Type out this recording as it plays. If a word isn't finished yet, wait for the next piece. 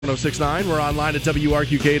1069. We're online at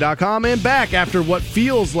WRQK.com and back after what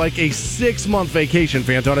feels like a 6-month vacation,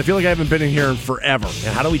 Fantone. I feel like I haven't been in here in forever.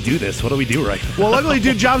 Yeah, how do we do this? What do we do right now? Well, luckily,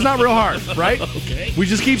 dude, job's not real hard, right? Okay. We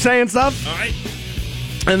just keep saying stuff. All right.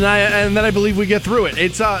 And then I believe we get through it.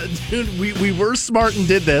 It's dude, we were smart and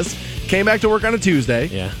did this. Came back to work on a Tuesday.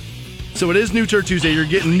 Yeah. So it is New Turd Tuesday. You're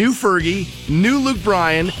getting new Fergie, new Luke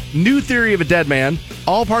Bryan, new Theory of a Dead Man.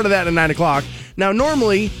 All part of that at 9 o'clock. Now,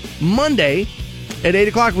 normally, Monday at 8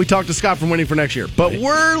 o'clock, we talk to Scott from Winning for Next Year. But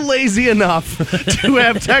we're lazy enough to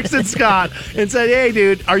have texted Scott and said, hey,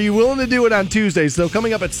 dude, are you willing to do it on Tuesday? So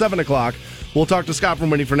coming up at 7 o'clock, we'll talk to Scott from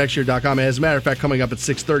winningfornextyear.com. As a matter of fact, coming up at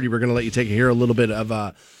 6:30, we're going to let you take a hear a little bit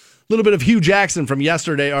of Hugh Jackson from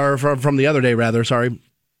yesterday, or from the other day, rather, sorry.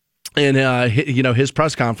 And, his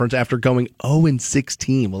press conference after going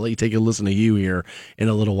 0-16. We'll let you take a listen to you here in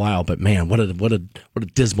a little while. But, man, what a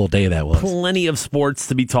dismal day that was. Plenty of sports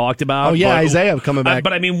to be talked about. Oh, yeah, Isaiah coming back.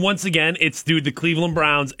 But, I mean, once again, it's, dude, the Cleveland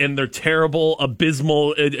Browns and their terrible,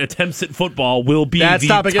 abysmal attempts at football will be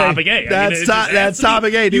topic A. That's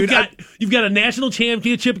topic A, dude. You've got a national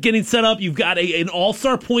championship getting set up. You've got an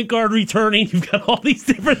all-star point guard returning. You've got all these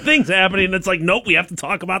different things happening. And it's like, nope, we have to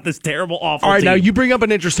talk about this terrible, awful All right, team. now you bring up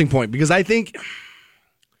an interesting point. Because I think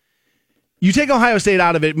you take Ohio State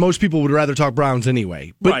out of it, most people would rather talk Browns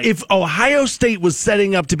anyway. But right. If Ohio State was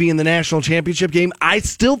setting up to be in the national championship game, I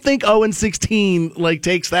still think 0-16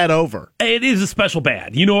 takes that over. It is a special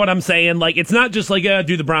bad. You know what I'm saying? Like, it's not just like,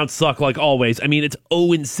 dude, the Browns suck like always. I mean, it's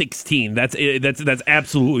 0-16. That's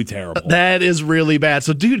absolutely terrible. That is really bad.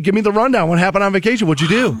 So, dude, give me the rundown. What happened on vacation? What'd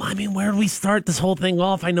you do? I mean, where do we start this whole thing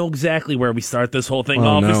off? I know exactly where we start this whole thing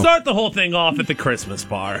off. No. We start the whole thing off at the Christmas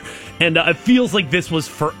bar. And it feels like this was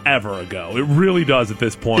forever ago. It really does at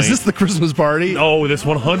this point. Is this the Christmas party? Oh, this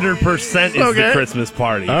 100% is the Christmas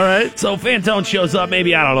party. All right. So Fantone shows up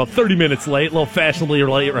maybe, 30 minutes late, a little fashionably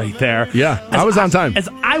late right there. Yeah, I was on time. As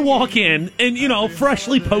I walk in and,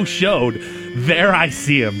 freshly post-showed, there I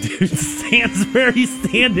see him, dude. Stansbury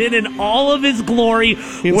standing in all of his glory,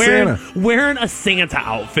 wearing a Santa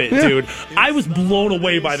outfit, dude. I was blown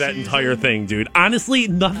away by that entire thing, dude. Honestly,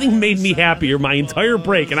 nothing made me happier my entire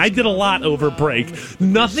break, and I did a lot over break.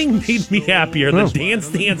 Nothing made me happier than Dan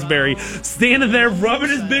Stansbury standing there rubbing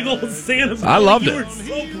his big old Santa. I loved it. You were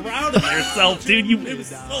so proud of yourself, dude. It was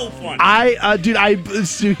so fun.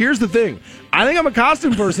 So here's the thing. I think I'm a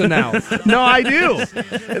costume person now. No, I do.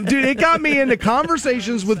 Dude, it got me into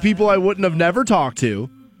conversations with people I wouldn't have never talked to,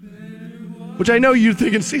 which I know you're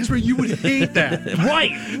thinking, Stansbury, you would hate that.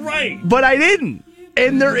 Right. But I didn't.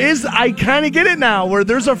 And I kind of get it now, where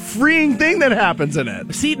there's a freeing thing that happens in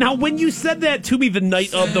it. See, now when you said that to me the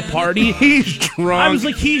night of the party, he's drunk. I was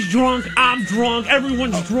like, he's drunk, I'm drunk,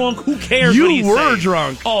 everyone's drunk, who cares you what he's were saying?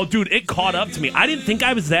 Drunk. Oh, dude, it caught up to me. I didn't think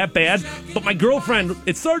I was that bad, but my girlfriend,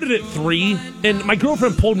 it started at 3, and my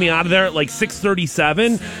girlfriend pulled me out of there at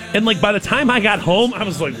 6:37, and by the time I got home, I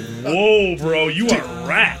was like, whoa, bro, you are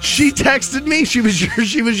wrecked. She texted me, she was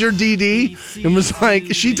your DD, and was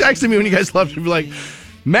like, she texted me when you guys left, she'd be like,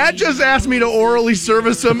 Matt just asked me to orally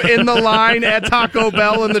service him in the line at Taco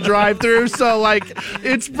Bell in the drive-thru, so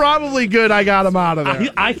it's probably good I got him out of there.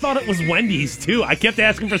 I thought it was Wendy's too. I kept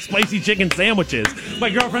asking for spicy chicken sandwiches.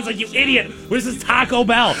 My girlfriend's like, you idiot, this is Taco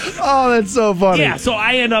Bell. Oh, that's so funny. Yeah, so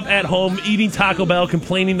I end up at home eating Taco Bell,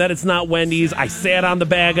 complaining that it's not Wendy's. I sat on the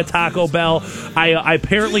bag of Taco Bell. I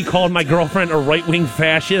apparently called my girlfriend a right-wing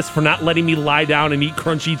fascist for not letting me lie down and eat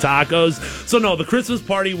crunchy tacos. So no, the Christmas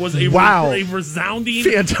party was a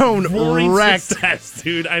resounding Fantone wrecked, success,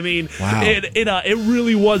 dude. I mean, wow. It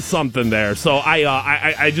really was something there. So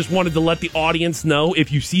I just wanted to let the audience know,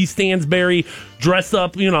 if you see Stansbury dressed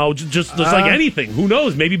up, just like anything, who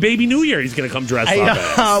knows? Maybe Baby New Year he's going to come dressed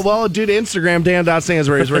up. Well, dude, Instagram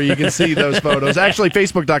Dan.Stansbury is where you can see those photos. Actually,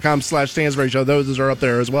 Facebook.com/Stansbury Show. Those are up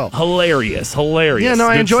there as well. Hilarious. Yeah, no,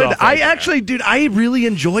 I enjoyed that. I really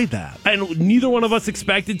enjoyed that. And neither one of us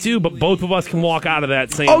expected to, but both of us can walk out of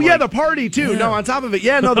that saying, the party too. Yeah. No, on top of it.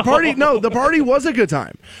 Yeah, no, the party. No, the party was a good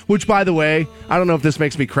time. Which, by the way, I don't know if this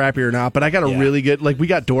makes me crappy or not, but I got a really good, we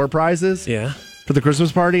got door prizes. Yeah. For the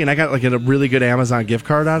Christmas party, and I got a really good Amazon gift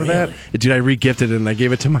card out of that. Dude, I re-gifted it and I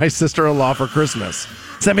gave it to my sister-in-law for Christmas.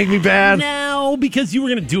 Does that make me bad? No, because you were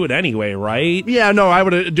going to do it anyway, right? Yeah, no, I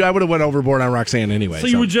would have went overboard on Roxanne anyway. So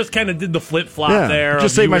you would just kind of did the flip-flop there.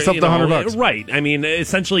 Just save myself the $100. Right. I mean,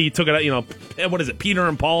 essentially you took it out, what is it, Peter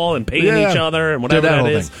and Paul and paying each other and whatever that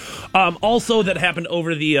is. Also, that happened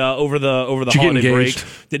over the holiday break.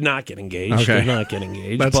 Did not get engaged. Okay. Did not get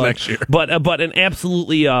engaged. That's next year. But an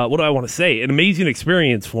absolutely, what do I want to say? An amazing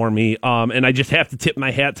experience for me. And I just have to tip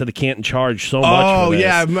my hat to the Canton Charge so much for this.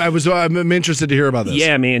 Yeah, I'm interested to hear about this. Yeah,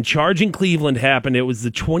 Yeah, man. Charging Cleveland happened. It was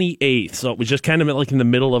the 28th, so it was just kind of like in the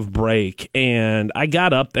middle of break. And I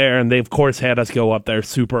got up there, and they, of course, had us go up there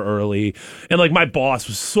super early. And, like, my boss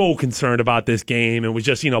was so concerned about this game and was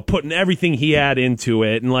just, putting everything he had into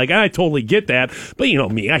it. And, like, I totally get that. But,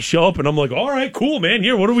 me, I show up, and I'm like, all right, cool, man.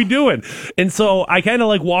 Here, what are we doing? And so I kind of,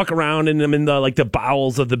 like, walk around, and I'm in the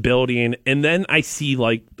bowels of the building. And then I see,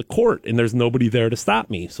 like, the court, and there's nobody there to stop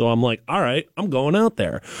me. So I'm like, all right, I'm going out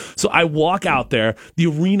there. So I walk out there. The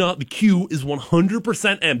arena, the queue is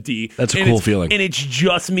 100% empty. That's a cool feeling. And it's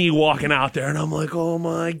just me walking out there, and I'm like, oh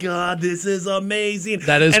my God, this is amazing.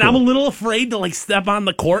 That is And cool. I'm a little afraid to, like, step on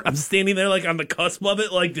the court. I'm standing there, like, on the cusp of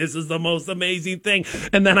it, like, this is the most amazing thing.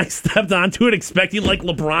 And then I stepped onto it expecting, like,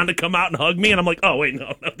 LeBron to come out and hug me, and I'm like, oh, wait,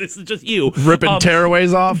 no, this is just you. Ripping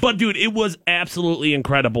tearaways off? But, dude, it was absolutely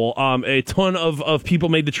incredible. A ton of people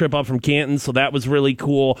made the trip up from Canton, so that was really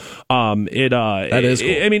cool. That is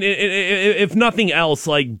cool. I mean, if nothing else,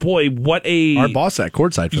 like, boy, what a... Our boss sat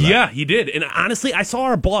courtside for that. Yeah, he did. And honestly, I saw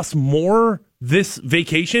our boss more this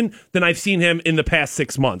vacation than I've seen him in the past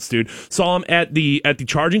 6 months, dude. Saw him at the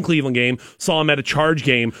Charging Cleveland game. Saw him at a Charge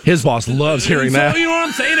game. His boss loves hearing that. You know what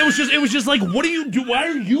I'm saying? It was just like, what do you do? Why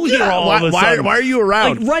are you here all of a sudden? Why are you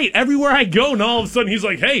around? Like, right, everywhere I go, and all of a sudden he's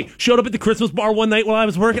like, hey, showed up at the Christmas bar one night while I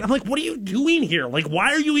was working. I'm like, what are you doing here? Like,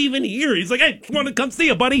 why are you even here? He's like, hey, just wanted to come see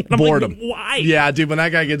you, buddy. And I'm Boredom. like, why? Yeah, dude, when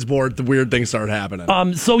that guy gets bored, the weird things start happening.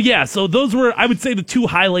 So those were, I would say, the two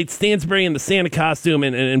highlights: Stansbury and the Santa costume,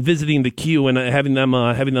 and visiting the queue, and having them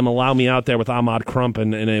allow me out there with Ahmad Crump,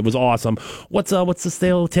 and it was awesome. What's the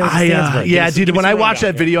tale of Stansbury? Yeah, dude, when I watched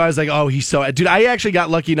that video, I was like, oh, he's so... Dude, I actually got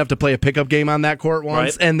lucky enough to play a pickup game on that court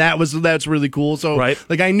once, right. and that's really cool. So,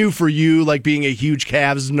 like, I knew for you, like, being a huge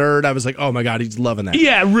Cavs nerd, I was like, oh my God, he's loving that.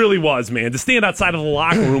 Yeah, it really was, man. To stand outside of the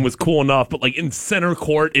locker room was cool enough, but, like, in center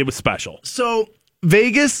court, it was special. So,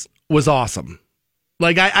 Vegas was awesome.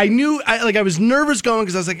 Like, I knew, I was nervous going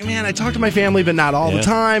because I was like, man, I talk to my family, but not all the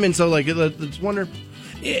time, and so, like, let's wonder...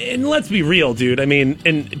 And let's be real, dude. I mean,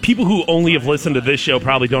 and people who only have listened to this show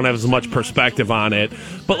probably don't have as much perspective on it.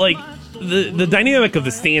 But, like, the dynamic of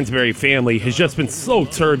the Stansbury family has just been so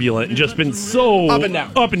turbulent and just been so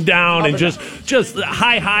up and down, and just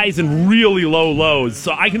high highs and really low lows.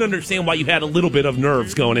 So I can understand why you had a little bit of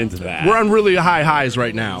nerves going into that. We're on really high highs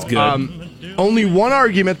right now. It's good. Only one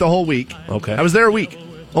argument the whole week. Okay. I was there a week.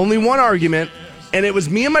 Only one argument. And it was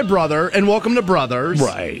me and my brother, and welcome to Brothers.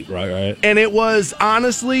 Right. And it was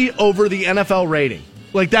honestly over the NFL rating.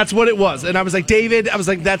 Like, that's what it was. And I was like, David,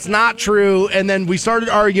 that's not true. And then we started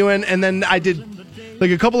arguing, and then I did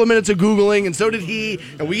like a couple of minutes of Googling, and so did he.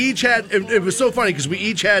 And we each had, it was so funny because we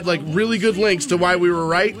each had like really good links to why we were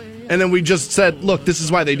right. And then we just said, look, this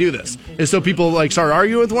is why they do this. And so people like started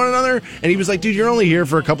arguing with one another. And he was like, dude, you're only here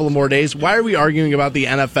for a couple of more days. Why are we arguing about the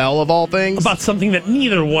NFL of all things? About something that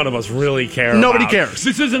neither one of us really care Nobody about. cares.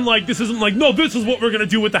 This isn't like, no, this is what we're going to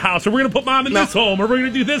do with the house, or we're going to put mom in this home, or we're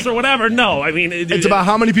going to do this or whatever. No, I mean... It's about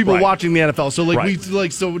how many people watching the NFL. So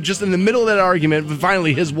so just in the middle of that argument,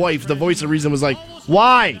 finally his wife, the voice of reason, was like,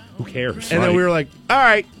 why? Who cares? And then we were like, all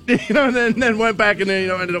right. And then went back and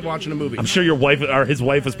then, ended up watching a movie. I'm sure your wife or his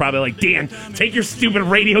wife was probably like, Dan, take your stupid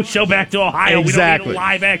radio show back to Ohio. Exactly. We don't need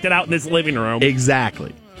to live act it out in this living room.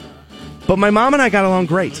 Exactly. But my mom and I got along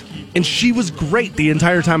great. And she was great the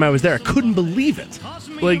entire time I was there. I couldn't believe it.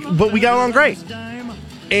 But we got along great.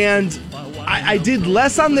 And I did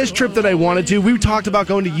less on this trip than I wanted to. We talked about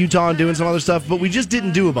going to Utah and doing some other stuff, but we just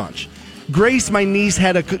didn't do a bunch. Grace, my niece,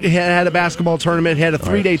 had a basketball tournament, had a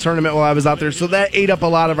 3-day tournament while I was out there, so that ate up a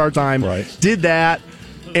lot of our time. Right. Did that,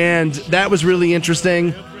 and that was really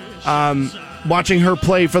interesting. Watching her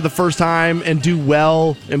play for the first time and do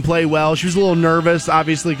well and play well. She was a little nervous,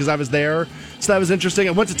 obviously, because I was there, so that was interesting.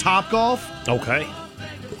 I went to Topgolf. Okay.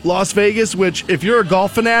 Las Vegas, which if you're a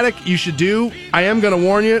golf fanatic, you should do. I am going to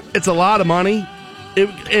warn you, it's a lot of money.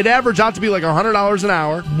 It averaged out to be like $100 an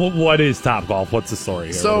hour. What is Topgolf? What's the story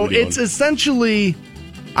here? So it's essentially,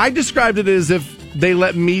 I described it as if they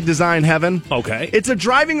let me design heaven. Okay. It's a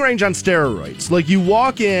driving range on steroids. Like, you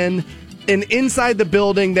walk in, and inside the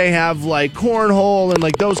building they have like cornhole and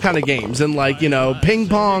like those kind of games, and like, ping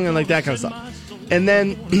pong and like that kind of stuff. And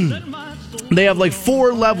then they have like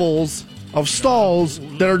 4 levels of stalls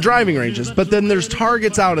that are driving ranges, but then there's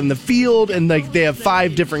targets out in the field, and like they have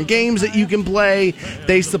 5 different games that you can play.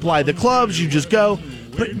 They supply the clubs, you just go.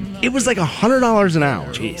 But it was like $100 an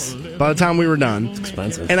hour. Jeez. By the time we were done. It's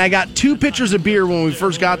expensive. And I got 2 pitchers of beer when we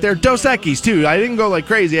first got there. Dos Equis, too. I didn't go like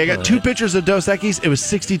crazy. I got 2 pitchers of Dos Equis. It was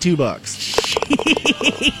 $62.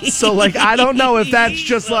 So, like, I don't know if that's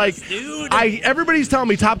just like, Everybody's telling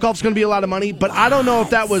me Topgolf's going to be a lot of money, but I don't know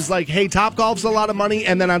if that was like, hey, Topgolf's a lot of money,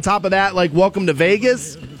 and then on top of that, like, welcome to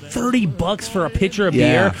Vegas. $30 for a pitcher of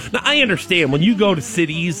beer. Now, I understand when you go to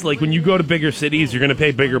cities, like when you go to bigger cities, you're going to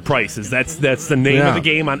pay bigger prices. That's the name of the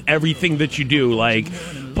game on everything that you do. Like,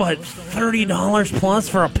 but $30 plus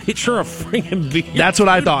for a pitcher of freaking beer. That's what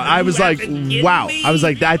I thought. I was like, wow. I was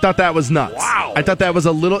like, I thought that was nuts. Wow. I thought that was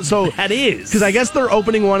a little. So that is because I guess they're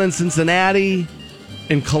opening one in Cincinnati.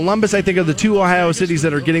 And Columbus, I think, are the two Ohio cities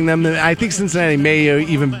that are getting them. I think Cincinnati may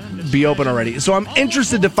even be open already. So I'm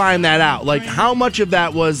interested to find that out. Like, how much of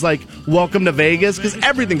that was, like, welcome to Vegas? Because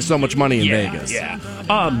everything's so much money in Vegas. Yeah.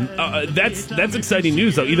 That's exciting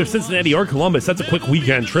news, though. Either Cincinnati or Columbus, that's a quick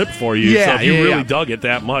weekend trip for you. Yeah, so if you really dug it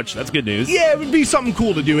that much, that's good news. Yeah, it would be something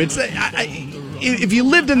cool to do. It's if you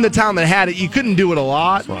lived in the town that had it, you couldn't do it a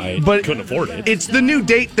lot. Right. But couldn't afford it. It's the new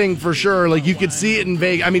date thing for sure. Like, you could see it in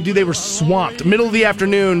Vegas. I mean, dude, they were swamped. Middle of the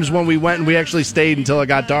afternoon is when we went, and we actually stayed until it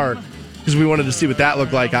got dark because we wanted to see what that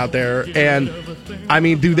looked like out there. And, I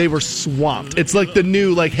mean, dude, they were swamped. It's like the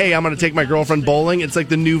new, like, hey, I'm going to take my girlfriend bowling. It's like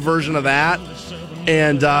the new version of that.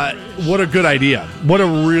 And what a good idea. What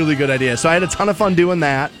a really good idea. So I had a ton of fun doing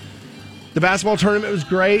that. The basketball tournament was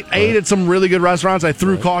great. I ate at some really good restaurants. I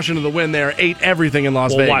threw caution to the wind there. Ate everything in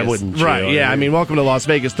Las Vegas. Why wouldn't you? Right, yeah. I mean, welcome to Las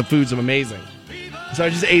Vegas. The food's amazing. So I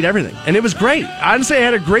just ate everything. And it was great. Honestly, I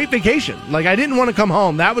had a great vacation. Like, I didn't want to come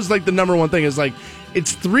home. That was, like, the number one thing is, like,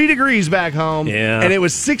 it's 3 degrees back home. Yeah. And it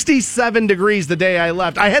was 67 degrees the day I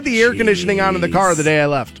left. I had the air conditioning on in the car the day I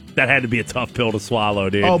left. That had to be a tough pill to swallow,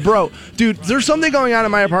 dude. Oh, bro. Dude, there's something going on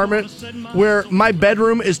in my apartment where my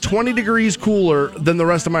bedroom is 20 degrees cooler than the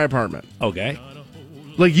rest of my apartment. Okay.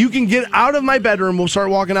 Like, you can get out of my bedroom, we'll start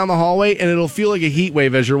walking down the hallway, and it'll feel like a heat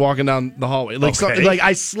wave as you're walking down the hallway. Like, like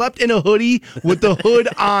I slept in a hoodie with the hood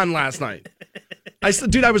on last night.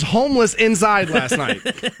 Dude, I was homeless inside last night.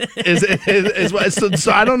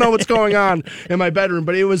 So I don't know what's going on in my bedroom,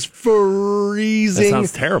 but it was freezing. That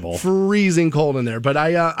sounds terrible. Freezing cold in there. But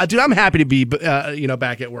dude, I'm happy to be,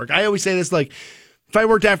 back at work. I always say this, like, if I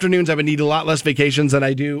worked afternoons, I would need a lot less vacations than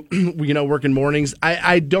I do, working mornings.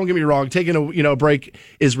 I don't get me wrong, taking a break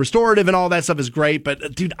is restorative and all that stuff is great,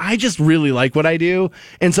 but dude, I just really like what I do.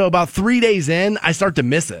 And so about 3 days in, I start to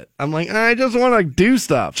miss it. I'm like, I just want to do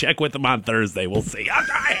stuff. Check with them on Thursday. We'll see. I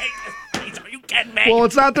hate this place. Are you kidding me? Well,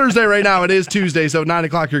 it's not Thursday right now. It is Tuesday. So at 9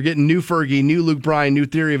 o'clock, you're getting new Fergie, new Luke Bryan, new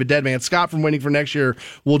Theory of a Dead Man. Scott from Waiting for Next Year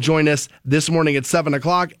will join us this morning at 7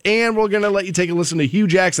 o'clock. And we're going to let you take a listen to Hugh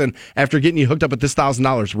Jackson after getting you hooked up with this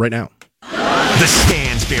 $1,000 right now. The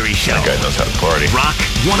Stansbury Show. That guy knows how to party. Rock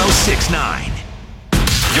 106.9.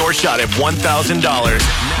 Your shot at $1,000.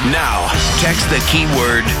 Now, text the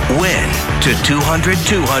keyword WIN to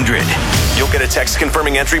 200-200. You'll get a text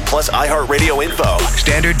confirming entry plus iHeartRadio info.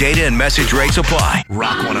 Standard data and message rates apply.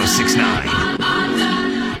 Rock 106.9.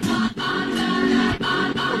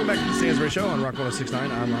 Welcome back to the Stansbury Show on Rock 106.9,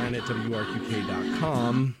 online at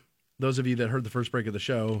WRQK.com. Those of you that heard the first break of the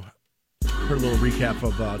show heard a little recap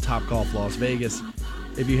of Topgolf Las Vegas.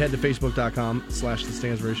 If you head to Facebook.com/The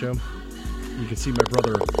Stansbury Show, you can see my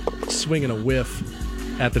brother swinging a whiff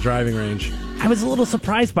at the driving range. I was a little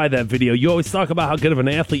surprised by that video. You always talk about how good of an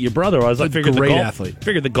athlete your brother was. I figured great the golf, athlete.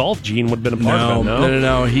 Figured the golf gene would have been a part of it.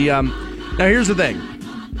 No. He now here's the thing.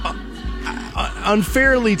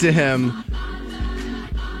 Unfairly to him,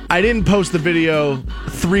 I didn't post the video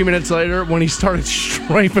 3 minutes later when he started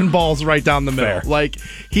striping balls right down the middle. Fair. Like,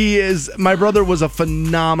 my brother was a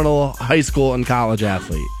phenomenal high school and college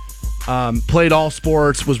athlete. Played all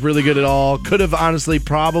sports, was really good at all. Could have honestly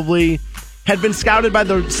probably had been scouted by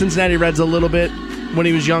the Cincinnati Reds a little bit when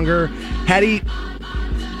he was younger. Had he,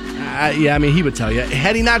 he would tell you,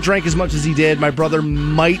 had he not drank as much as he did, my brother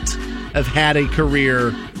might have had a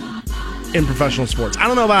career in professional sports. I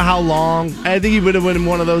don't know about how long. I think he would have been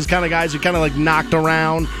one of those kind of guys who kind of like knocked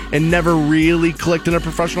around and never really clicked in a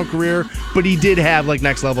professional career, but he did have like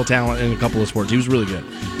next level talent in a couple of sports. He was really good.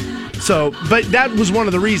 So, but that was one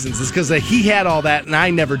of the reasons, is because he had all that and I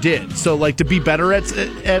never did. So, like, to be better at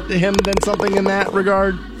him than something in that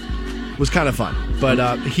regard was kind of fun.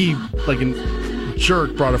 But he, like a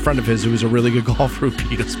jerk, brought a friend of his who was a really good golfer who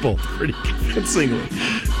beat us both pretty convincingly.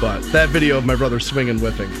 But that video of my brother swinging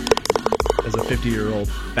whipping as a 50-year-old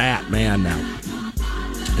fat man now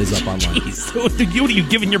is up online. Jeez, what are you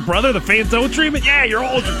giving your brother the Fantone treatment? Yeah, you're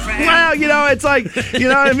old, you're fat. Well, it's like, you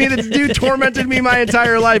know what I mean? This dude tormented me my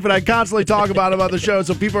entire life, and I constantly talk about him on the show,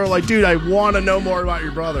 so people are like, dude, I want to know more about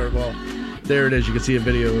your brother. Well, there it is. You can see a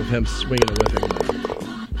video of him swinging and whipping.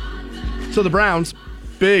 So the Browns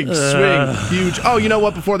Big swing, huge. Oh, you know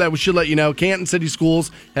what? Before that, we should let you know, Canton City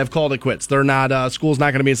Schools have called it quits. They're not, school's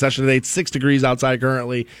not going to be in session today. It's 6 degrees outside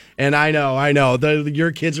currently. And I know.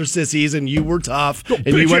 Your kids are sissies and you were tough. And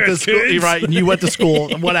you went to school. You're right. And you went to school.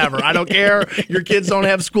 Whatever. I don't care. Your kids don't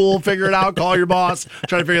have school. Figure it out. Call your boss.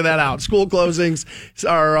 Try to figure that out. School closings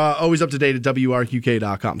are always up to date at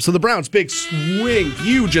WRQK.com. So the Browns, big swing,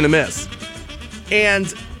 huge and a miss.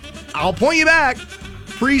 And I'll point you back.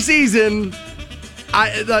 Preseason,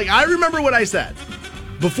 I remember what I said.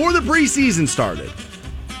 Before the preseason started,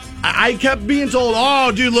 I kept being told,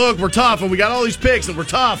 oh, dude, look, we're tough, and we got all these picks, and we're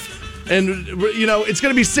tough, and, it's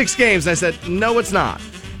going to be 6 games. And I said, no, it's not.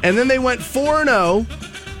 And then they went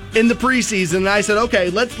 4-0 in the preseason, and I said,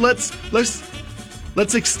 okay, let's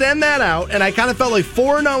extend that out. And I kind of felt like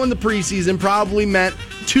 4-0 in the preseason probably meant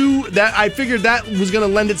 2, that I figured that was going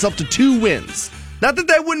to lend itself to 2 wins. Not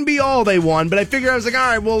that wouldn't be all they won, but I figured, I was like, all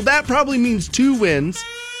right, well, that probably means 2 wins.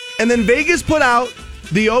 And then Vegas put out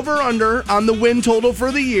the over-under on the win total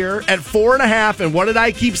for the year at 4.5. And what did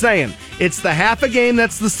I keep saying? It's the half a game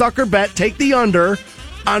that's the sucker bet. Take the under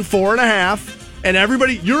on 4.5. And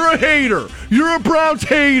everybody, you're a hater. You're a Browns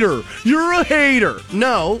hater. You're a hater.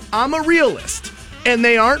 No, I'm a realist. And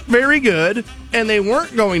they aren't very good. And they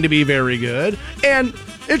weren't going to be very good. And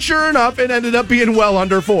sure enough, it ended up being well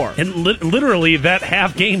under 4. And literally, that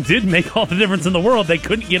half game did make all the difference in the world. They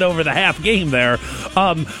couldn't get over the half game there.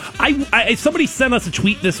 Somebody sent us a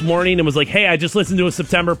tweet this morning and was like, hey, I just listened to a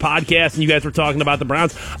September podcast and you guys were talking about the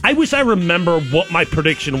Browns. I wish I remember what my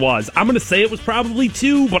prediction was. I'm going to say it was probably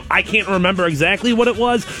 2, but I can't remember exactly what it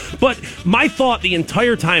was. But my thought the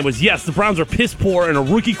entire time was, yes, the Browns are piss poor and a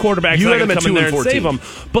rookie quarterback's not going to come in there and save them.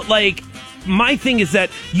 But, my thing is that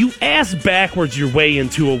you ass backwards your way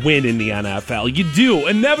into a win in the NFL. You do.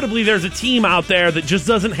 Inevitably, there's a team out there that just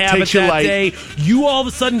doesn't have it that day. You all of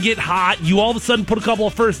a sudden get hot. You all of a sudden put a couple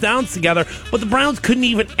of first downs together. But the Browns couldn't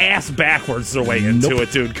even ass backwards their way into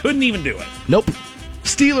it, dude. Couldn't even do it. Nope.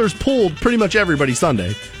 Steelers pulled pretty much everybody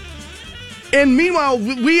Sunday. And meanwhile,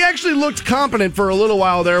 we actually looked competent for a little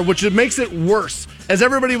while there, which makes it worse. As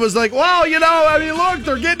everybody was like, well, look,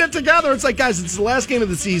 they're getting it together. It's like, guys, it's the last game of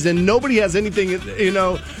the season. Nobody has anything,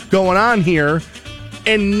 going on here.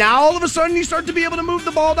 And now all of a sudden you start to be able to move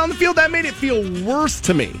the ball down the field. That made it feel worse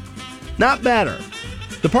to me, not better.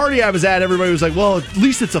 The party I was at, everybody was like, well, at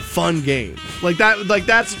least it's a fun game.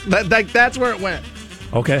 That's where it went.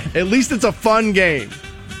 Okay. At least it's a fun game.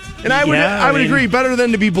 And I would agree, better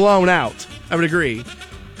than to be blown out. I would agree.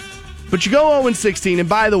 But you go 0-16, and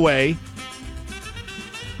by the way,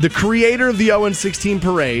 the creator of the 0-16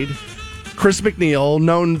 parade, Chris McNeil,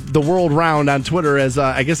 known the world round on Twitter as,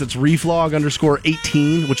 I guess it's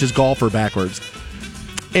reflog_18, which is golfer backwards.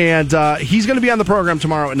 And he's going to be on the program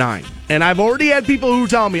tomorrow at 9. And I've already had people who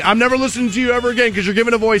tell me, I'm never listening to you ever again because you're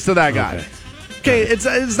giving a voice to that guy. Okay, it's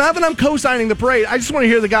not that I'm co-signing the parade. I just want to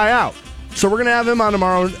hear the guy out. So we're going to have him on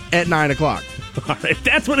tomorrow at 9 o'clock. All right, if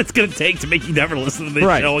that's what it's going to take to make you never listen to this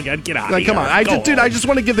show again, get out of here. Come on. I just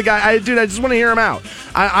want to give the guy, I just want to hear him out.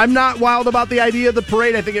 I'm not wild about the idea of the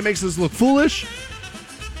parade. I think it makes us look foolish.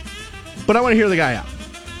 But I want to hear the guy out.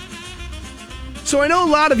 So I know a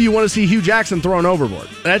lot of you want to see Hugh Jackson thrown overboard.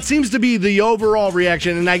 That seems to be the overall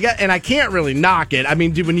reaction, and I can't really knock it. I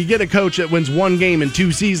mean, dude, when you get a coach that wins 1 game in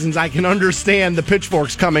 2 seasons, I can understand the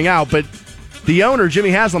pitchforks coming out. But the owner,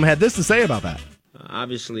 Jimmy Haslam, had this to say about that.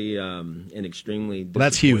 Obviously, an extremely... Well,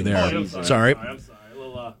 that's Hugh there. I'm sorry.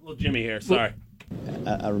 Little Jimmy here. Sorry.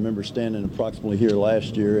 I remember standing approximately here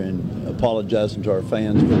last year and apologizing to our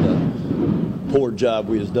fans for the poor job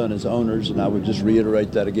we have done as owners, and I would just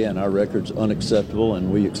reiterate that again. Our record's unacceptable, and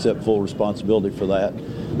we accept full responsibility for that.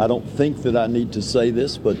 I don't think that I need to say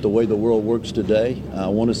this, but the way the world works today, I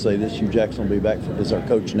want to say this. Hugh Jackson will be back as our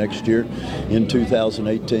coach next year in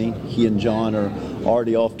 2018. He and John are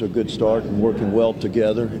already off to a good start and working well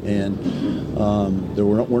together, and there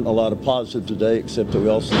weren't a lot of positives today, except that we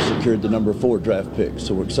also secured the number 4 draft pick.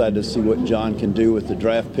 So we're excited to see what John can do with the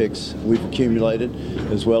draft picks we've accumulated,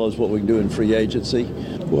 as well as what we can do in free agency.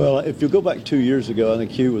 Well, if you go back 2 years ago, I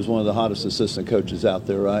think Hugh was one of the hottest assistant coaches out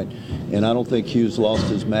there, right? And I don't think Hugh's lost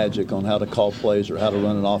his magic on how to call plays or how to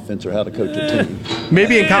run an offense or how to coach a team.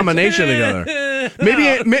 Maybe in combination together.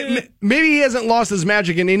 Maybe he hasn't lost his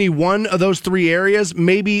magic in any one of those 3 areas.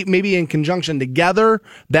 Maybe in conjunction together,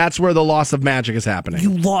 that's where the loss of magic is happening.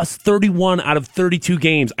 You lost 31 out of 32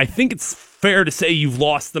 games. I think it's fair to say you've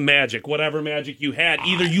lost the magic, whatever magic you had.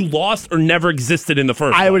 Either you lost or never existed in the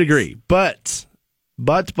first place. I would agree. But,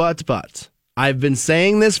 I've been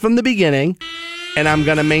saying this from the beginning, and I'm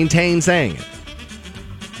going to maintain saying it.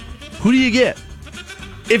 Who do you get?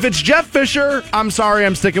 If it's Jeff Fisher, I'm sorry,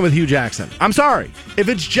 I'm sticking with Hugh Jackson. I'm sorry. If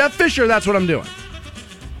it's Jeff Fisher, that's what I'm doing.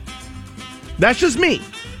 That's just me.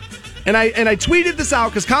 And I tweeted this out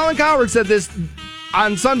because Colin Cowherd said this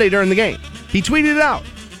on Sunday during the game. He tweeted it out.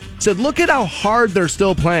 Said, look at how hard they're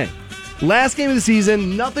still playing. Last game of the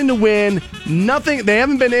season, nothing to win, nothing. They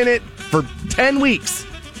haven't been in it for 10 weeks.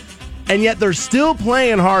 And yet they're still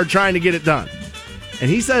playing hard trying to get it done. And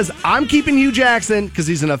he says, I'm keeping Hugh Jackson because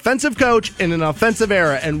he's an offensive coach in an offensive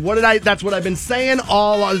era. And that's what I've been saying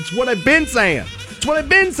it's what I've been saying. It's what I've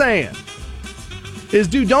been saying. Is,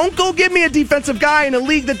 dude, don't go give me a defensive guy in a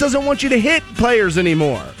league that doesn't want you to hit players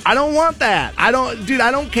anymore. I don't want that. I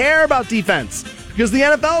don't care about defense because the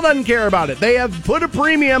NFL doesn't care about it. They have put a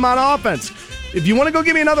premium on offense. If you want to go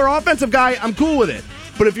give me another offensive guy, I'm cool with it.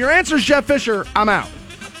 But if your answer is Jeff Fisher, I'm out.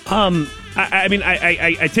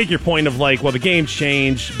 I take your point of like, well, the game's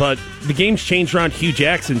changed, but the game's changed around Hugh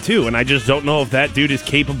Jackson too, and I just don't know if that dude is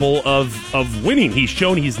capable of winning. He's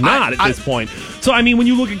shown he's not at this point. So, I mean, when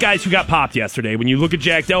you look at guys who got popped yesterday, when you look at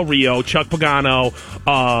Jack Del Rio, Chuck Pagano,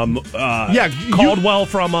 Caldwell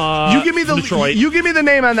from Detroit. You give me the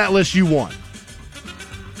name on that list you want.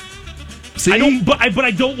 See? But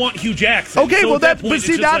I don't want Hugh Jackson. Okay, so that's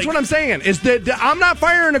what I'm saying. Is that I'm not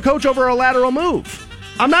firing a coach over a lateral move.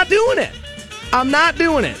 I'm not doing it. I'm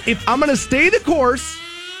going to stay the course,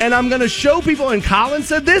 and I'm going to show people, and Colin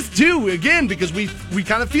said this too, again, because we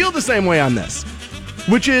kind of feel the same way on this,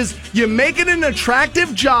 which is you make it an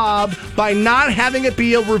attractive job by not having it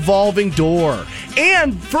be a revolving door.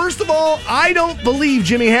 And, first of all, I don't believe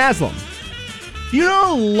Jimmy Haslam. You know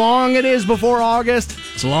how long it is before August?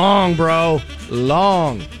 It's long, bro.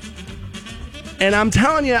 Long. And I'm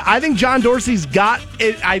telling you, I think John Dorsey's got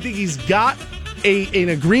it. I think he's got an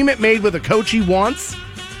agreement made with a coach he wants,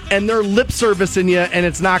 and they're lip servicing you, and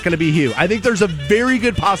it's not going to be Hugh. I think there's a very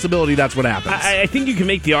good possibility that's what happens. I think you can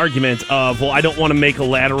make the argument of, well, I don't want to make a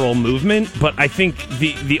lateral movement, but I think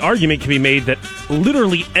the argument can be made that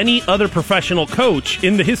literally any other professional coach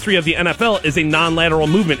in the history of the NFL is a non-lateral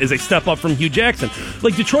movement, is a step up from Hugh Jackson.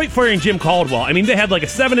 Like Detroit firing Jim Caldwell. I mean, they had like a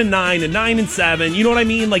 7-9, a 9-7. You know what I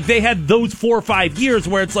mean? Like they had those 4 or 5 years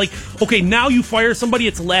where it's like, okay, now you fire somebody,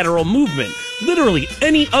 it's lateral movement. Literally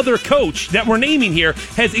any other coach that we're naming here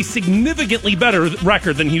has a significantly better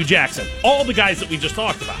record than Hugh Jackson. All the guys that we just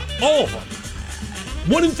talked about. All of them.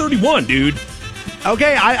 1-31, dude.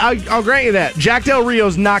 Okay, I'll grant you that. Jack Del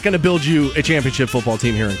Rio's not going to build you a championship football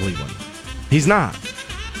team here in Cleveland. He's not.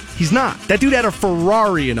 That dude had a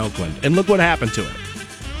Ferrari in Oakland, and look what happened to it.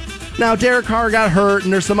 Now, Derek Carr got hurt,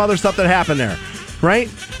 and there's some other stuff that happened there, right?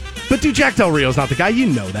 But, dude, Jack Del Rio's not the guy. You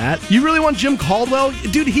know that. You really want Jim Caldwell?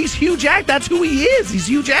 Dude, he's Hugh Jack. That's who he is. He's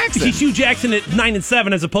Hugh Jackson. He's Hugh Jackson at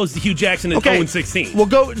 9-7 as opposed to Hugh Jackson at 0-16. Well,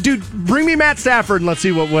 go, dude, bring me Matt Stafford, and let's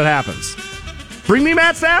see what happens. Bring me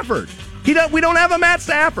Matt Stafford. We don't have a Matt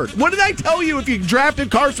Stafford. What did I tell you if you drafted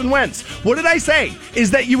Carson Wentz? What did I say?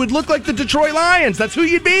 Is that you would look like the Detroit Lions. That's who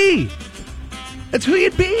you'd be. That's who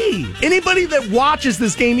you'd be. Anybody that watches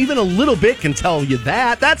this game even a little bit can tell you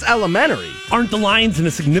that. That's elementary. Aren't the Lions in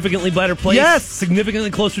a significantly better place? Yes.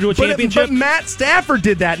 Significantly closer to a championship? But Matt Stafford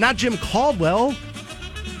did that, not Jim Caldwell.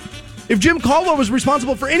 If Jim Caldwell was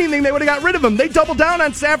responsible for anything, they would have got rid of him. They doubled down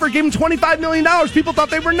on Stafford, gave him $25 million. People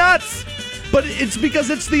thought they were nuts. But it's because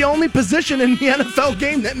it's the only position in the NFL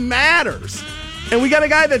game that matters. And we got a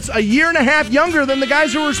guy that's a year and a half younger than the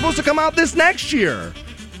guys who are supposed to come out this next year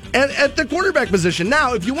at the quarterback position.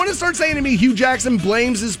 Now, if you want to start saying to me Hugh Jackson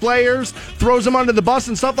blames his players, throws them under the bus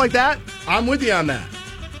and stuff like that, I'm with you on that.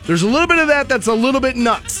 There's a little bit of that that's a little bit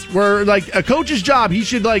nuts, where like a coach's job, he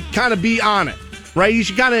should like kind of be on it, right? He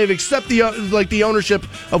should kind of accept the ownership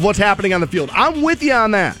of what's happening on the field. I'm with you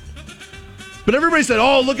on that. But everybody said,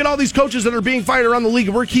 oh, look at all these coaches that are being fired around the league,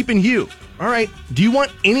 and we're keeping Hugh. All right, do you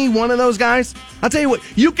want any one of those guys? I'll tell you what,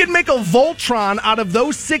 you can make a Voltron out of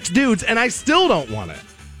those 6 dudes, and I still don't want it.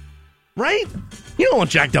 Right? You don't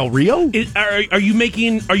want Jack Del Rio. Are you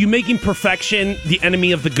making perfection the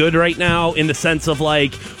enemy of the good right now, in the sense of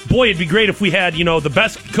like, boy, it'd be great if we had, the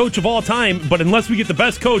best coach of all time, but unless we get the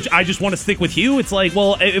best coach, I just want to stick with you? It's like,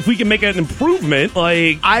 well, if we can make an improvement,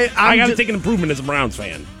 like I got to take an improvement as a Browns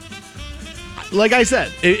fan. Like I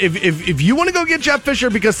said, if you want to go get Jeff Fisher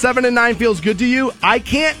because 7-9 feels good to you, I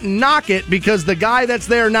can't knock it because the guy that's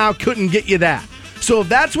there now couldn't get you that. So if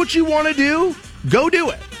that's what you want to do, go do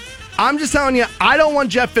it. I'm just telling you, I don't want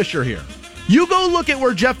Jeff Fisher here. You go look at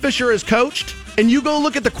where Jeff Fisher has coached, and you go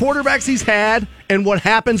look at the quarterbacks he's had and what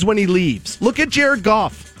happens when he leaves. Look at Jared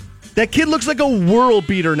Goff. That kid looks like a world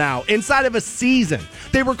beater now inside of a season.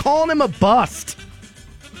 They were calling him a bust.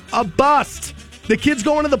 A bust. The kid's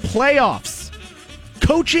going to the playoffs.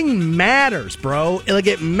 Coaching matters, bro. Like,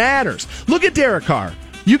 it matters. Look at Derek Carr.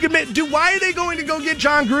 You can why are they going to go get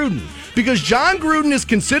John Gruden? Because John Gruden is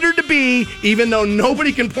considered to be, even though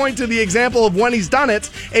nobody can point to the example of when he's done it,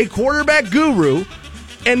 a quarterback guru,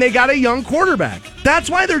 and they got a young quarterback. That's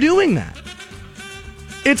why they're doing that.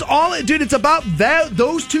 It's about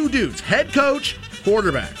those two dudes, head coach,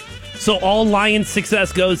 quarterback. So all Lions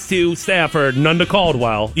success goes to Stafford, none to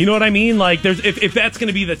Caldwell. You know what I mean? Like, if that's going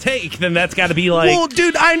to be the take, then that's got to be like... Well,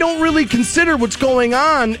 dude, I don't really consider what's going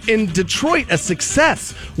on in Detroit a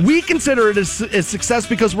success. We consider it a success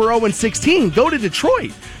because we're 0-16. Go to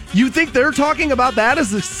Detroit. You think they're talking about that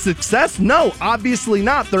as a success? No, obviously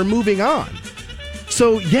not. They're moving on.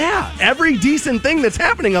 So, yeah, every decent thing that's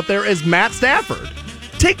happening up there is Matt Stafford.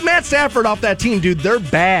 Take Matt Stafford off that team, dude. They're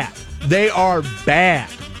bad. They are bad.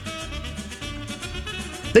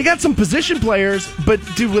 They got some position players, but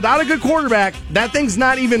dude, without a good quarterback, that thing's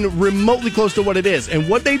not even remotely close to what it is. And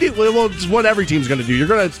what they do, well, it's what every team's going to do. You're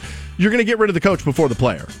gonna get rid of the coach before the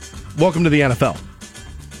player. Welcome to the NFL.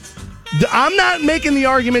 I'm not making the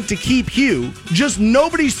argument to keep Hugh. Just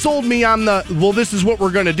nobody sold me on this is what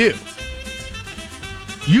we're going to do.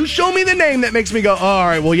 You show me the name that makes me go, oh, all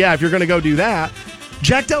right, well, yeah, if you're going to go do that.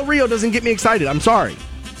 Jack Del Rio doesn't get me excited. I'm sorry.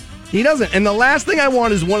 He doesn't. And the last thing I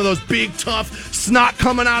want is one of those big, tough, snot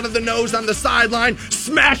coming out of the nose on the sideline,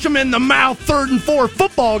 smash them in the mouth, 3rd and 4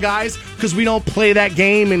 football guys, because we don't play that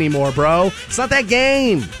game anymore, bro. It's not that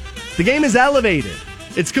game. The game is elevated.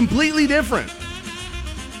 It's completely different.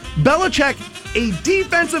 Belichick, a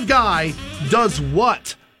defensive guy, does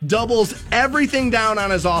what? Doubles everything down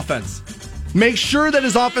on his offense. Make sure that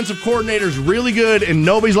his offensive coordinator is really good and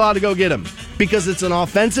nobody's allowed to go get him. Because it's an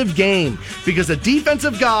offensive game. Because a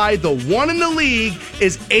defensive guy, the one in the league,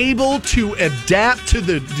 is able to adapt to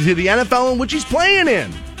the NFL in which he's playing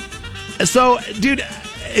in. So, dude,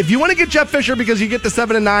 if you want to get Jeff Fisher because you get the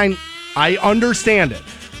 7-9, I understand it.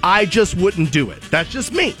 I just wouldn't do it. That's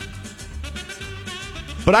just me.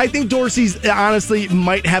 But I think Dorsey's honestly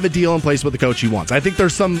might have a deal in place with the coach he wants. I think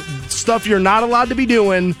there's some stuff you're not allowed to be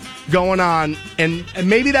doing going on, and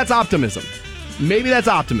maybe that's optimism. Maybe that's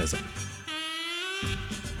optimism.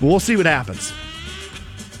 We'll see what happens.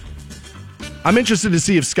 I'm interested to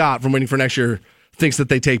see if Scott from Waiting for Next Year thinks that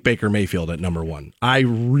they take Baker Mayfield at number 1. I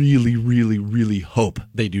really, really, really hope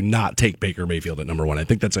they do not take Baker Mayfield at number 1. I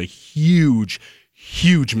think that's a huge,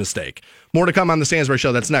 huge mistake. More to come on the Stansbury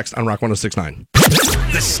Show. That's next on Rock 106.9.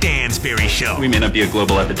 The Stansbury Show. We may not be a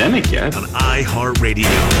global epidemic yet. On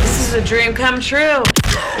iHeartRadio. This is a dream come true.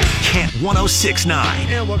 Kent 106.9.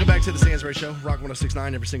 And welcome back to the Stansbury Show. Rock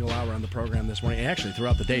 106.9 every single hour on the program this morning. And actually,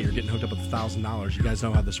 throughout the day, you're getting hooked up with $1,000. You guys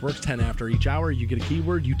know how this works. 10 after each hour, you get a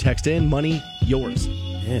keyword, you text in, money, yours.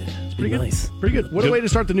 Yeah, it's pretty nice. Good. Pretty good. What a way to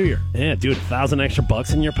start the new year. Yeah, dude, $1,000 extra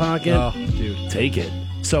bucks in your pocket. Oh, dude. Take it.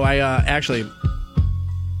 So I actually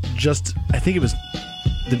I think it was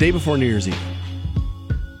the day before New Year's Eve.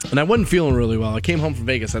 And I wasn't feeling really well. I came home from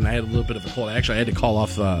Vegas and I had a little bit of a cold. Actually, I had to call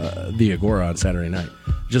off the Agora on Saturday night.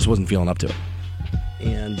 Just wasn't feeling up to it.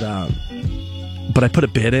 And but I put a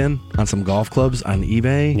bid in on some golf clubs on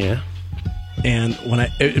eBay. Yeah. And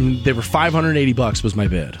they were $580 was my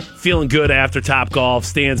bid. Feeling good after Topgolf.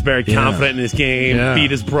 Stansbury confident in his game.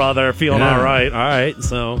 Beat his brother. Feeling all right. All right.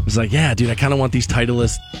 So I was like, yeah, dude, I kind of want these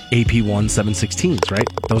Titleist AP1 716s, right?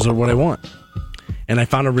 Those are what I want. And I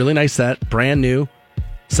found a really nice set, brand new.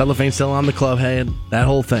 Cellophane still on the club head. That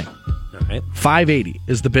whole thing. All right. $580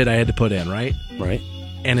 is the bid I had to put in, right? Right.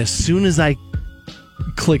 And as soon as I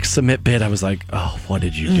click submit bid, I was like, oh, what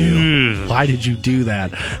did you do? Why did you do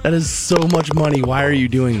that? That is so much money. Why are you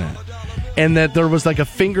doing that? And that there was like a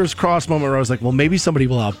fingers crossed moment where I was like, well, maybe somebody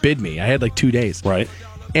will outbid me. I had like 2 days. Right.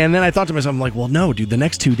 And then I thought to myself, I'm like, well, no, dude, the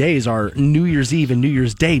next 2 days are New Year's Eve and New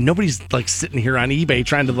Year's Day. Nobody's like sitting here on eBay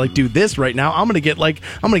trying to like do this right now. I'm going to get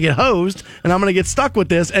hosed and I'm going to get stuck with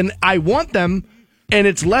this. And I want them. And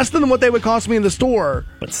it's less than what they would cost me in the store.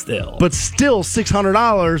 But still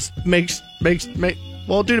 $600 makes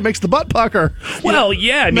well, dude, it makes the butt pucker. Well,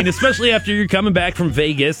 yeah, I mean, especially after you're coming back from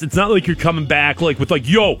Vegas, it's not like you're coming back like with like,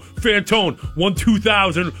 yo, Fantone, won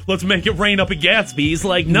 2,000, let's make it rain up at Gatsby's.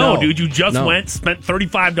 Like, no, dude, you just went, spent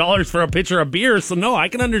 $35 for a pitcher of beer, so no, I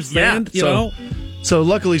can understand, you know. So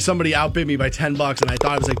luckily somebody outbid me by $10, and I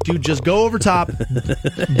thought I was like, dude, just go over top,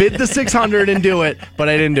 bid the 600 and do it, but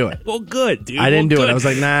I didn't do it. Well, good, dude. I didn't do it. I was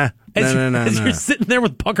like, nah. As you're sitting there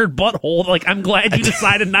with puckered butthole, like, I'm glad you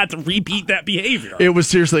decided not to repeat that behavior. It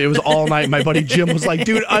was all night. My buddy Jim was like,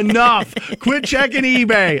 dude, enough. Quit checking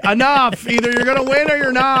eBay. Enough. Either you're going to win or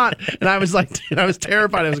you're not. And I was like, dude, I was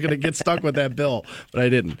terrified I was going to get stuck with that bill, but I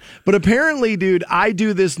didn't. But apparently, dude, I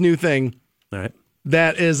do this new thing. All right.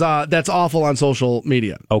 that's awful on social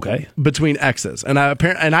media. Okay. Between exes, and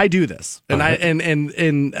I do this, and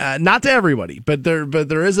and not to everybody, but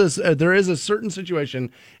there is a certain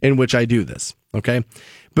situation in which I do this. Okay,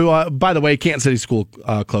 but by the way, Canton City School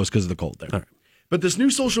closed because of the cold there. All right. But this new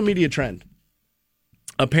social media trend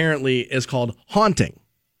apparently is called haunting.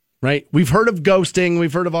 Right? We've heard of ghosting.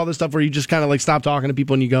 We've heard of all this stuff where you just kind of like stop talking to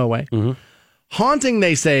people and you go away. Mm-hmm. Haunting,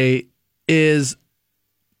 they say, is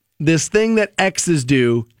this thing that exes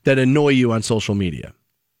do that annoy you on social media.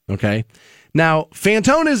 Okay? Now,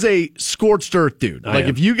 Fantone is a scorched earth dude. Like,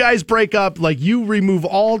 if you guys break up, like, you remove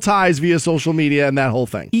all ties via social media and that whole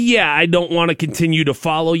thing. Yeah, I don't want to continue to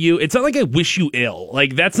follow you. It's not like I wish you ill.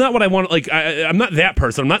 Like, that's not what I want. Like, I'm not that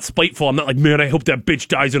person. I'm not spiteful. I'm not like, man, I hope that bitch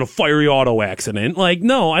dies in a fiery auto accident. Like,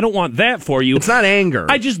 no, I don't want that for you. It's not anger.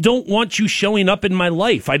 I just don't want you showing up in my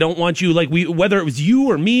life. I don't want you, like, whether it was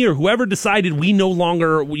you or me or whoever decided we no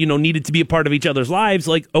longer, needed to be a part of each other's lives,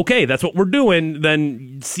 like, okay, that's what we're doing,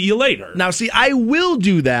 then see you later. Now, see, I will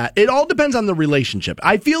do that. It all depends on the relationship.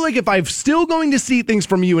 I feel like if I'm still going to see things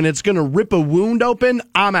from you and it's going to rip a wound open,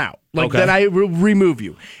 I'm out. Like, then I remove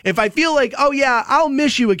you. If I feel like, oh yeah, I'll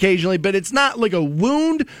miss you occasionally, but it's not like a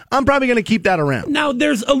wound, I'm probably going to keep that around. Now,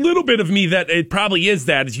 there's a little bit of me that it probably is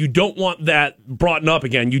that, is you don't want that brought up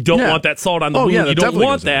again. You don't want that salt on the wound. You don't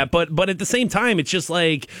want that. But at the same time, it's just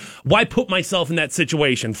like, why put myself in that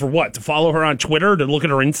situation? For what? To follow her on Twitter? To look at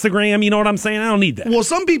her Instagram? You know what I'm saying? I don't need that. Well,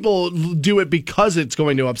 some people do it because it's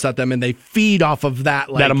going to upset them, and they feed off of that,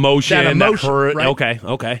 like, that emotion, that hurt. Right?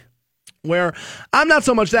 Okay. Where I'm not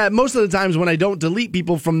so much that. Most of the times when I don't delete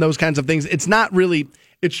people from those kinds of things, it's not really,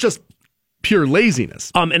 it's just pure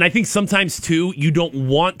laziness. And I think sometimes too, you don't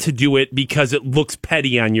want to do it because it looks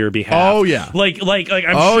petty on your behalf. Oh yeah.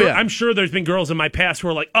 I'm sure there's been girls in my past who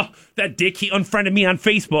are like, oh, that dick, he unfriended me on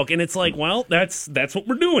Facebook. And it's like, well, that's what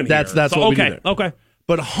we're doing here. That's what we do there. Okay.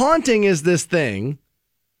 But haunting is this thing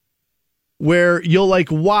where you'll like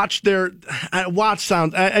watch sound,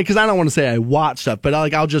 because I don't want to say I watch stuff, but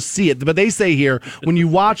I'll just see it. But they say here, when you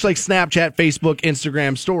watch like Snapchat, Facebook,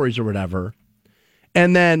 Instagram stories or whatever,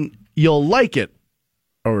 and then you'll like it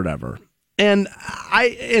or whatever. And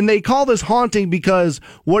they call this haunting because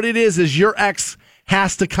what it is your ex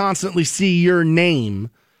has to constantly see your name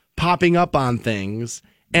popping up on things,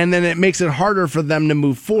 and then it makes it harder for them to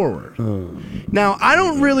move forward. Now, I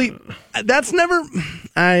don't really, that's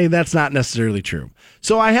not necessarily true.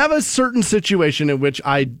 So I have a certain situation in which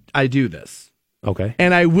I do this. Okay.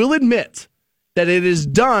 And I will admit that it is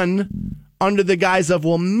done under the guise of,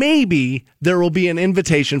 well, maybe there will be an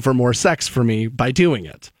invitation for more sex for me by doing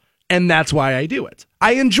it. And that's why I do it.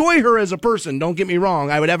 I enjoy her as a person, don't get me wrong.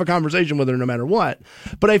 I would have a conversation with her no matter what.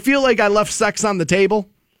 But I feel like I left sex on the table.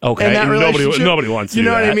 Okay, nobody wants to do that. You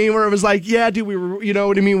know what I mean? Where it was like, yeah, dude, we were, you know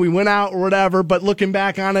what I mean? We went out or whatever, but looking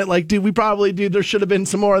back on it, like, dude, there should have been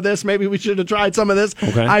some more of this. Maybe we should have tried some of this.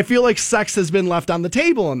 Okay. I feel like sex has been left on the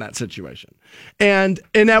table in that situation. And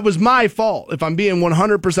that was my fault. If I'm being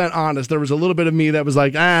 100% honest, there was a little bit of me that was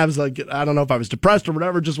like, I don't know if I was depressed or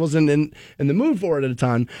whatever, just wasn't in the mood for it at the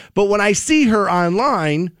time. But when I see her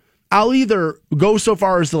online, I'll either go so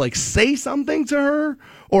far as to like say something to her,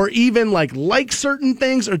 or even like certain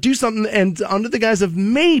things, or do something, and under the guise of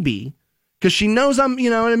maybe, because she knows I'm, you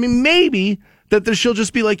know what I mean, maybe that she'll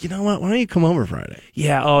just be like, you know what, why don't you come over Friday?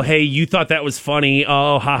 Yeah, oh, hey, you thought that was funny.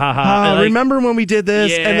 Oh, ha, ha, ha. Remember when we did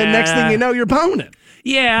this? Yeah. And the next thing you know, you're boning.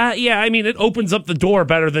 Yeah. I mean, it opens up the door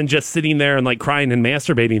better than just sitting there and like crying and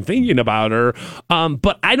masturbating, thinking about her.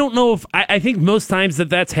 But I don't know if I think most times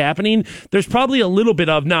that's happening, there's probably a little bit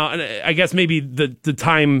of, now, I guess maybe the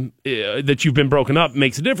time that you've been broken up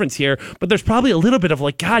makes a difference here, but there's probably a little bit of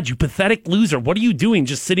like, God, you pathetic loser. What are you doing?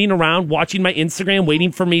 Just sitting around watching my Instagram,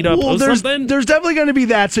 waiting for me to post something? There's definitely going to be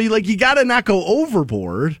that. So you got to not go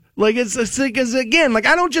overboard. Like, it's because, again, like,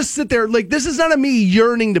 I don't just sit there, like, this is not a me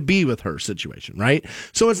yearning to be with her situation, right?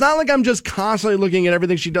 So it's not like I'm just constantly looking at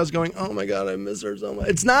everything she does going, oh my God, I miss her so much.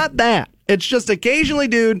 It's not that. It's just occasionally,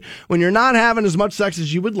 dude, when you're not having as much sex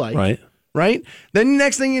as you would like, right? Then the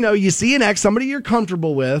next thing you know, you see an ex, somebody you're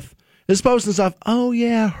comfortable with, is posting stuff, oh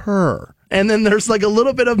yeah, her. And then there's like a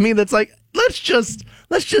little bit of me that's like, let's just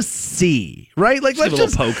see, right? Like let's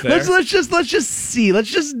just see. Let's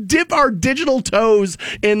just dip our digital toes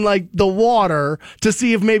in like the water to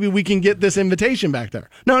see if maybe we can get this invitation back there.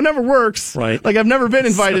 No, it never works. Right. Like I've never been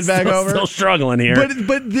invited back over. Still struggling here.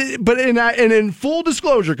 But in full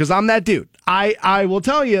disclosure, because I'm that dude, I will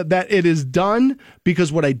tell you that it is done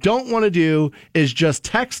because what I don't want to do is just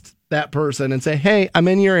text that person and say, hey, I'm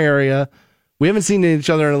in your area. We haven't seen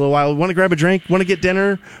each other in a little while. Want to grab a drink? Want to get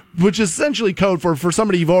dinner? which is essentially code for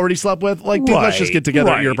somebody you've already slept with. Like, dude, let's just get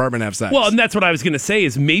together at your apartment and have sex. Well, and that's what I was going to say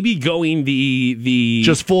is maybe going the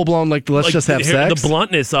just full blown, like, let's just have sex. The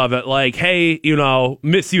bluntness of it, like, hey,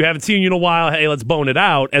 miss you, haven't seen you in a while. Hey, let's bone it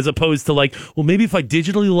out, as opposed to like, well, maybe if I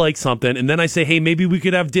digitally like something and then I say, hey, maybe we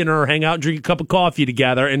could have dinner or hang out and drink a cup of coffee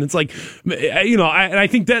together. And it's like, I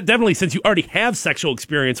think that definitely, since you already have sexual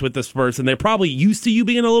experience with this person, they're probably used to you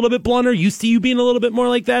being a little bit blunter, used to you being a little bit more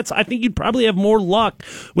like that. So I think you'd probably have more luck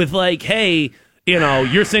with like, hey,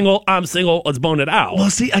 you're single, I'm single, let's bone it out. Well,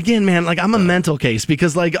 see, again, man, like I'm a mental case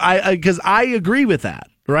because like I agree with that,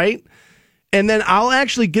 right? And then I'll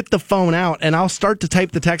actually get the phone out and I'll start to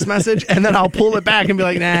type the text message and then I'll pull it back and be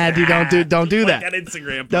like, nah, dude, don't do that. Like that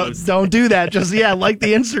Instagram post. Don't do that. Just, like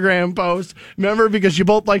the Instagram post. Remember, because you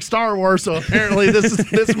both like Star Wars, so apparently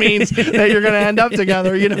this means that you're going to end up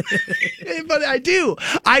together, But I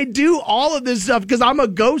do all of this stuff because I'm a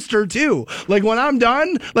ghoster too. Like when I'm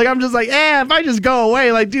done, like I'm just like, if I just go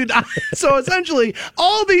away, like, dude. So essentially,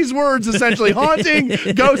 all these words, essentially, haunting,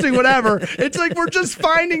 ghosting, whatever, it's like we're just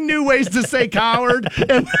finding new ways to say coward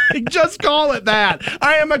and just call it that.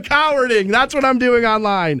 I am a cowarding. That's what I'm doing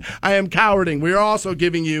online. I am cowarding. We are also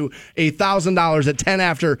giving you $1,000 at 10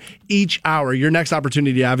 after each hour. Your next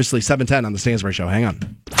opportunity, obviously, 7:10 on the Stansbury Show. Hang on.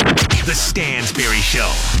 The Stansbury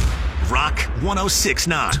Show. Rock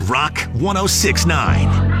 106.9. Rock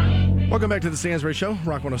 106.9. Welcome back to the Stansbury Show.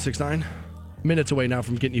 Rock 106.9. Minutes away now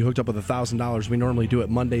from getting you hooked up with $1,000. We normally do it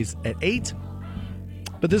Mondays at 8.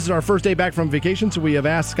 But this is our first day back from vacation, so we have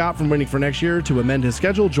asked Scott from Waiting for Next Year to amend his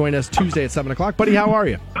schedule. Join us Tuesday at 7 o'clock. Buddy, how are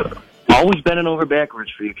you? Always bending over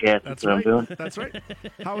backwards for you, Cat. That's what right. I'm doing. That's right.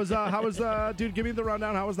 How was, dude, give me the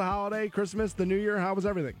rundown. How was the holiday, Christmas, the New Year? How was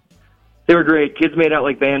everything? They were great. Kids made out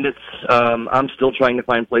like bandits. I'm still trying to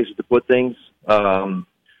find places to put things.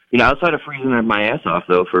 Outside of freezing my ass off,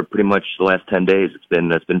 though, for pretty much the last 10 days,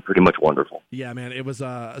 it's been pretty much wonderful. Yeah, man. It was,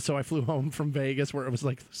 so I flew home from Vegas where it was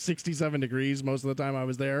like 67 degrees most of the time I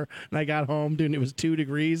was there. And I got home, dude, and it was 2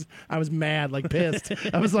 degrees. I was mad, like pissed.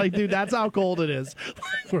 I was like, dude, that's how cold it is.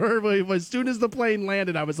 As soon as the plane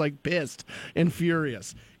landed, I was like pissed and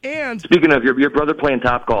furious. And speaking of your brother playing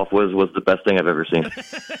Topgolf was the best thing I've ever seen.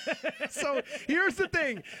 So here's the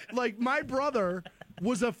thing. Like, my brother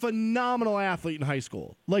was a phenomenal athlete in high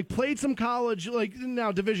school. Like, played some college, like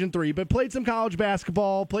now Division III, but played some college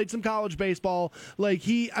basketball, played some college baseball. Like,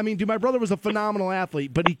 my brother was a phenomenal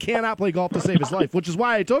athlete, but he cannot play golf to save his life, which is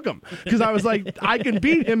why I took him. Because I was like, I can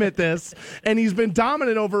beat him at this, and he's been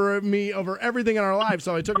dominant over me, over everything in our lives,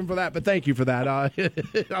 so I took him for that. But thank you for that.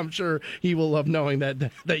 I'm sure he will love knowing that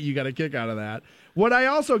you got a kick out of that. What I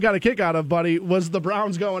also got a kick out of, buddy, was the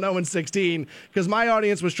Browns going 0-16, because my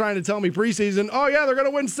audience was trying to tell me preseason, oh, yeah, they're going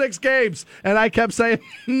to win 6 games. And I kept saying,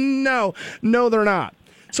 no, they're not.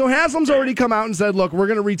 So Haslam's already come out and said, look, we're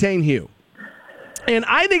going to retain Hugh. And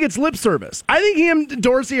I think it's lip service. I think him and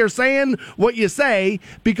Dorsey are saying what you say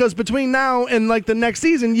because between now and like the next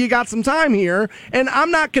season, you got some time here. And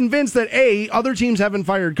I'm not convinced that other teams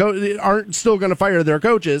aren't still going to fire their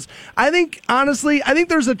coaches. I think, honestly,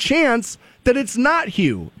 there's a chance that it's not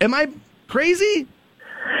Hugh. Am I crazy?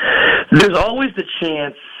 There's always the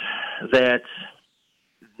chance that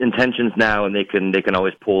intentions now, and they can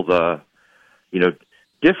always pull the,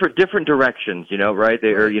 different directions, right?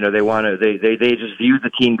 They want to they just view the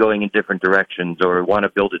team going in different directions or want to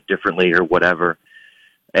build it differently or whatever.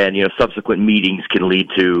 And subsequent meetings can lead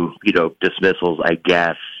to dismissals, I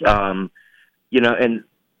guess. And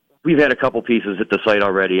we've had a couple pieces at the site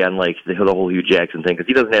already on like the whole Hugh Jackson thing because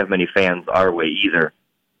he doesn't have many fans our way either.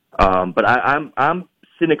 But I'm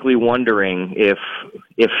cynically wondering if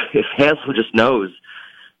Haslem just knows.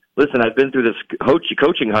 Listen, I've been through this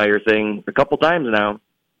coaching hire thing a couple times now.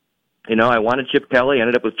 I wanted Chip Kelly. I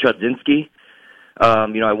ended up with Chudzinski.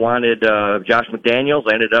 I wanted Josh McDaniels.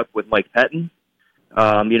 I ended up with Mike Pettin.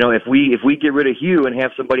 If we get rid of Hugh and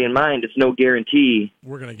have somebody in mind, it's no guarantee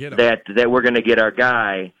we're going to get him. that we're going to get our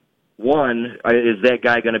guy. One, is that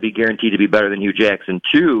guy going to be guaranteed to be better than Hugh Jackson?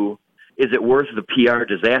 Two, is it worth the PR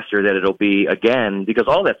disaster that it'll be again? Because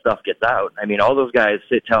all that stuff gets out. I mean, all those guys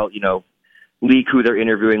leak who they're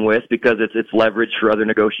interviewing with because it's leverage for other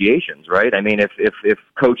negotiations, right? I mean, if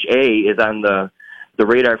Coach A is on the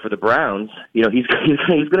radar for the Browns, he's going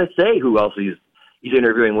to say who else he's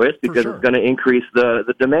interviewing with because it's going to increase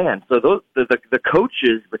the demand. So the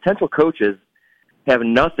coaches, potential coaches, have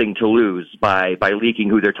nothing to lose by leaking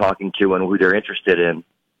who they're talking to and who they're interested in.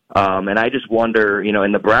 And I just wonder,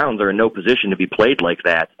 and the Browns are in no position to be played like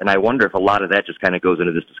that. And I wonder if a lot of that just kind of goes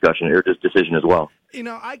into this discussion or this decision as well.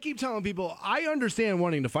 I keep telling people, I understand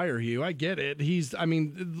wanting to fire Hugh. I get it.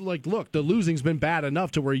 Look, the losing's been bad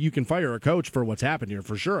enough to where you can fire a coach for what's happened here,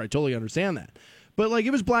 for sure. I totally understand that. But,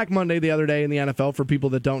 it was Black Monday the other day in the NFL. For people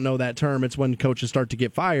that don't know that term, it's when coaches start to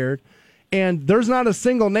get fired. And there's not a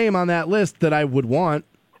single name on that list that I would want.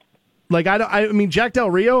 Jack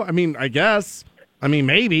Del Rio, I guess.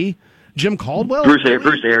 Maybe. Jim Caldwell? Bruce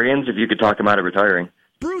Arians, if you could talk him out of retiring.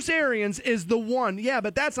 Bruce Arians is the one. Yeah,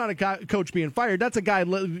 but that's not a coach being fired. That's a guy,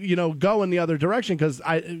 going the other direction because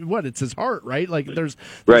it's his heart, right? There's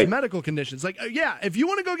right. medical conditions. If you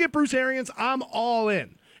want to go get Bruce Arians, I'm all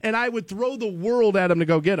in. And I would throw the world at him to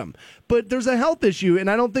go get him. But there's a health issue, and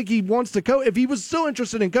I don't think he wants to coach. If he was still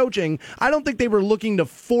interested in coaching, I don't think they were looking to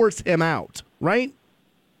force him out, right?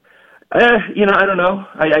 I don't know.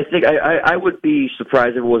 I think I would be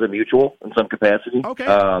surprised if it was a mutual in some capacity. Okay.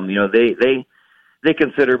 They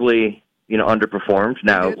considerably, underperformed.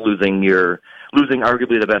 Now losing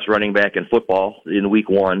arguably the best running back in football in week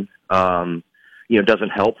 1, doesn't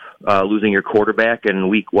help. Losing your quarterback in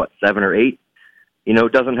week 7 or 8,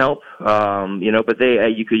 doesn't help. But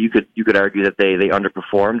you could argue that they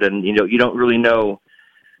underperformed, and you don't really know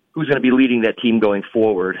who's going to be leading that team going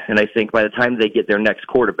forward. And I think by the time they get their next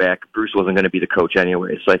quarterback, Bruce wasn't going to be the coach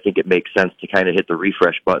anyway. So I think it makes sense to kind of hit the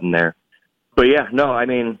refresh button there. But yeah, no,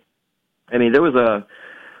 there was a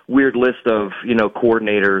weird list of,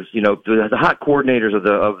 coordinators, the hot coordinators of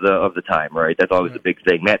the time, right? That's always a big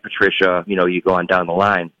thing. Matt Patricia, you go on down the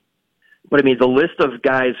line. But the list of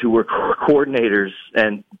guys who were coordinators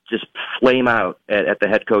and just flame out at the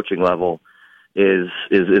head coaching level is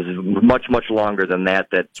much, much longer than that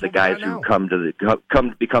the guys who come to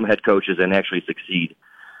become head coaches and actually succeed.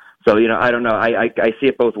 So, I don't know. I see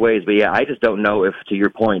it both ways, but yeah, I just don't know if, to your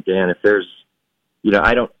point, Dan, if there's,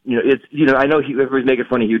 I know everybody's making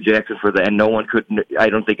fun of Hugh Jackson for the, and I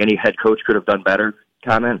don't think any head coach could have done better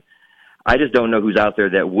comment. I just don't know who's out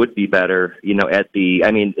there that would be better, I know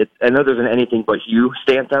there's an anything but Hugh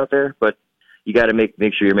stance out there, but you got to make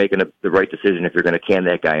sure you're making the right decision if you're going to can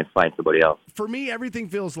that guy and find somebody else. For me, everything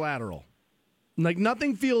feels lateral.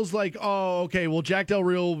 Nothing feels like, oh, okay, well, Jack Del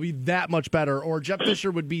Rio will be that much better, or Jeff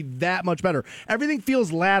Fisher would be that much better. Everything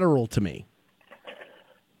feels lateral to me.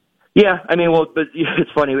 Yeah, but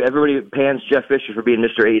it's funny. Everybody pans Jeff Fisher for being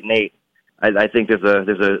Mr. 8-8. I think there's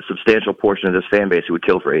a substantial portion of this fan base who would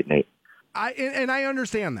kill for 8-8. I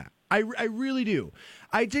understand that. I really do.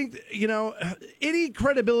 I think, any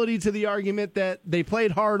credibility to the argument that they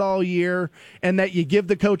played hard all year and that you give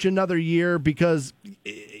the coach another year because,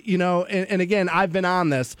 and again, I've been on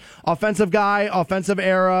this. Offensive guy, offensive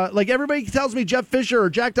era. Everybody tells me Jeff Fisher or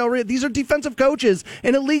Jack Del Rio, these are defensive coaches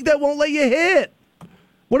in a league that won't let you hit.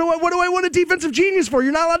 What do I want a defensive genius for?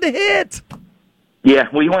 You're not allowed to hit. Yeah,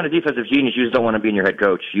 well, you want a defensive genius. You just don't want to be in your head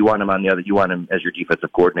coach. You want him you want him as your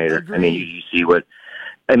defensive coordinator. You see what,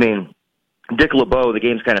 Dick LeBeau, the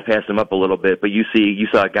game's kind of passed him up a little bit, but you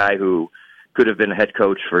saw a guy who could have been a head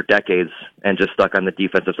coach for decades and just stuck on the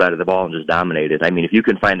defensive side of the ball and just dominated. If you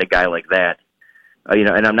can find a guy like that,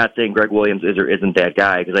 and I'm not saying Greg Williams is or isn't that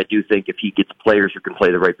guy, because I do think if he gets players who can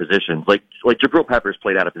play the right positions, like Jabril Peppers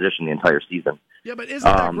played out of position the entire season. Yeah, but isn't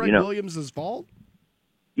that Greg Williams' fault?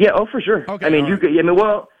 Yeah, oh, for sure. Okay, no,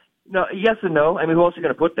 yes and no. Who else are you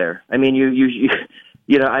going to put there?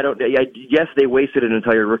 Yes, they wasted an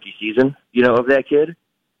entire rookie season, of that kid.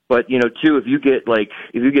 But, two, if you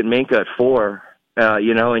get Minka at 4, and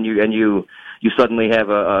you suddenly have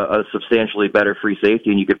a substantially better free safety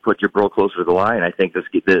and you could put your bro closer to the line, I think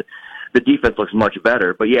the defense looks much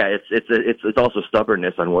better. But yeah, it's also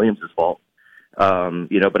stubbornness on Williams' fault. But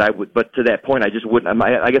to that point, I just wouldn't.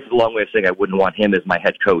 I guess it's a long way of saying I wouldn't want him as my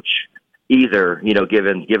head coach either.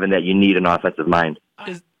 Given that you need an offensive mind.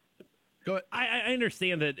 Go ahead. I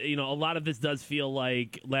understand that a lot of this does feel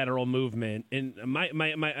like lateral movement, and my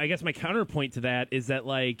I guess my counterpoint to that is that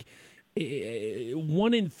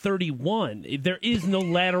 1 in 31. There is no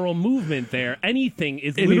lateral movement there. Anything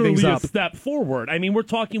is literally a step forward. We're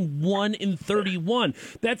talking 1 in 31.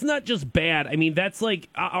 That's not just bad. That's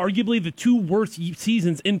arguably the 2 worst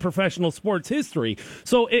seasons in professional sports history.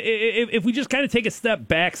 So if we just kind of take a step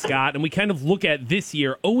back, Scott, and we kind of look at this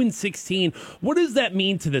year, 0-16, what does that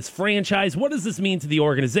mean to this franchise? What does this mean to the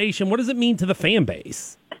organization? What does it mean to the fan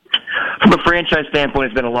base? From a franchise standpoint,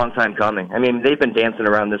 it's been a long time coming. They've been dancing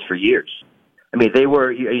around this for years. They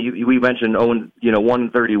were. We mentioned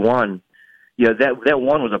 1-31. That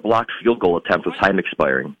one was a blocked field goal attempt with time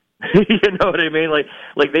expiring. You know what I mean?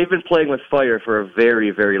 They've been playing with fire for a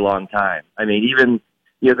very, very long time. Even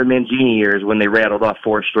the Mangini years when they rattled off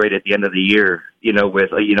 4 straight at the end of the year,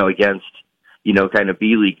 with against kind of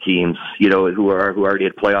B League teams, who already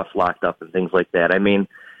had playoffs locked up and things like that. I mean,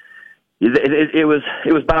 it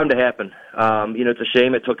was bound to happen. It's a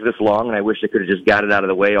shame it took this long, and I wish they could have just got it out of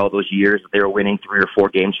the way all those years that they were winning 3 or 4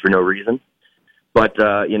 games for no reason. But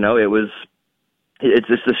it's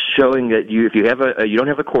just showing that if you don't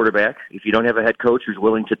have a quarterback, if you don't have a head coach who's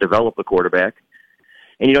willing to develop a quarterback,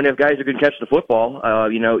 and you don't have guys who can catch the football,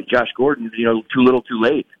 Josh Gordon, too little, too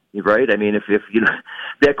late, right? I mean, if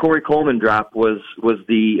that Corey Coleman drop was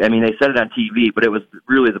they said it on TV, but it was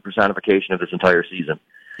really the personification of this entire season.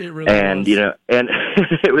 It really and was. And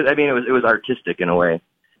it was artistic in a way.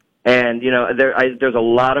 And there's a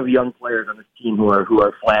lot of young players on this team who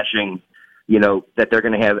are flashing, that they're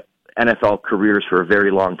going to have NFL careers for a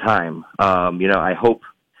very long time. I hope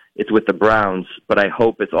it's with the Browns, but I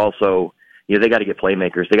hope it's also, they got to get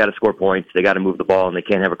playmakers. They got to score points. They got to move the ball, and they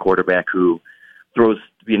can't have a quarterback who throws,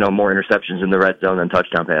 more interceptions in the red zone than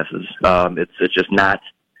touchdown passes. It's just not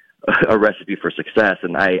a recipe for success.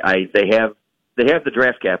 And they have the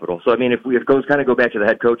draft capital. So, I mean, if we go back to the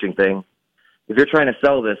head coaching thing, if you're trying to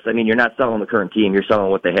sell this, I mean, you're not selling the current team. You're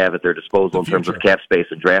selling what they have at their disposal in terms of cap space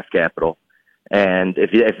and draft capital. And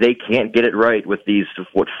if they can't get it right with these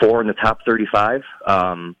 4 in the top 35,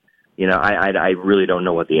 I really don't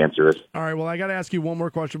know what the answer is. All right, well, I got to ask you one more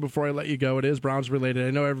question before I let you go. It is Browns related.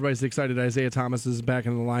 I know everybody's excited Isaiah Thomas is back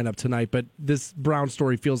in the lineup tonight, but this Browns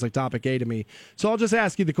story feels like topic A to me. So I'll just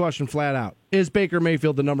ask you the question flat out. Is Baker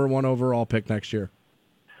Mayfield the number 1 overall pick next year?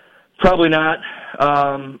 Probably not.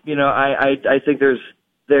 I think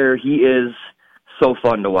he is so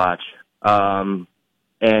fun to watch.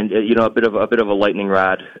 And a bit of a lightning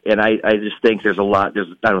rod, and I just think there's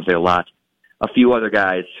a few other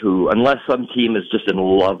guys who, unless some team is just in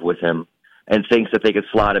love with him and thinks that they could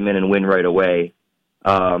slot him in and win right away,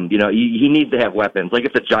 he needs to have weapons. Like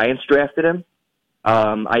if the Giants drafted him,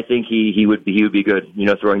 I think he would be good.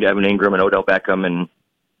 Throwing to Evan Ingram and Odell Beckham, and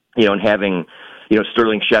and having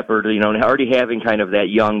Sterling Shepard, and already having kind of that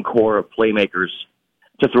young core of playmakers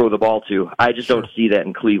to throw the ball to. I just don't see that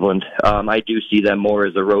in Cleveland. I do see them more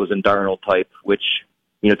as a Rose and Darnold type, which,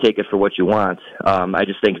 take it for what you want. I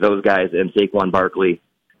just think those guys and Saquon Barkley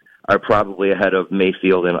are probably ahead of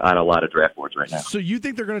Mayfield on a lot of draft boards right now. So you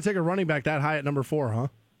think they're going to take a running back that high at number 4, huh?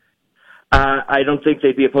 I don't think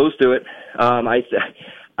they'd be opposed to it. I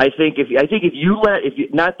think if you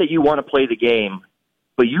not that you want to play the game,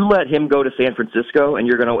 but you let him go to San Francisco, and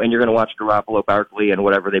you're gonna watch Garoppolo, Barkley, and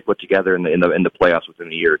whatever they put together in the playoffs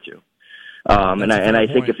within a year or two. I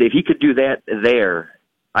think if he could do that there,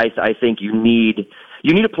 I think you need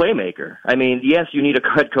a playmaker. I mean, yes, you need a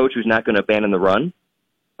head coach who's not going to abandon the run,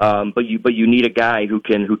 but you need a guy who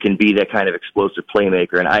can be that kind of explosive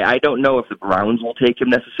playmaker. And I don't know if the Browns will take him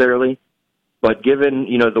necessarily, but given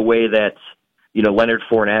the way that Leonard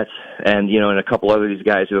Fournette and and a couple other these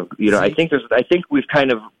guys who have I think we've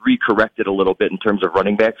kind of recorrected a little bit in terms of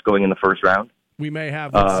running backs going in the first round. We may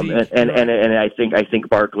have, and I think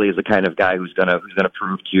Barkley is the kind of guy who's gonna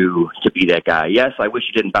prove to be that guy. Yes, I wish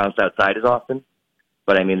he didn't bounce outside as often,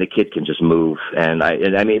 but I mean the kid can just move, and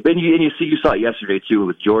you saw it yesterday too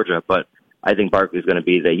with Georgia, but I think Barkley's going to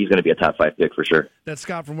be he's going to be a top 5 pick for sure. That's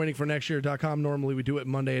Scott from waitingfornextyear.com. Normally we do it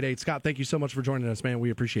Monday at 8. Scott, thank you so much for joining us, man. We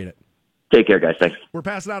appreciate it. Take care, guys. Thanks. We're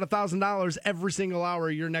passing out $1,000 every single hour.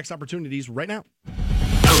 Your next opportunities right now.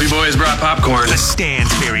 Hope you boys brought popcorn. The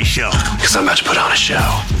Stansbury Show. Because I'm about to put on a show.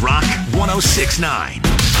 Rock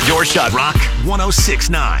 106.9. Your shot, Rock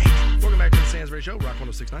 106.9. Welcome back to the Stansbury Show, Rock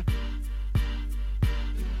 106.9.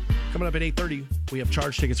 Coming up at 8:30, we have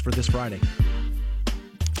charge tickets for this Friday.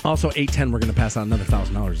 Also, 8:10, we're going to pass out another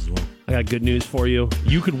 $1,000 as well. I got good news for you.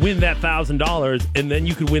 You could win that $1,000, and then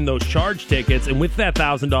you could win those charge tickets. And with that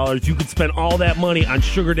 $1,000, you could spend all that money on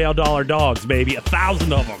Sugardale Dollar Dogs, baby.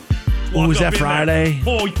 1,000 of them. Oh, is that Friday?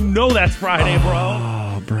 Oh, that's Friday, bro.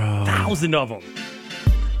 Oh, bro. 1,000 of them.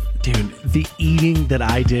 Dude, the eating that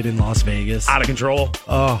I did in Las Vegas. Out of control.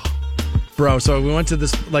 Oh, bro. So we went to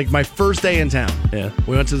this, my first day in town. Yeah.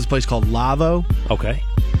 We went to this place called Lavo. Okay.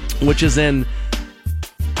 Which is in...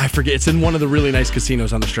 I forget. It's in one of the really nice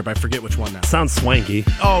casinos on the Strip. I forget which one now. Sounds swanky.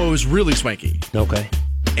 Oh, it was really swanky. Okay.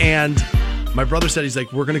 And my brother said, he's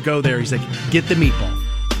like, we're going to go there. He's like, get the meatball.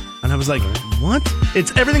 And I was like, what?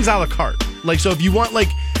 Everything's a la carte. So if you want,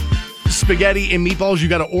 spaghetti and meatballs, you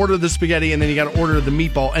got to order the spaghetti, and then you got to order the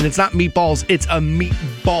meatball. And it's not meatballs. It's a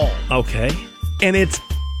meatball. Okay. And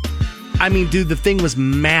dude, the thing was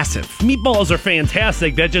massive. Meatballs are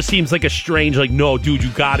fantastic. That just seems like a strange, no, dude,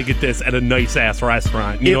 you got to get this at a nice-ass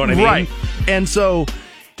restaurant. You know what I mean? Right. And so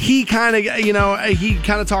he kind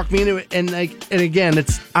of talked me into it, and again,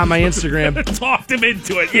 it's on my Instagram. Talked him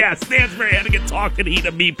into it. Yeah, Stansbury had to get talked and eat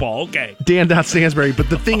a meatball. Okay. Dan.Stansbury, but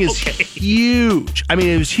the thing is huge. I mean,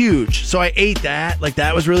 it was huge. So I ate that. Like,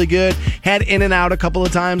 that was really good. Had In-N-Out a couple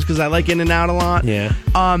of times because I like In-N-Out a lot. Yeah.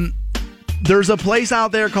 There's a place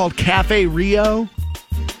out there called Cafe Rio,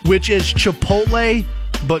 which is Chipotle,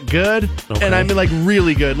 but good. Okay. And I mean, like,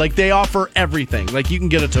 really good. Like, they offer everything. Like, you can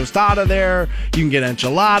get a tostada there, you can get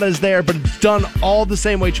enchiladas there, but it's done all the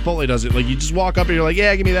same way Chipotle does it. Like, you just walk up and you're like,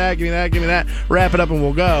 yeah, give me that, give me that, give me that, wrap it up and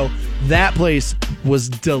we'll go. That place was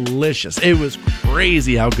delicious. It was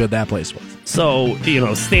crazy how good that place was. So,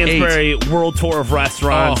 Stansbury World Tour of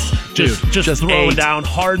Restaurants, just throwing down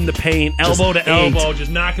hard in the paint, elbow to elbow,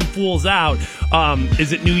 just knocking fools out.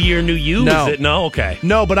 Is it New Year, New You? No. Is it? No? Okay.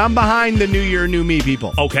 No, but I'm behind the New Year, New Me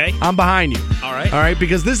people. Okay. I'm behind you. All right. All right,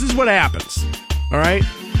 because this is what happens. All right?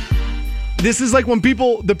 This is like when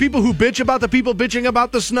the people who bitch about the people bitching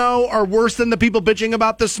about the snow are worse than the people bitching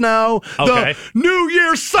about the snow. Okay. The New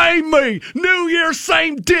Year, same me. New Year,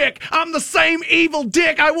 same dick. I'm the same evil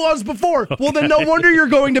dick I was before. Okay. Well, then no wonder you're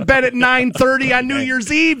going to bed at 9:30 on New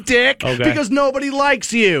Year's Eve, dick, because nobody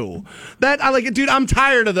likes you. I like it, dude. I'm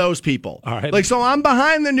tired of those people. All right. Like, so I'm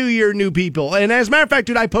behind the New Year, new people. And as a matter of fact,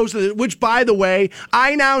 dude, I posted it, which, by the way,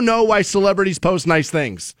 I now know why celebrities post nice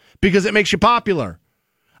things, because it makes you popular.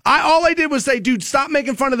 All I did was say, dude, stop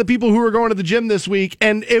making fun of the people who are going to the gym this week.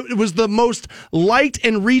 And it was the most liked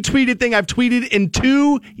and retweeted thing I've tweeted in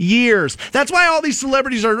 2 years. That's why all these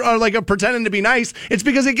celebrities are like pretending to be nice. It's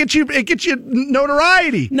because it gets you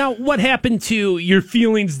notoriety. Now, what happened to your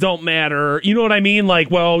feelings don't matter? You know what I mean? Like,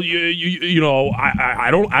 well, I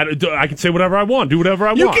can say whatever I want, do whatever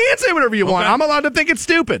I want. You can't say whatever you want. I'm allowed to think it's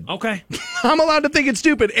stupid. Okay. I'm allowed to think it's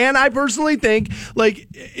stupid. And I personally think, like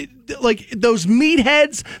those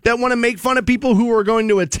meatheads that want to make fun of people who are going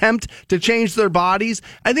to attempt to change their bodies,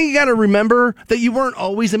 I think you got to remember that you weren't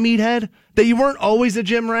always a meathead, that you weren't always a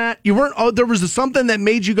gym rat. You weren't. There was something that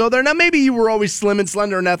made you go there. Now, maybe you were always slim and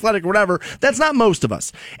slender and athletic or whatever. That's not most of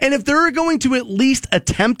us. And if they're going to at least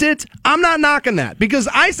attempt it, I'm not knocking that, because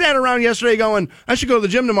I sat around yesterday going, I should go to the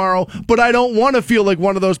gym tomorrow, but I don't want to feel like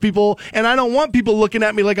one of those people, and I don't want people looking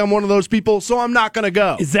at me like I'm one of those people, so I'm not going to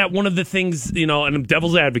go. Is that one of the things, and I'm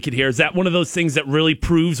devil's advocate here, is that one of those things that really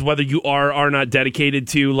proves whether you are not dedicated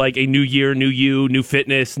to like a new year, new you, new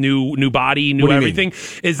fitness, new body, new everything?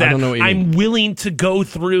 Is that I'm willing to go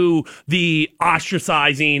through the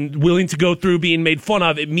ostracizing, willing to go through being made fun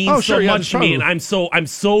of. It means so much to me, and I'm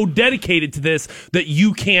so dedicated to this that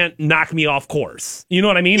you can't knock me off course. You know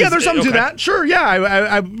what I mean? Yeah, there's something to that. Sure, yeah,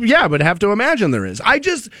 I would have to imagine there is. I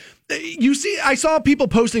saw people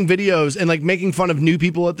posting videos and like making fun of new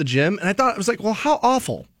people at the gym, and I was like, well, how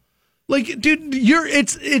awful. Like, dude,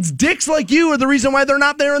 it's dicks like you are the reason why they're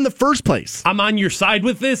not there in the first place. I'm on your side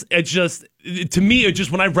with this. It's just, to me,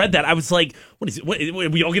 when I read that, I was like, what is it?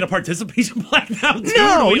 We all get a participation plaque now, too?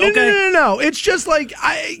 No. It's just like,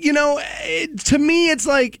 to me, it's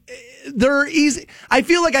like, they're easy. I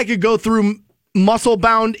feel like I could go through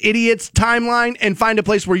muscle-bound idiots timeline and find a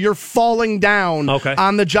place where you're falling down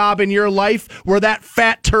on the job in your life, where that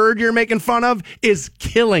fat turd you're making fun of is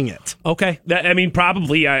killing it. Okay.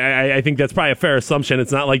 Probably. I think that's probably a fair assumption.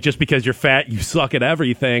 It's not like just because you're fat, you suck at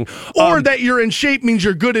everything. Or that you're in shape means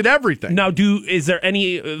you're good at everything. Now, is there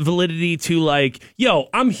any validity to like, yo,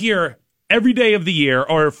 I'm here every day of the year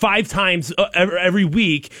or 5 times every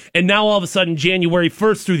week, and now all of a sudden January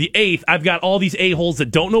 1st through the 8th, I've got all these a-holes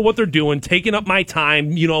that don't know what they're doing, taking up my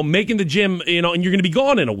time, making the gym, and you're going to be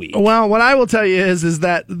gone in a week. Well, what I will tell you is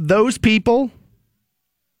that those people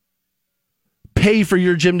pay for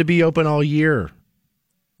your gym to be open all year.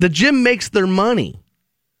 The gym makes their money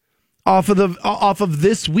off of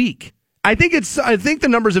this week. I think the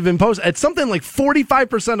numbers have been posted. It's something like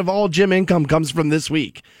 45% of all gym income comes from this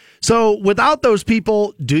week. So without those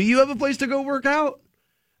people, do you have a place to go work out?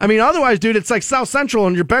 I mean, otherwise, dude, it's like South Central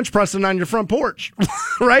and you're bench pressing on your front porch,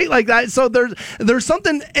 right? Like that. So there's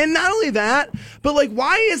something, and not only that, but like,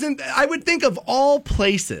 why isn't, I would think of all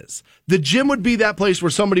places, the gym would be that place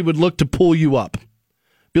where somebody would look to pull you up.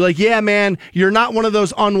 Be like, yeah, man, you're not one of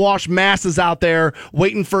those unwashed masses out there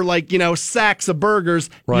waiting for sacks of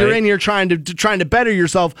burgers. Right. You're in here trying to better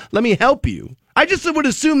yourself. Let me help you. I just would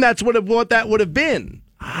assume that's what that would have been.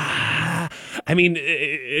 I mean,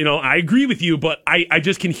 I agree with you, but I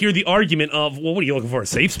just can hear the argument of, well, what are you looking for, a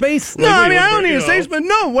safe space? No, I don't need a safe space.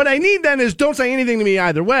 No, what I need then is don't say anything to me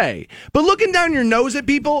either way. But looking down your nose at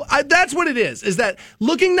people, that's what it is that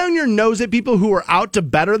looking down your nose at people who are out to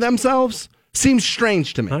better themselves seems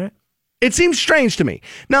strange to me. All right. It seems strange to me.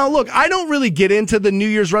 Now, look, I don't really get into the New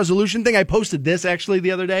Year's resolution thing. I posted this actually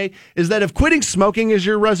the other day, is that if quitting smoking is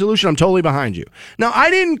your resolution, I'm totally behind you. Now,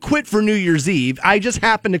 I didn't quit for New Year's Eve. I just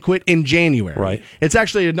happened to quit in January. Right. It's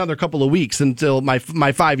actually another couple of weeks until my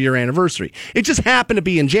 5-year anniversary. It just happened to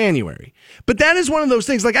be in January. But that is one of those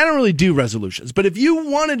things, like I don't really do resolutions. But if you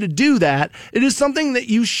wanted to do that, it is something that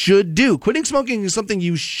you should do. Quitting smoking is something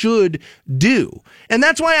you should do. And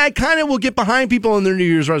that's why I kind of will get behind people in their New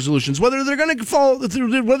Year's resolutions, whether they're going to follow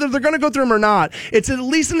through, whether they're going to go through them or not. It's at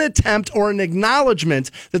least an attempt or an acknowledgement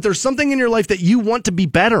that there's something in your life that you want to be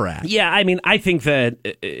better at. Yeah, I mean, I think that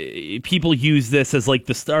people use this as like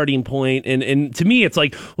the starting point, and to me, it's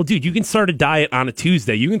like, well, dude, you can start a diet on a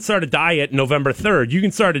Tuesday. You can start a diet November 3rd. You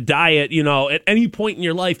can start a diet, at any point in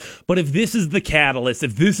your life. But if this is the catalyst,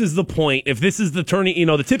 if this is the point, if this is the turning,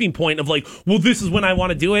 the tipping point of like, well, this is when I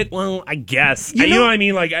want to do it. Well, I guess you know what I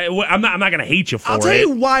mean. Like, I'm not going to hate you for it. I'll tell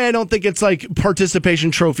you why I don't think it's like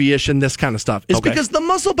participation trophy-ish and this kind of stuff. It's because the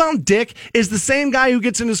muscle-bound dick is the same guy who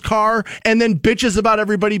gets in his car and then bitches about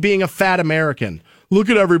everybody being a fat American. Look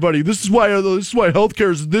at everybody. This is why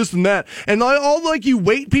healthcare is this and that. And all like you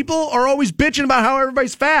weight people are always bitching about how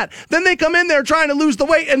everybody's fat. Then they come in there trying to lose the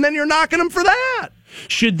weight, and then you're knocking them for that.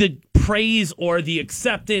 Should the praise or the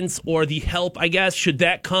acceptance or the help, I guess, should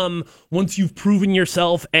that come once you've proven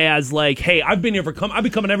yourself as like, hey, I've been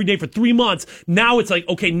coming every day for 3 months. Now it's like,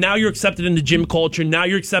 okay, now you're accepted into gym culture. Now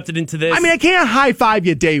you're accepted into this. I mean, I can't high five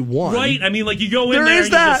you day one. Right? I mean, like you go in there and you're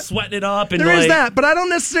just sweating it up. And there is that, but I don't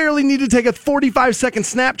necessarily need to take a 45-second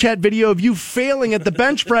Snapchat video of you failing at the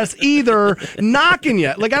bench press either, knocking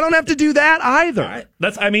you. Like, I don't have to do that either. Right.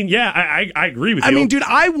 I agree with you. I mean, dude,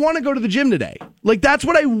 I want to go to the gym today. Like, that's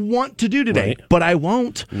what I want to do today, but I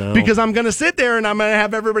won't because I'm going to sit there and I'm going to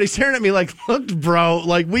have everybody staring at me like, look, bro,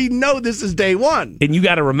 like we know this is day one. And you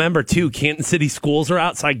got to remember, too, Canton City schools are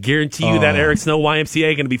out, so I guarantee you that Eric Snow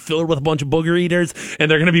YMCA going to be filled with a bunch of booger eaters, and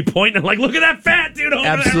they're going to be pointing like, look at that fat dude over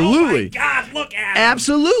Absolutely. there. Oh, my God, look at him.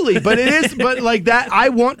 Absolutely. But it is, but like that, I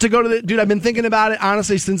want to go to the, dude, I've been thinking about it,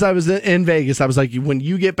 honestly, since I was in Vegas. I was like, when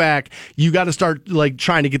you get back, you got to start like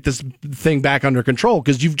trying to get this thing back under control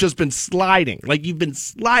because you've just been sliding. Like you've been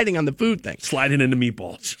sliding on the food thing. Sliding into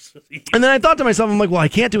meatballs. And then I thought to myself, I'm like, well, I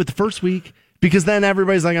can't do it the first week because then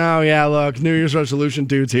everybody's like, oh, yeah, look, New Year's resolution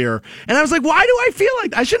dude's here. And I was like, why do I feel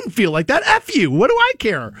like I shouldn't feel like that? F you. What do I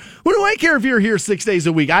care? What do I care if you're here 6 days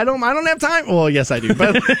a week? I don't have time. Well, yes, I do.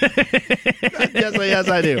 But yes,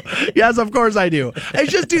 I do. Yes, of course I do.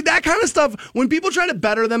 It's just, dude, that kind of stuff, when people try to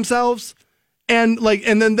better themselves, and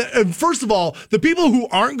then first of all, the people who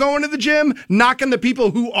aren't going to the gym knocking the people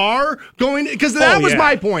who are going, because that was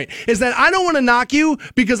my point, is that I don't want to knock you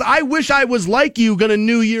because I wish I was like you, gonna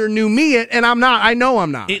new year, new me it, and I'm not. I know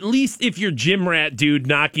I'm not. At least if you're gym rat dude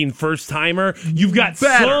knocking first timer, you've got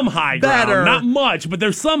some high ground. Not much, but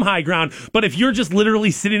there's some high ground. But if you're just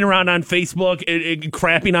literally sitting around on Facebook and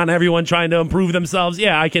crapping on everyone trying to improve themselves,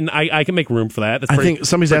 I can make room for that. I think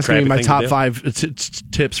somebody's asking me my top 5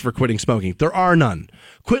 tips for quitting smoking. There are none.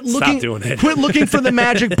 Stop doing it. Quit looking for the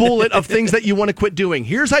magic bullet of things that you want to quit doing.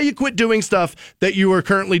 Here's how you quit doing stuff that you are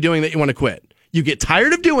currently doing that you want to quit. You get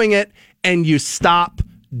tired of doing it and you stop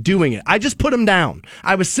doing it. I just put them down.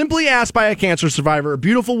 I was simply asked by a cancer survivor, a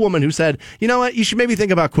beautiful woman who said, you know what, you should maybe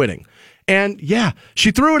think about quitting. And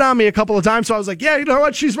she threw it on me a couple of times. So I was like, yeah, you know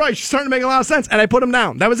what? She's right. She's starting to make a lot of sense. And I put him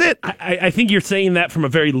down. That was it. I think you're saying that from a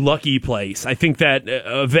very lucky place. I think that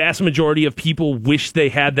a vast majority of people wish they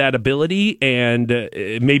had that ability. And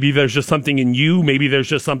maybe there's just something in you. Maybe there's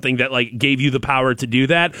just something that like gave you the power to do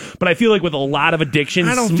that. But I feel like with a lot of addictions,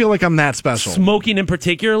 I don't feel like I'm that special. Smoking in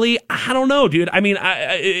particularly, I don't know, dude. I mean,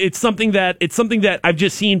 it's something that I've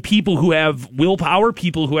just seen people who have willpower,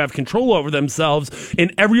 people who have control over themselves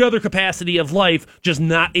in every other capacity of life, just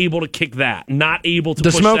not able to kick that, not able to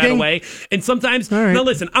push that away. And sometimes, now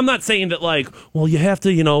listen, I'm not saying that like, well, you have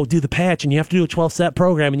to, do the patch and you have to do a 12-step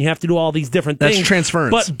program and you have to do all these different things. That's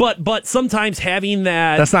transference. But sometimes having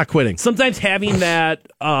that, that's not quitting. Sometimes having that,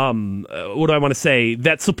 what do I want to say?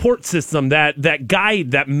 That support system, that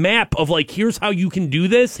guide, that map of like, here's how you can do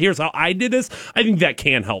this. Here's how I did this. I think that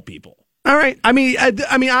can help people. All right. I mean,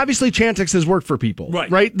 obviously Chantix has worked for people,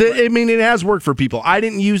 right? I mean, it has worked for people. I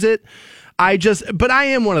didn't use it. But I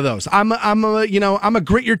am one of those. I'm a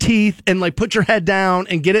grit your teeth and like put your head down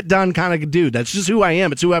and get it done kind of dude. That's just who I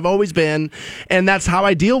am. It's who I've always been, and that's how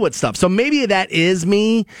I deal with stuff. So maybe that is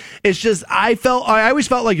me. It's just I always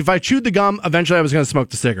felt like if I chewed the gum, eventually I was going to smoke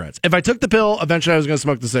the cigarettes. If I took the pill, eventually I was going to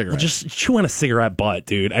smoke the cigarettes. Well, just chew on a cigarette butt,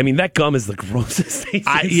 dude. I mean, that gum is the grossest thing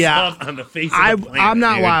stuff on the face of the planet. I'm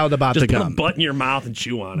not wild about just the gum. Just put a butt in your mouth and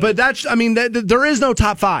chew on it. But there is no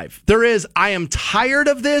top 5. There is, I am tired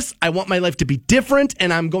of this. I want my life to be different,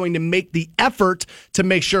 and I'm going to make the effort to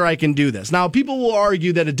make sure I can do this. Now, people will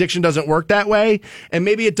argue that addiction doesn't work that way, and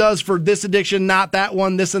maybe it does for this addiction, not that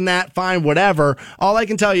one, this and that, fine, whatever. All I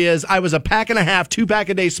can tell you is I was a 1.5-pack,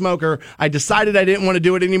 2-pack-a-day smoker. I decided I didn't want to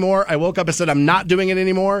do it anymore. I woke up and said I'm not doing it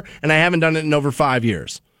anymore, and I haven't done it in over 5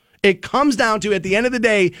 years. It comes down to, at the end of the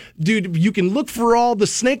day, dude, you can look for all the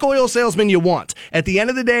snake oil salesmen you want. At the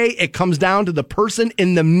end of the day, it comes down to the person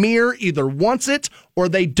in the mirror either wants it or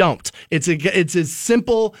they don't. It's as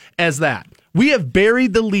simple as that. We have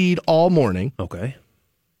buried the lead all morning. Okay.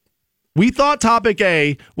 We thought topic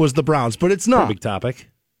A was the Browns, but it's not. Big topic.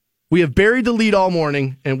 We have buried the lead all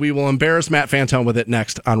morning, and we will embarrass Matt Fantone with it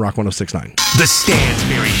next on Rock 106.9. The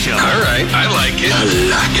Stansbury Show. All right, I like it. I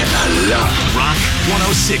like it a lot. Rock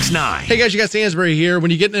 106.9. Hey guys, you got Stansbury here. When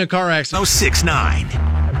you get in a car accident,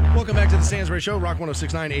 106.9. Welcome back to the Stansbury Show. Rock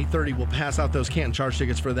 106.9, 8:30. We'll pass out those Canton Charge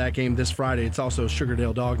tickets for that game this Friday. It's also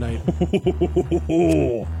Sugardale Dog Night.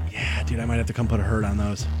 Yeah, dude, I might have to come put a hurt on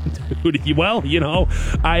those. Dude, well,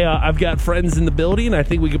 I've got friends in the building. I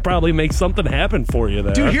think we could probably make something happen for you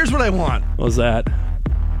there. Dude, here's what I want. What's that?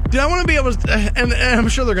 Dude, I want to be able to, and I'm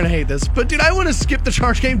sure they're going to hate this, but dude, I want to skip the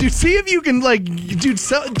Charge game. Dude, see if you can,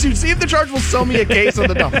 see if the Charge will sell me a case of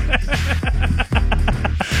the dump.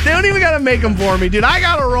 They don't even got to make them for me, dude. I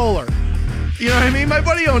got a roller. You know what I mean? My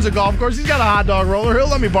buddy owns a golf course. He's got a hot dog roller. He'll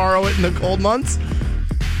let me borrow it in the cold months.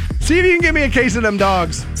 See if you can give me a case of them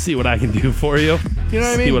dogs. See what I can do for you. You know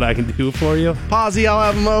what I mean? See what I can do for you. Posy, I'll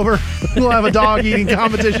have them over. We'll have a dog eating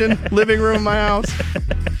competition. Living room in my house.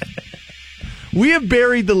 We have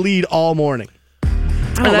buried the lead all morning.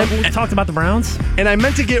 We talked about the Browns, and I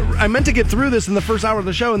meant to get through this in the first hour of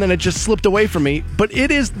the show, and then it just slipped away from me. But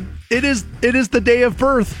it is the day of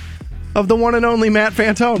birth of the one and only Matt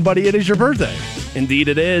Fantone, buddy. It is your birthday. Indeed,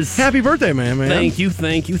 it is. Happy birthday, man. Thank you.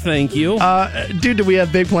 Dude, do we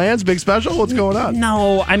have big plans, big special? What's going on?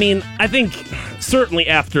 No, I mean, I think certainly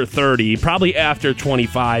after 30, probably after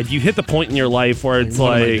 25, you hit the point in your life where it's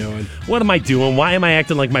what am I doing? Why am I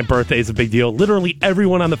acting like my birthday is a big deal? Literally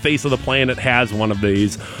everyone on the face of the planet has one of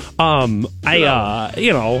these. Your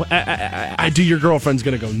girlfriend's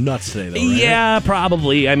gonna go nuts today, though, right? Yeah,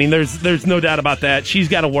 probably. I mean, there's no doubt about that. She's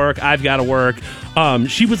got to work. I've got to work.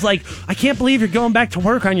 She was like, I can't believe you're going back to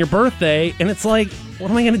work on your birthday. And it's like, what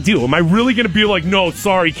am I going to do? Am I really going to be like, no,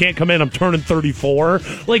 sorry, can't come in, I'm turning 34?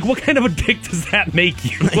 Like, what kind of a dick does that make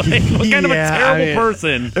you? Like, what kind of a terrible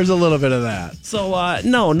person? There's a little bit of that. So,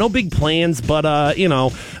 no big plans, but, I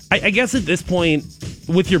guess at this point,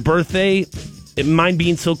 with your birthday, mine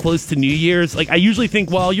being so close to New Year's, like I usually think,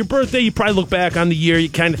 well, your birthday, you probably look back on the year, you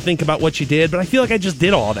kind of think about what you did, but I feel like I just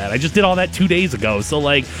did all that. I just did all that 2 days ago. So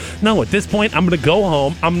like, no, at this point, I'm going to go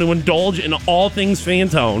home. I'm going to indulge in all things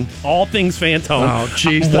Fantone. All things Fantone. Oh,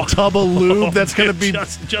 jeez, the tub of lube that's going to be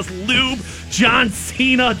just lube. John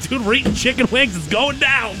Cena, dude, we're eating chicken wings. It's going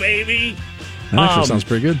down, baby. That actually sounds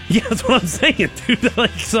pretty good. Yeah, that's what I'm saying, dude.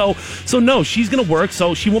 Like, so no, she's going to work,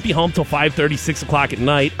 so she won't be home till 5:30, 6 o'clock at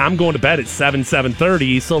night. I'm going to bed at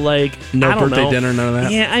 7:30, so, like, no I don't birthday know. dinner, none of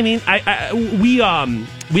that? Yeah, I mean, we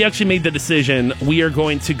actually made the decision. We are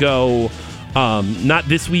going to go, not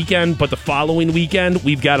this weekend, but the following weekend.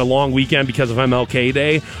 We've got a long weekend because of MLK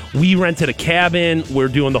Day. We rented a cabin. We're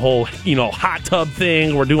doing the whole, hot tub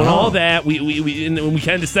thing. We're doing all that. We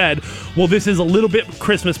kind of said, well, this is a little bit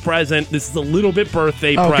Christmas present. This is a little bit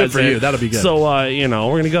birthday present. Good for you. That'll be good. So,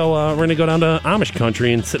 we're gonna go down to Amish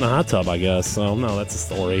country and sit in a hot tub, I guess. So, no, that's the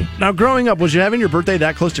story. Now, growing up, was you having your birthday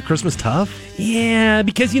that close to Christmas tough? Yeah,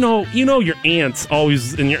 because your aunts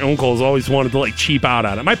always and your uncles always wanted to like cheap out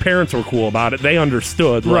on it. My parents were cool about it. They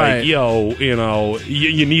understood, like, you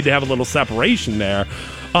need to have a little separation there.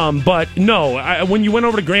 But no, when you went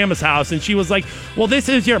over to Grandma's house and she was like, well, this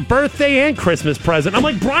is your birthday and Christmas present. I'm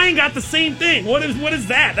like, Brian got the same thing. What is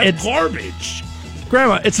that? That's garbage.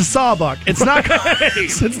 Grandma, it's a sawbuck. It's not.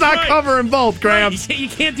 It's not covering both, Grams. Right. You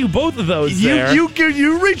can't do both of those.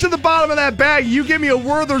 You reach to the bottom of that bag. You give me a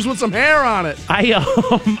Werther's with some hair on it.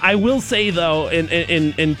 I will say though,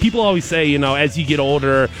 and people always say, as you get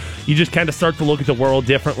older, you just kind of start to look at the world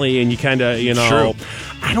differently, and you kind of, True.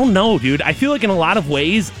 I don't know, dude. I feel like in a lot of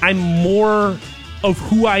ways, I'm more of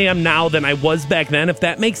who I am now than I was back then, if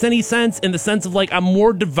that makes any sense, in the sense of like I'm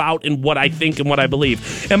more devout in what I think and what I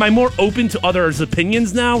believe. Am I more open to others'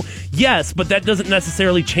 opinions now? Yes, but that doesn't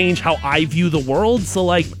necessarily change how I view the world. So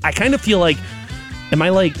like I kind of feel like am I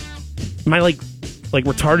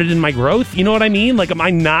retarded in my growth? You know what I mean? Like, am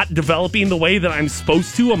I not developing the way that I'm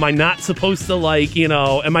supposed to? Am I not supposed to, like, you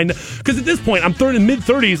know, because at this point, I'm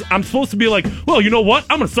mid-30s, I'm supposed to be like, well, you know what?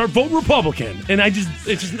 I'm going to start voting Republican. And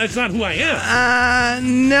that's not who I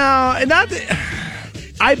am. No,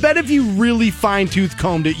 I bet if you really fine-tooth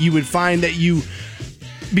combed it, you would find that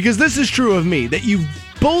because this is true of me, that you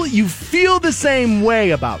feel the same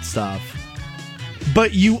way about stuff,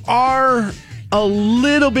 but you are a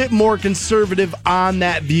little bit more conservative on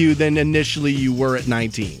that view than initially you were at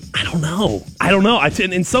 19. I don't know.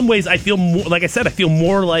 In some ways, I feel more, like I said, I feel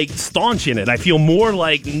more like staunch in it. I feel more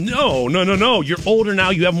like, no. You're older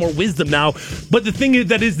now. You have more wisdom now. But the thing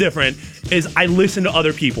that is different is I listen to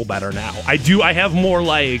other people better now. I have more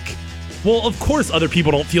like, well, of course other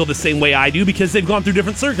people don't feel the same way I do because they've gone through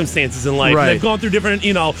different circumstances in life. Right. They've gone through different,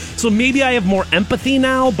 so maybe I have more empathy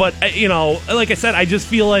now. But, like I said, I just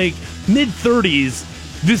feel like mid-30s,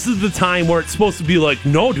 this is the time where it's supposed to be like,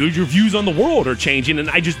 no, dude, your views on the world are changing, and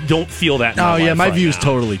I just don't feel that. My views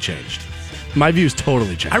totally changed. My views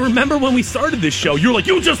totally changed. I remember when we started this show, you're like,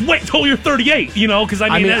 you just wait till you're 38, because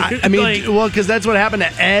because that's what happened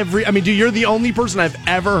to dude, you're the only person I've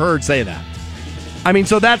ever heard say that.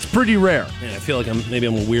 So that's pretty rare. Yeah, I feel like I'm a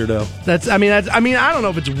weirdo. I don't know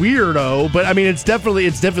if it's weirdo, but it's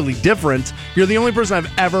definitely different. You're the only person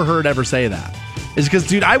I've ever heard say that. Is because,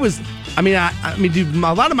 dude, dude,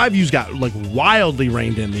 a lot of my views got like wildly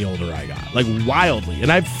reined in the older I got, like wildly,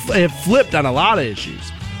 and I have flipped on a lot of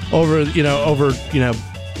issues over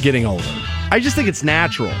getting older. I just think it's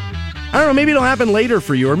natural. I don't know, maybe it'll happen later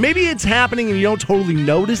for you, or maybe it's happening and you don't totally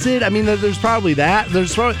notice it. There's probably that.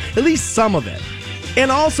 There's probably at least some of it.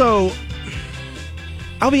 And also,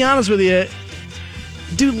 I'll be honest with you,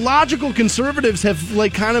 dude, logical conservatives have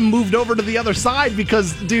like kind of moved over to the other side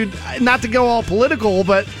because, dude, not to go all political,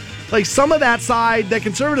 but like some of that side, that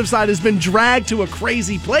conservative side, has been dragged to a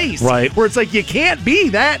crazy place. Right. Where it's like, you can't be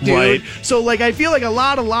that, dude. Right. So like, I feel like a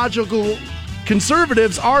lot of logical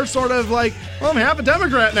conservatives are sort of like, well, I'm half a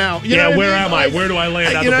Democrat now. Where am I? Where do I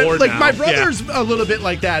land on the board now? My brother's a little bit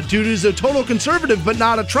like that, dude. He's a total conservative, but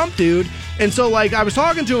not a Trump dude. And so, like, I was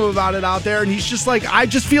talking to him about it out there, and he's just like, I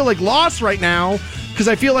just feel like lost right now because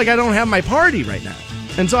I feel like I don't have my party right now.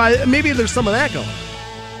 And so maybe there's some of that going.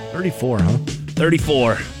 34, huh?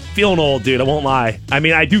 34. Feeling old, dude. I won't lie.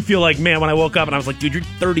 I do feel like, man, when I woke up and I was like, dude, you're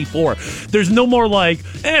 34. There's no more like,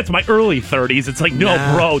 it's my early 30s. It's like, no,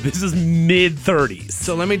 bro, this is mid-30s.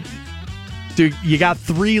 So dude, you got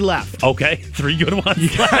 3 left. Okay, 3 good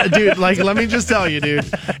ones. Dude, like, let me just tell you, dude,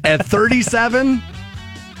 at 37,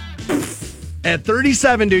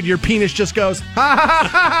 dude, your penis just goes, ha, ha, ha,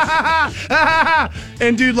 ha, ha, ha.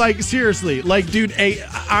 And, dude, like, seriously, like, dude,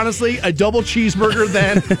 honestly, a double cheeseburger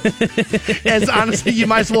then, as honestly, you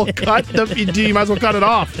might as well cut it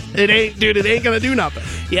off. It ain't going to do nothing.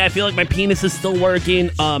 Yeah, I feel like my penis is still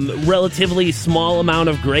working. Relatively small amount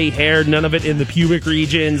of gray hair, none of it in the pubic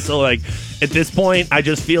region. So, like, at this point, I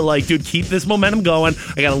just feel like, dude, keep this momentum going.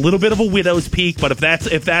 I got a little bit of a widow's peak, but if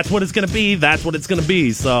that's what it's going to be, that's what it's going to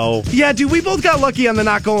be. So yeah, dude, we both got lucky on the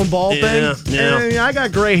not going bald thing. Yeah. I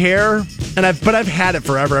got gray hair, but I've had it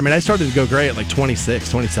forever. I started to go gray at like 26,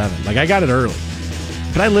 27. Like, I got it early,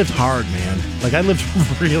 but I lived hard, man. Like, I lived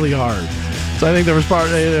really hard. So I think there was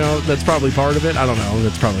that's probably part of it. I don't know.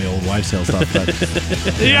 That's probably old wives' tale stuff.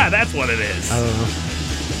 But yeah, that's what it is. I don't know.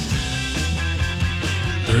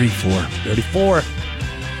 34.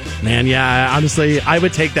 Man, yeah, honestly, I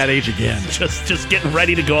would take that age again. Just getting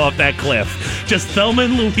ready to go off that cliff. Just Thelma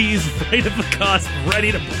and Louise right at the cusp,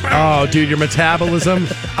 ready to burn. Oh, dude, your metabolism.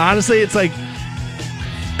 Honestly, it's like,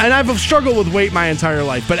 and I've struggled with weight my entire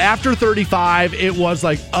life, but after 35, it was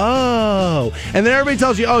like, oh. And then everybody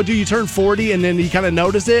tells you, oh, dude, you turn 40, and then you kind of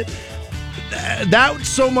notice it. That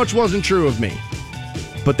so much wasn't true of me.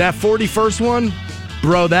 But that 41st one,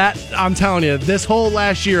 bro, I'm telling you, this whole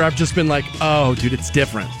last year, I've just been like, oh, dude, it's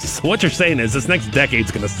different. So what you're saying is this next decade's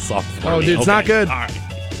going to suck for me. Dude, it's not good. All right.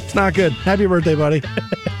 It's not good. Happy birthday, buddy.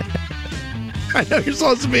 I know you're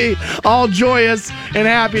supposed to be all joyous and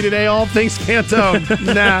happy today, all things Pantone.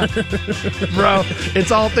 Nah, bro, it's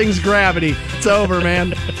all things gravity. It's over,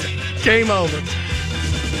 man. Game over.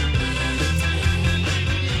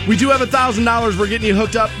 We do have $1,000. We're getting you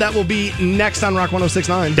hooked up. That will be next on Rock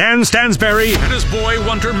 106.9. Dan Stansbury and his boy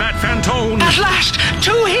wonder Matt Fantone. At last,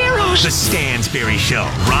 2 heroes. The Stansbury Show.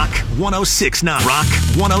 Rock 106.9. Rock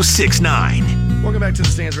 106.9. Welcome back to the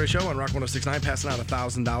Stansbury Show on Rock 106.9, passing out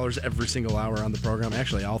 $1,000 every single hour on the program.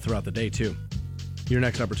 Actually, all throughout the day, too. Your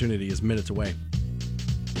next opportunity is minutes away.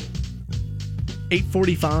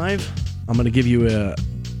 8:45, I'm going to give you a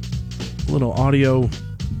little audio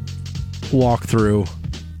walkthrough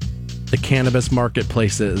the cannabis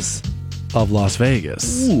marketplaces of Las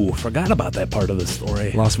Vegas. Ooh, forgot about that part of the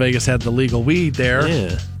story. Las Vegas had the legal weed there.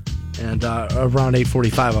 Yeah. And around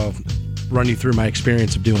 8:45, I'll run you through my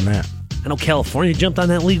experience of doing that. I know California jumped on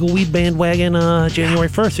that legal weed bandwagon January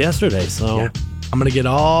 1st yesterday, so... Yeah. I'm going to get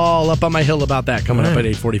all up on my hill about that coming up at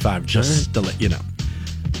 8:45, just to let you know.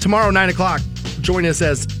 Tomorrow, 9 o'clock, join us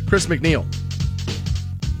as Chris McNeil,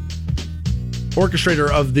 orchestrator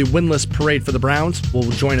of the winless parade for the Browns, will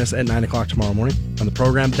join us at 9 o'clock tomorrow morning on the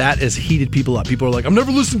program. That has heated people up. People are like, I'm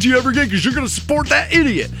never listening to you ever again because you're going to support that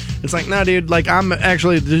idiot. It's like, nah, dude, like, I'm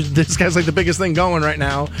actually, this guy's like the biggest thing going right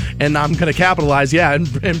now, and I'm going to capitalize, and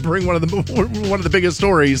bring one of the biggest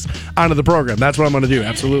stories onto the program. That's what I'm going to do,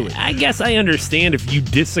 absolutely. I guess I understand if you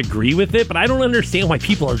disagree with it, but I don't understand why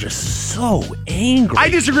people are just so angry. I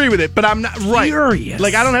disagree with it, but I'm not right. Furious.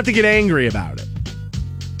 Like, I don't have to get angry about it.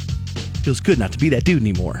 Feels good not to be that dude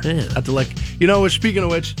anymore. Yeah. Not to, like, speaking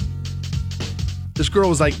of which, this girl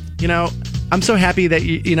was like, I'm so happy that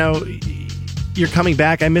you're coming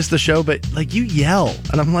back. I missed the show, but like, you yell.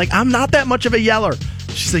 And I'm like, I'm not that much of a yeller.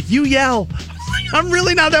 She's like, you yell. I'm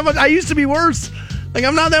really not that much. I used to be worse. Like,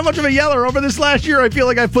 I'm not that much of a yeller. Over this last year, I feel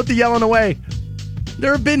like I put the yelling away.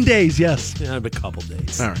 There have been days, yes. Yeah, a couple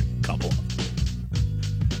days. All right. Couple.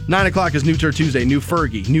 9 o'clock is New Tour Tuesday. New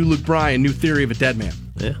Fergie, new Luke Bryan, new Theory of a Dead Man.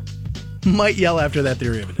 Yeah. Might yell after that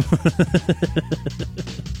Theory of a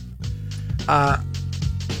Dead.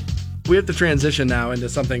 We have to transition now into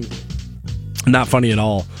something not funny at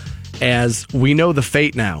all, as we know the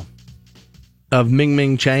fate now of Ming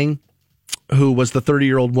Ming Chang, who was the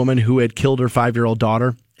 30-year-old woman who had killed her 5-year-old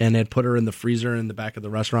daughter and had put her in the freezer in the back of the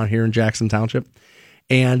restaurant here in Jackson Township.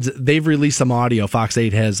 And they've released some audio. Fox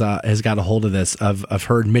 8 has got a hold of this, of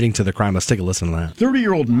her admitting to the crime. Let's take a listen to that.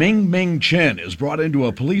 30-year-old Ming Ming Chen is brought into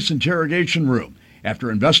a police interrogation room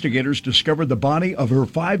after investigators discovered the body of her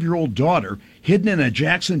 5-year-old daughter hidden in a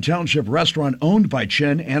Jackson Township restaurant owned by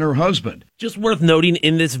Chen and her husband. Just worth noting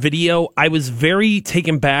in this video, I was very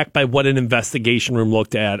taken back by what an investigation room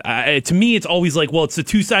looked at. To me, it's always like, well, it's a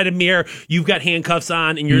two-sided mirror. You've got handcuffs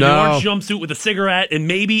on, and you're in an orange jumpsuit with a cigarette, and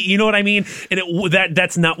maybe, you know what I mean? And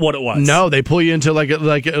that's not what it was. No, they pull you into like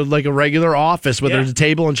a regular office where there's a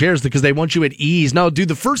table and chairs because they want you at ease. No, dude,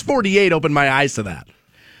 the first 48 opened my eyes to that.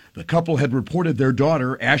 The couple had reported their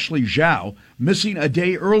daughter, Ashley Zhao, missing a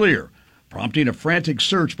day earlier, prompting a frantic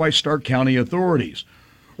search by Stark County authorities.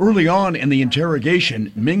 Early on in the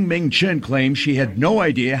interrogation, Ming Ming Chen claimed she had no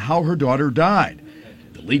idea how her daughter died.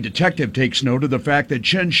 The lead detective takes note of the fact that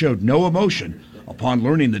Chen showed no emotion upon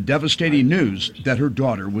learning the devastating news that her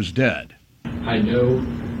daughter was dead. I know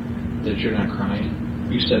that you're not crying.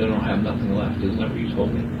 You said I don't have nothing left. Isn't that what you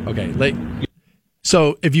told me? Okay,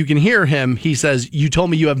 so if you can hear him, he says, you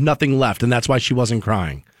told me you have nothing left, and that's why she wasn't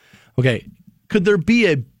crying. Okay, could there be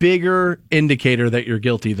a bigger indicator that you're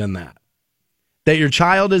guilty than that? That your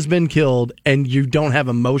child has been killed and you don't have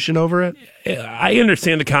emotion over it? I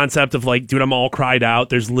understand the concept of like, dude, I'm all cried out.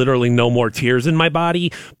 There's literally no more tears in my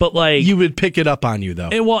body. But like, you would pick it up on you though.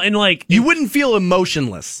 You wouldn't feel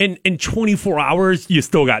emotionless. In 24 hours, you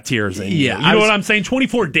still got tears in you. You know what I'm saying?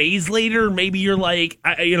 24 days later, maybe you're like,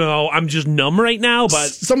 I'm just numb right now. But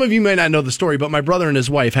some of you may not know the story, but my brother and his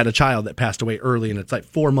wife had a child that passed away early, and it's like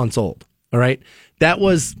 4 months old. All right, that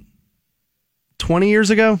was 20 years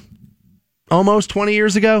ago. Almost 20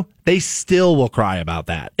 years ago, they still will cry about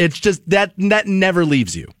that. It's just that never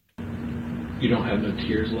leaves you. You don't have no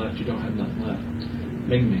tears left. You don't have nothing left.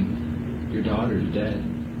 Ming Ming, your daughter's dead.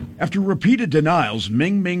 After repeated denials,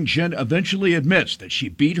 Ming Ming Chen eventually admits that she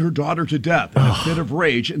beat her daughter to death in a fit of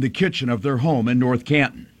rage in the kitchen of their home in North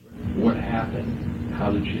Canton. What happened?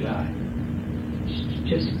 How did she die?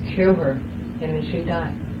 Just kill her, and then she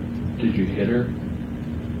died. Did you hit her?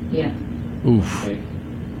 Yeah. Oof. Okay.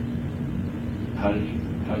 How'd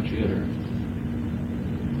you hit her?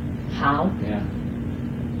 How? Yeah.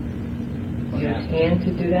 Use hand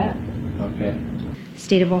to do that? Okay.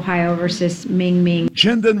 State of Ohio versus Ming Ming.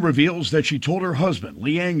 Chen then reveals that she told her husband,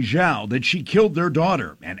 Liang Zhao, that she killed their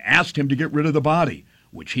daughter and asked him to get rid of the body,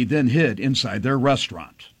 which he then hid inside their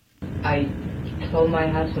restaurant. I told my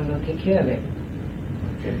husband to take care of it.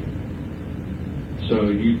 Okay. So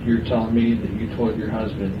you're telling me that you told your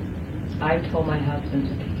husband? I told my husband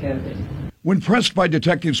to take care of it. When pressed by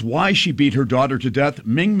detectives why she beat her daughter to death,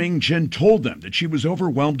 Ming Ming Chen told them that she was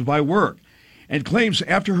overwhelmed by work and claims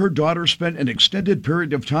after her daughter spent an extended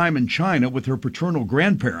period of time in China with her paternal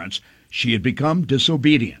grandparents, she had become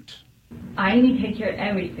disobedient. I only take care of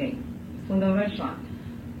everything from the restaurant.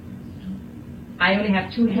 I only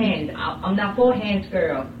have 2 hands. I'm not 4 hands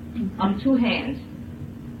girl. I'm 2 hands.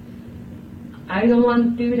 I don't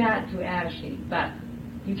want to do that to Ashley, but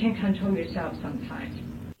you can control yourself sometimes.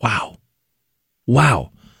 Wow.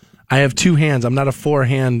 I have 2 hands. I'm not a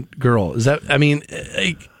 4-hand girl. Is that,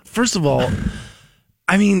 first of all,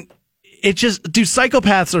 it just, dude,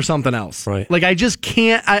 psychopaths are something else. Right. Like, I just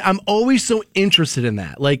can't, I'm always so interested in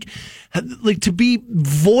that. Like to be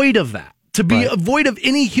void of that, to be void of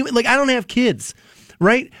any human, like, I don't have kids,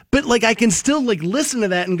 right? But, like, I can still, like, listen to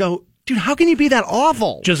that and go, dude, how can you be that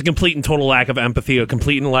awful? Just a complete and total lack of empathy, a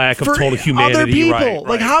complete and lack of for total humanity. Other people. Right.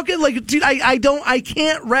 Like, how can, like, dude, I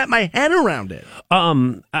can't wrap my head around it.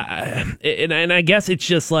 And I guess it's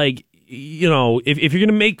just like, if you're going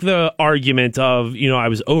to make the argument of, I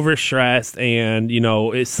was overstressed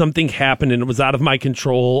and, something happened and it was out of my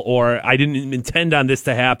control, or I didn't intend on this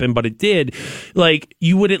to happen, but it did, like,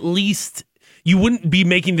 you wouldn't be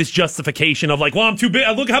making this justification of like, well, I'm too big.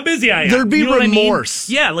 Look how busy I am. There'd be remorse.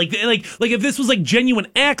 I mean? Yeah, like if this was like genuine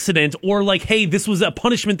accident, or like, hey, this was a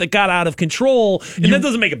punishment that got out of control, and that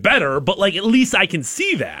doesn't make it better, but like at least I can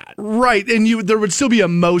see that. Right, and there would still be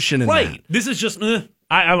emotion in that. Right. This is just.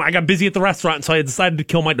 I got busy at the restaurant, so I decided to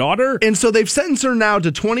kill my daughter. And so they've sentenced her now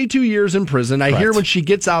to 22 years in prison. I hear when she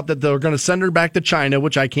gets out that they're going to send her back to China,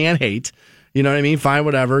 which I can't hate. You know what I mean? Fine,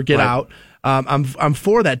 whatever, get out. I'm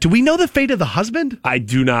for that. Do we know the fate of the husband? I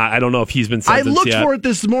do not. I don't know if he's been sentenced yet. I looked for it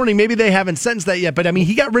this morning. Maybe they haven't sentenced that yet, but I mean,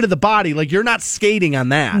 he got rid of the body. Like, you're not skating on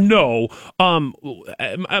that. No. Part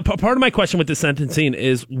of my question with the sentencing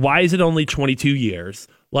is, why is it only 22 years?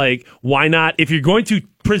 Like, why not? If you're going to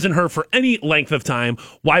prison her for any length of time,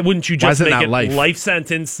 why wouldn't you just make it life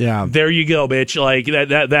sentence? Yeah. There you go, bitch. Like,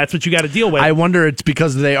 that's what you got to deal with. I wonder it's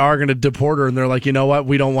because they are going to deport her, and they're like, you know what?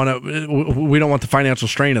 We don't want the financial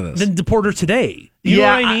strain of this. Then deport her today. You know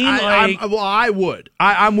what I mean? I would.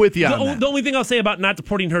 I'm with you on that. The only thing I'll say about not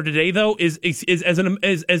deporting her today, though, is as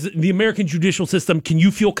the American judicial system, can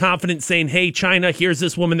you feel confident saying, hey, China, here's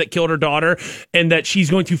this woman that killed her daughter, and that she's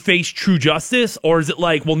going to face true justice? Or is it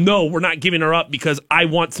like, well, no, we're not giving her up because I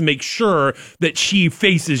want to make sure that she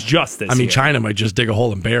faces justice? I mean, China might just dig a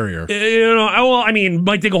hole and bury her.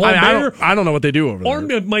 Might dig a hole and bury her. I don't know what they do over there. Or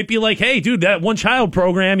it might be like, hey, dude, that one child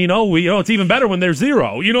program, it's even better when there's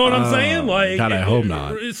 0. You know what I'm saying? Like, God, I hope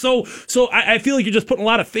not. So I feel like you're just putting a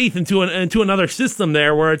lot of faith into another system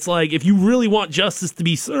there, where it's like, if you really want justice to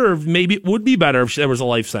be served, maybe it would be better if there was a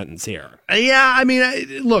life sentence here. Yeah, I mean,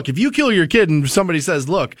 look, if you kill your kid and somebody says,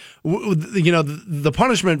 look, the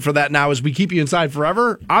punishment for that now is we keep you inside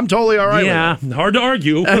forever, I'm totally all right with it. Hard to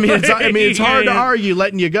argue. I mean, it's hard to argue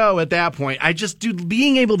letting you go at that point. Dude,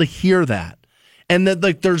 being able to hear that, and that,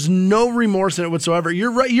 like, there's no remorse in it whatsoever.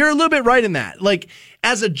 You're right. You're a little bit right in that. Like,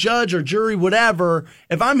 as a judge or jury, whatever,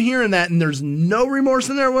 if I'm hearing that and there's no remorse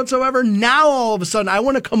in there whatsoever, now all of a sudden I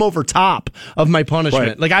want to come over top of my punishment.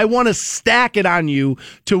 Right. Like, I want to stack it on you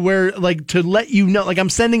to where, like, to let you know, like, I'm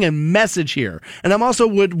sending a message here. And I'm also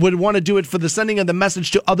would want to do it for the sending of the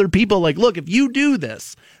message to other people. Like, look, if you do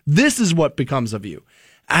this, this is what becomes of you.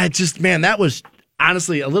 That was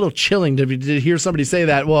honestly a little chilling to hear somebody say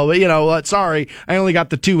that. Well, sorry, I only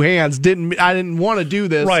got the 2 hands. I didn't want to do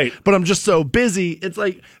this. Right. But I'm just so busy. It's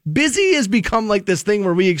like, busy has become like this thing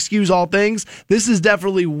where we excuse all things. This is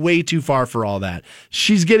definitely way too far for all that.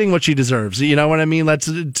 She's getting what she deserves. You know what I mean? Let's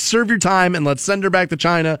serve your time and let's send her back to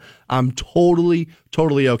China. I'm totally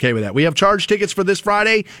okay with that. We have charge tickets for this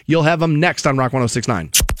Friday. You'll have them next on Rock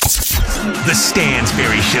 106.9. The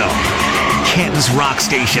Stansbury Show, Canton's rock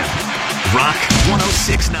station. Rock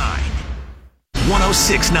 106.9.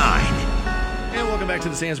 106.9. And welcome back to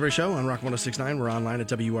the Stansbury Show on Rock 106.9. We're online at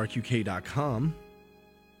WRQK.com.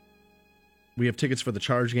 We have tickets for the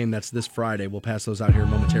charge game. That's this Friday. We'll pass those out here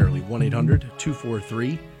momentarily.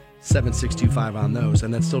 1-800-243-7625 on those.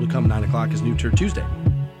 And that's still to come. 9 o'clock is New Tour Tuesday.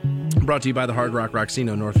 Brought to you by the Hard Rock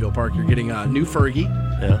Roxino, Northfield Park. You're getting new Fergie.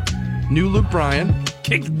 Yeah. New Luke Bryan.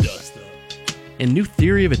 Kick the dust up. And new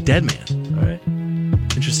Theory of a Dead Man. All right.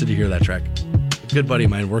 Interested to hear that track. A good buddy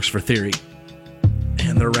of mine works for Theory,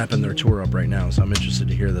 and they're wrapping their tour up right now, so I'm interested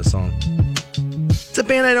to hear this song. It's a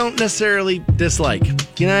band I don't necessarily dislike.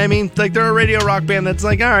 You know what I mean? Like, they're a radio rock band that's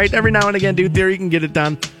like, all right, every now and again, dude, Theory can get it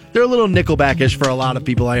done. They're a little Nickelback-ish for a lot of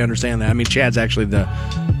people. I understand that. I mean, Chad's actually the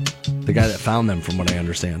guy that found them, from what I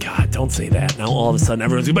understand. God, don't say that. Now all of a sudden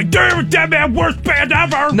everyone's going to be like, damn, Dead Man, worst band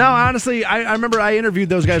ever! No, honestly, I remember I interviewed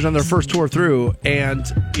those guys on their first tour through, and,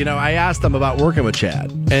 I asked them about working with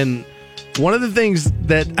Chad. And one of the things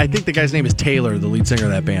that I think the guy's name is Taylor, the lead singer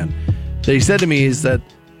of that band, that he said to me is that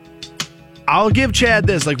I'll give Chad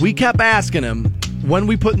this. Like, we kept asking him when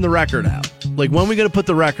we putting the record out. Like, when we going to put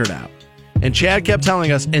the record out? And Chad kept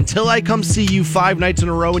telling us, until I come see you 5 nights in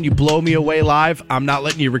a row and you blow me away live, I'm not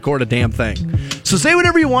letting you record a damn thing. So say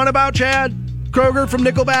whatever you want about Chad Kroeger from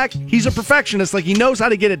Nickelback. He's a perfectionist. Like, he knows how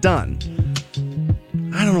to get it done.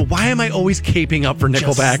 I don't know. Why am I always caping up for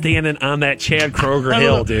Nickelback? Just standing on that Chad Kroeger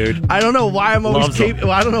hill, dude. I don't know why I'm always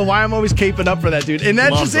I don't know why I'm always caping up for that dude. And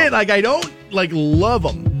that's just it. Like, I don't love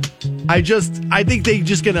them. I think they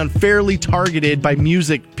just get unfairly targeted by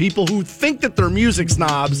people who think that they're music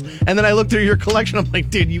snobs. And then I look through your collection. I'm like,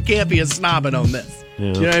 dude, you can't be a snob and own this. Yeah.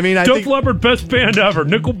 You know what I mean? Def Leppard, best band ever.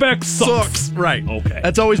 Nickelback sucks. Right. Okay.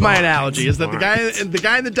 That's always my analogy. Is that the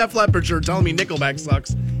guy in the Def Leppard shirt telling me Nickelback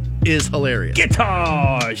sucks is hilarious.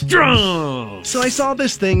 Guitars, drums. So I saw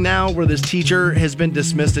this thing now where this teacher has been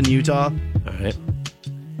dismissed in Utah. All right.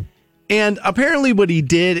 And apparently what he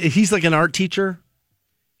did, he's like an art teacher.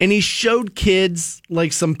 And he showed kids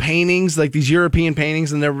like some paintings, like these European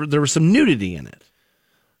paintings, and there was some nudity in it.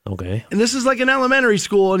 Okay. And this is like an elementary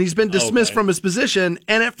school, and he's been dismissed from his position.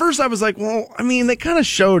 And at first I was like, well, I mean, they kind of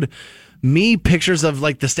showed me pictures of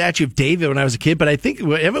like the Statue of David when I was a kid, but I think,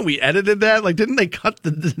 haven't we edited that? Like, didn't they cut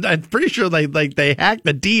I'm pretty sure they hacked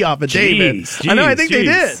the D off of David. I know, I think they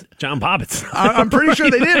did. John Poppets. I'm pretty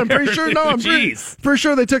sure they did. I'm pretty sure, I'm pretty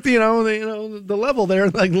sure they took the level there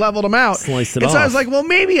and like leveled them out. Sliced it off. off. So I was like, well,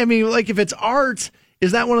 maybe, I mean, like if it's art,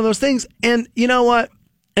 is that one of those things? And you know what?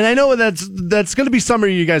 And I know that's going to be some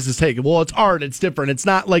of you guys' take. Well, it's art. It's different. It's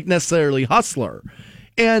not like necessarily Hustler.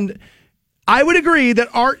 And I would agree that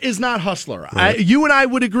art is not Hustler. Right. You and I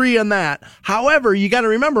would agree on that. However, you got to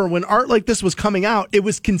remember when art like this was coming out, it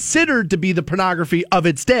was considered to be the pornography of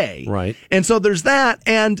its day. Right. And so there's that.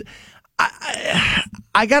 And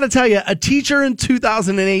I got to tell you, a teacher in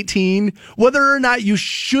 2018, whether or not you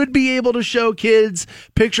should be able to show kids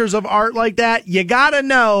pictures of art like that, you got to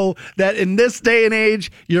know that in this day and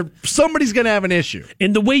age, somebody's going to have an issue.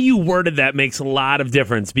 And the way you worded that makes a lot of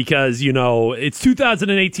difference because, it's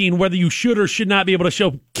 2018, whether you should or should not be able to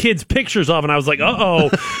show kids pictures of. And I was like,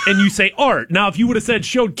 uh-oh. And you say art. Now, if you would have said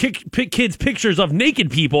showed kids pictures of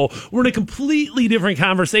naked people, we're in a completely different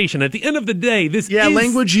conversation. At the end of the day,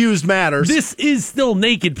 language used matters. This is still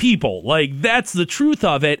naked people. Like, that's the truth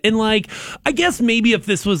of it. And, like, I guess maybe if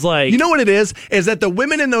this was like... You know what it is that the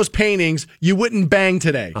women in those paintings, you wouldn't bang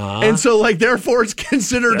today. And so, like, therefore it's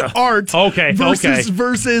considered art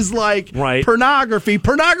versus like, pornography.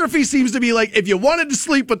 Pornography seems to be like, if you wanted to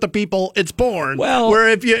sleep with the people, it's porn. Well... Where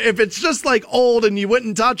if it's just, like, old and you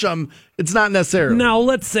wouldn't touch them, it's not necessarily. Now,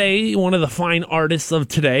 let's say one of the fine artists of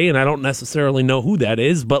today, and I don't necessarily know who that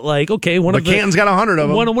is, but like, okay, Canton's got 100 of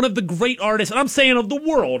them. One of the great artists, and I'm saying of the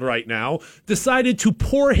world right now, decided to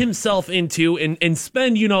pour himself into and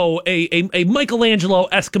spend, a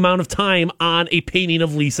Michelangelo-esque amount of time on a painting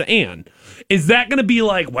of Lisa Ann. Is that going to be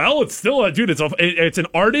like, well, it's still it's an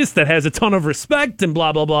artist that has a ton of respect and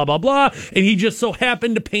blah, blah, blah, blah, blah, and he just so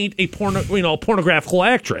happened to paint a pornographical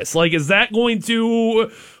actress? Like, is that going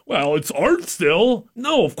to... Well, it's art still.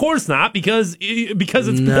 No, of course not, because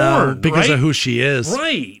it's porn. Because of who she is.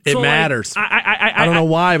 Right. It matters. I don't know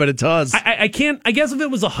why, but it does. I guess if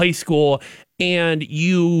it was a high school and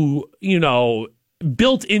you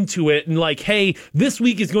built into it and like, hey, this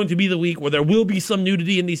week is going to be the week where there will be some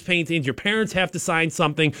nudity in these paintings. Your parents have to sign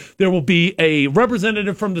something. There will be a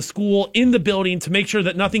representative from the school in the building to make sure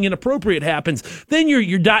that nothing inappropriate happens. Then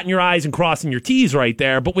you're dotting your I's and crossing your T's right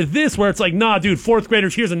there. But with this, where it's like, nah, dude, fourth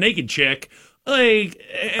graders, here's a naked chick. Like,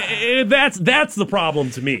 that's the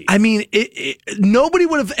problem to me. I mean, nobody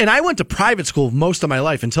would have, and I went to private school most of my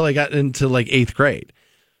life until I got into like 8th grade.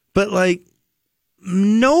 But like,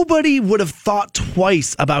 nobody would have thought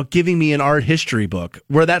twice about giving me an art history book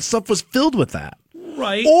where that stuff was filled with that.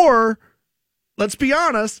 Right. Or, let's be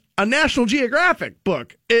honest, a National Geographic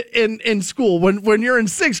book in school. When you're in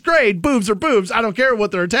 6th grade, boobs are boobs. I don't care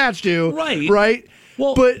what they're attached to. Right. Right?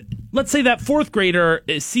 Well, but let's say that 4th grader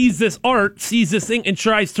sees this thing and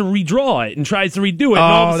tries to redraw it and tries to redo it.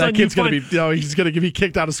 Oh, that kid's going to be, he's going to be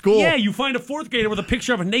kicked out of school. Yeah, you find a 4th grader with a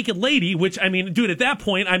picture of a naked lady, which, I mean, dude, at that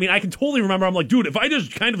point, I mean, I can totally remember, I'm like, dude, if I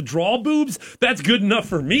just kind of draw boobs, that's good enough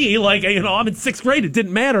for me. Like, I'm in 6th grade, it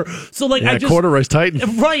didn't matter. So, like, I just... corduroy's tight.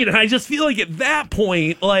 Right, and I just feel like at that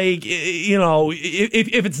point, like,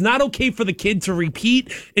 if it's not okay for the kid to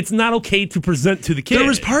repeat, it's not okay to present to the kid. There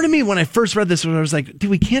was part of me when I first read this where I was like, dude,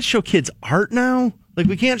 we can't show kids art now? Like,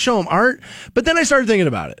 we can't show them art? But then I started thinking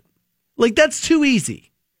about it. Like, that's too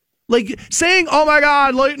easy. Like saying, "Oh my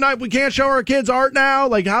God, late night, we can't show our kids art now."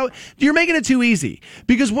 Like how you're making it too easy.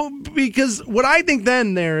 Because what I think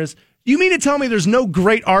then there is, you mean to tell me there's no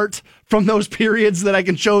great art from those periods that I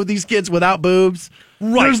can show these kids without boobs?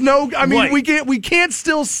 Right. There's no, I mean, right. we can't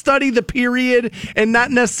still study the period and not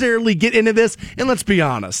necessarily get into this. And let's be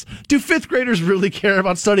honest, do fifth graders really care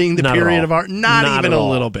about studying the period of art? Not even a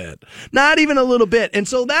little bit. Not even a little bit. And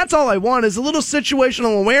so that's all I want is a little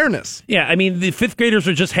situational awareness. Yeah, I mean, the fifth graders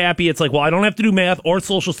are just happy. It's like, well, I don't have to do math or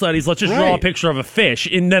social studies. Let's just draw a picture of a fish.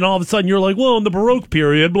 And then all of a sudden you're like, well, in the Baroque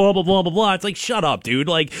period, blah, blah, blah, blah, blah. It's like, shut up, dude.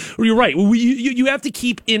 Like, you're right. You have to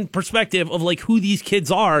keep in perspective of like who these kids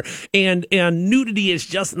are. And nudity is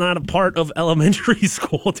just not a part of elementary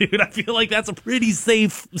school, dude. I feel like that's a pretty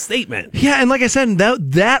safe statement. Yeah, and like I said,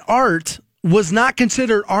 that art was not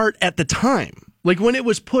considered art at the time. Like when it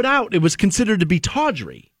was put out, it was considered to be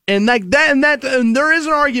tawdry. And like that, and there is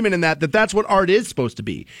an argument in that that's what art is supposed to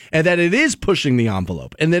be, and that it is pushing the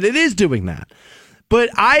envelope, and that it is doing that. But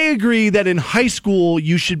I agree that in high school,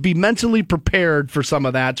 you should be mentally prepared for some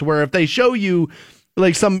of that, to where if they show you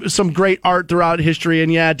like some great art throughout history,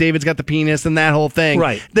 and yeah, David's got the penis and that whole thing,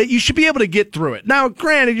 right, that you should be able to get through it. Now,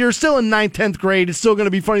 granted, you're still in 9th, 10th grade. It's still going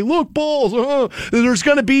to be funny. Look, balls. There's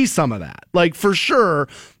going to be some of that, like for sure.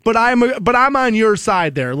 But I'm on your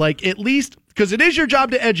side there. Like at least, because it is your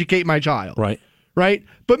job to educate my child. Right.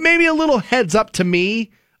 But maybe a little heads up to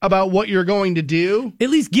me about what you're going to do. At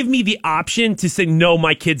least give me the option to say, no,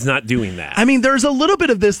 my kid's not doing that. I mean, there's a little bit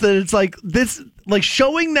of this that it's like this, like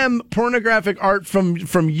showing them pornographic art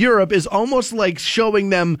from Europe is almost like showing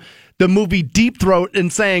them the movie Deep Throat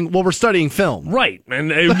and saying, well, we're studying film. Right.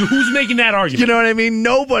 And who's making that argument? You know what I mean?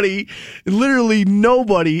 Literally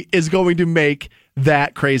nobody is going to make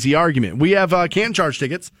that crazy argument. We have Can't Charge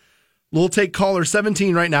tickets. We'll take caller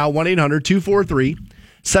 17 right now,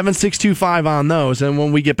 1-800-243-7625 on those. And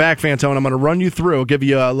when we get back, Fantone, I'm going to run you through, give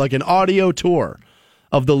you like an audio tour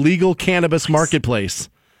of the legal cannabis marketplace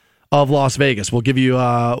of Las Vegas. We'll give you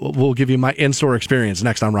my in-store experience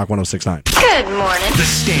next on Rock 106.9. Good morning. The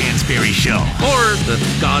Stansbury Show, or the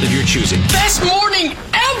god of your choosing. Best morning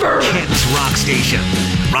ever. Ken's Rock Station,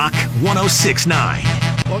 Rock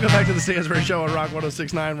 106.9. Welcome back to the Stansbury Show on Rock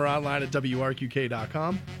 106.9. We're online at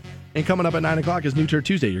WRQK.com. And coming up at 9 o'clock is New Tour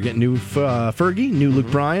Tuesday. You're getting new Fergie, new Luke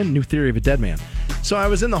Bryan, new Theory of a Dead Man. So I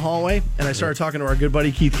was in the hallway, and I started talking to our good buddy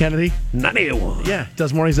Keith Kennedy. 98.1. Yeah,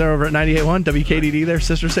 does mornings there over at 98.1, WKDD, their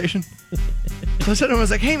sister station. So I said to him, I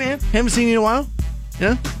was like, hey, man, haven't seen you in a while.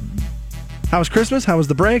 Yeah? How was Christmas? How was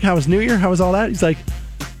the break? How was New Year? How was all that? He's like,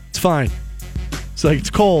 it's fine. It's like, it's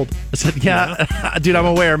cold. I said, yeah. Dude, I'm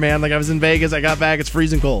aware, man. Like, I was in Vegas. I got back. It's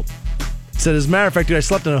freezing cold. Said, as a matter of fact, dude, I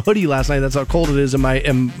slept in a hoodie last night. That's how cold it is in my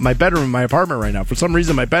bedroom in my apartment right now. For some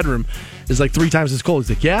reason, my bedroom is like 3 times as cold.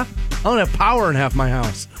 He's like, yeah? I don't have power in half my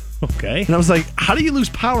house. Okay. And I was like, how do you lose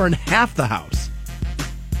power in half the house?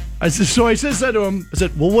 I said to him, I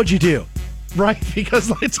said, well, what'd you do? Right?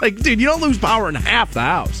 Because it's like, dude, you don't lose power in half the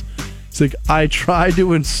house. It's like, I tried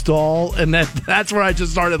to install, and that's where I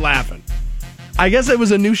just started laughing. I guess it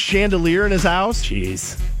was a new chandelier in his house.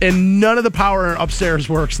 Jeez. And none of the power upstairs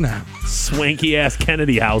works now. Swanky-ass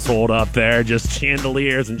Kennedy household up there. Just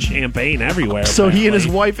chandeliers and champagne everywhere. So apparently. He and his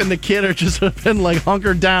wife and the kid are just been like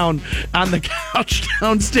hunkered down on the couch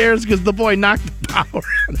downstairs because the boy knocked the power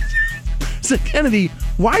on his house. So Kennedy,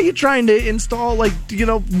 why are you trying to install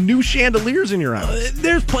new chandeliers in your house?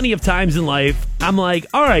 There's plenty of times in life I'm like,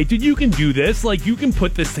 all right, dude, you can do this. Like, you can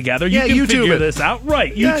put this together. You can figure this out.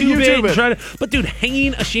 Right. YouTube it. But, dude,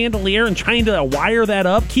 hanging a chandelier and trying to wire that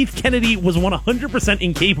up, Keith Kennedy was 100%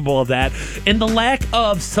 incapable of that. And the lack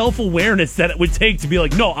of self-awareness that it would take to be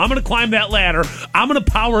like, no, I'm going to climb that ladder. I'm going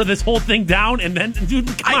to power this whole thing down. And then, dude,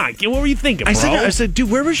 come on. What were you thinking, bro? I said, dude,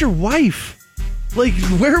 where was your wife? Like,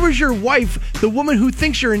 where was your wife, the woman who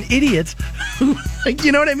thinks you're an idiot? Like,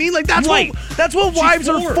 you know what I mean? Like, that's what wives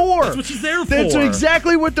are for. That's what she's there for. That's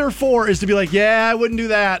exactly what they're for, is to be like, yeah, I wouldn't do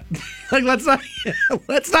that. Like, let's not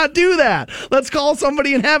do that. Let's call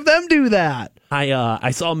somebody and have them do that.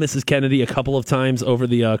 I saw Mrs. Kennedy a couple of times over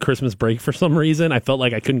the Christmas break for some reason. I felt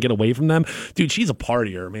like I couldn't get away from them. Dude, she's a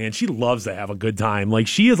partier, man. She loves to have a good time. Like,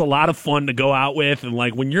 she is a lot of fun to go out with. And,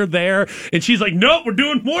 like, when you're there and she's like, nope, we're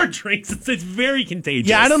doing more drinks. It's very contagious.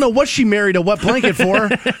 Yeah, I don't know what she married a wet blanket for.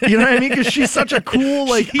 You know what I mean? Because she's such a cool,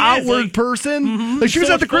 outward person. Mm-hmm. Like, she was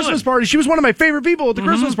at the Christmas party. She was one of my favorite people at the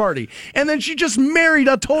Christmas party. And then she just married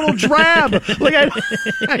a total drab. Like,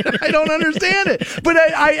 I don't understand it. But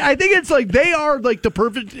I think it's like they are like the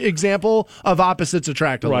perfect example of opposites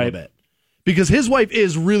attract a little bit. Because his wife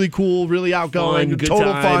is really cool, really outgoing,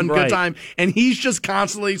 total fun, good time. And he's just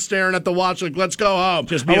constantly staring at the watch like, let's go home.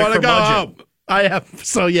 I want to go home. I have.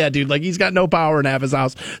 So, yeah, dude, like, he's got no power in half his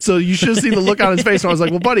house. So you should have seen the look on his face. And I was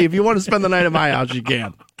like, well, buddy, if you want to spend the night at my house, you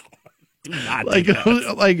can. Do not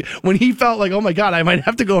like when he felt like, oh my God, I might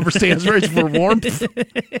have to go over Stansbury's for warmth.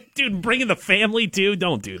 Dude, bringing the family too,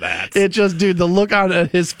 don't do that. It just, dude, the look on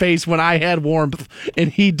his face when I had warmth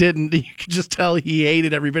and he didn't, you could just tell he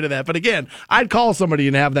hated every bit of that. But again, I'd call somebody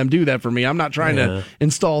and have them do that for me. I'm not trying to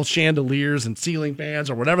install chandeliers and ceiling fans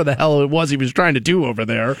or whatever the hell it was he was trying to do over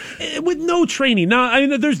there. With no training. Now, I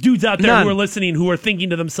mean, there's dudes out there who are listening who are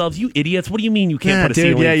thinking to themselves, you idiots, what do you mean you can't put a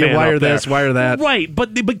ceiling fan you wire up there? this, wire that. Right,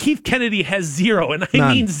 but Keith Kennedy has zero, and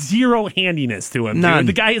I mean zero handiness to him. None.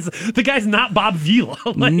 Dude. The guy's not Bob Vila.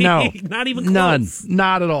 Like, no, not even close. None,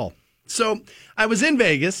 not at all. So I was in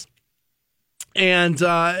Vegas, and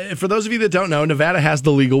for those of you that don't know, Nevada has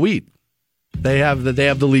the legal weed. They have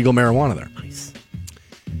the legal marijuana there. Nice.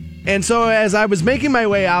 And so as I was making my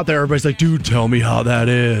way out there, everybody's like, dude, tell me how that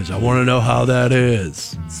is. I want to know how that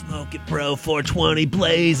is. Smoke it, bro. 420,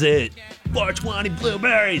 blaze it. 420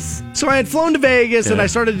 blueberries. So I had flown to Vegas, and I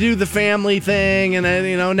started to do the family thing, and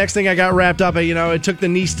then, next thing I got wrapped up, I took the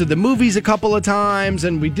niece to the movies a couple of times,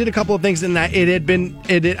 and we did a couple of things, and I had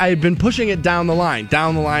been pushing it down the line.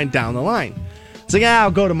 It's like, yeah,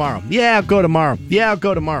 I'll go tomorrow. Yeah, I'll go tomorrow. Yeah, I'll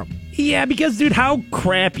go tomorrow. Yeah, because, dude, how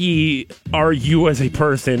crappy are you as a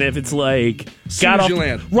person if it's like... got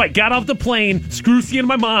off the plane, screw seeing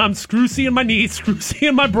my mom, screw seeing my niece, screw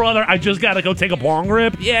seeing my brother, I just got to go take a bong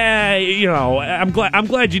rip? Yeah, I'm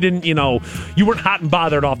glad you didn't, you weren't hot and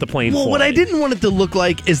bothered off the plane. Well, what I didn't want it to look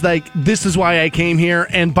like is like, this is why I came here,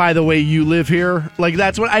 and by the way, you live here. Like,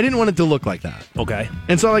 that's what, I didn't want it to look like that. Okay.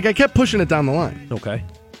 And so, I kept pushing it down the line. Okay.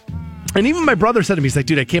 And even my brother said to me, he's like,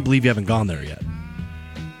 dude, I can't believe you haven't gone there yet.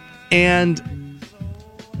 And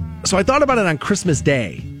so I thought about it on Christmas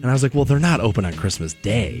Day, and I was like, well, they're not open on Christmas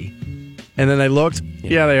Day. And then I looked.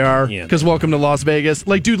 Yeah, they are. Because welcome to Las Vegas.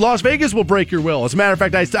 Like, dude, Las Vegas will break your will. As a matter of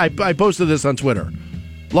fact, I posted this on Twitter.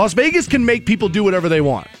 Las Vegas can make people do whatever they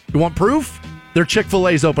want. You want proof? Their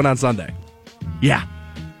Chick-fil-A's open on Sunday. Yeah.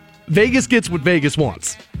 Vegas gets what Vegas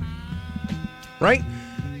wants. Right?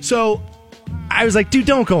 So I was like, dude,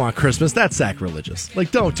 don't go on Christmas. That's sacrilegious.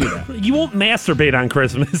 Like, don't do that. You won't masturbate on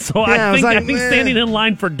Christmas. So I think standing in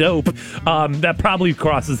line for dope, that probably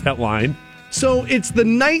crosses that line. So it's the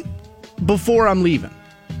night before I'm leaving,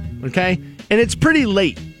 okay? And it's pretty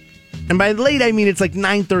late. And by late, I mean it's like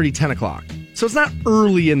 9:30, 10 o'clock. So it's not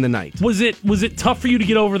early in the night. Was it tough for you to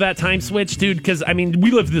get over that time switch, dude? Because, I mean,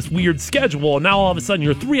 we live this weird schedule, and now all of a sudden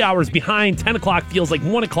you're 3 hours behind. 10 o'clock feels like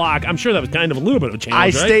 1 o'clock. I'm sure that was kind of a little bit of a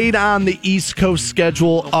challenge, I stayed on the East Coast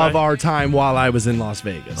schedule of our time while I was in Las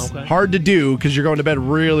Vegas. Okay. Hard to do because you're going to bed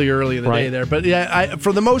really early in the day there. But yeah,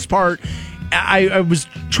 for the most part, I was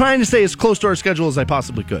trying to stay as close to our schedule as I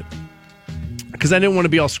possibly could because I didn't want to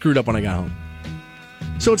be all screwed up when I got home.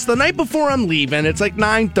 So it's the night before I'm leaving. It's like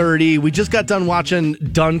 9:30. We just got done watching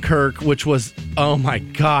Dunkirk, which was, oh my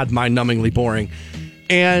God, mind-numbingly boring.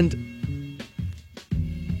 And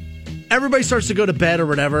everybody starts to go to bed or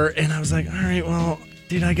whatever. And I was like, all right, well,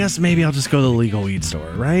 dude, I guess maybe I'll just go to the legal weed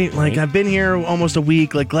store, right? Like, I've been here almost a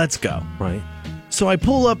week. Like, let's go. Right. So I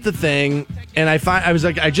pull up the thing, and I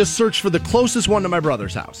just searched for the closest one to my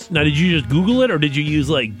brother's house. Now, did you just Google it, or did you use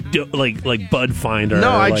like Bud Finder?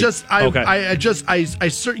 No, I searched.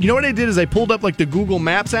 You know what I did is I pulled up like the Google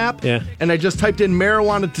Maps app, and I just typed in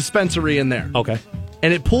marijuana dispensary in there. Okay,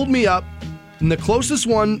 and it pulled me up, and the closest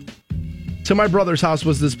one to my brother's house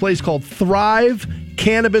was this place called Thrive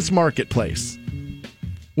Cannabis Marketplace,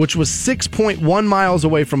 which was 6.1 miles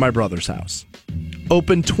away from my brother's house.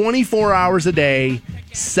 Open 24 hours a day,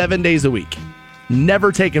 7 days a week.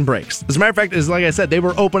 Never taking breaks. As a matter of fact, like I said, they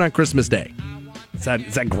were open on Christmas Day. It's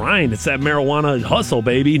that grind. It's that marijuana hustle,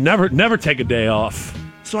 baby. Never take a day off.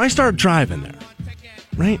 So I started driving there,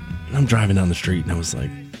 right? I'm driving down the street, and I was like,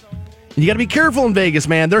 you got to be careful in Vegas,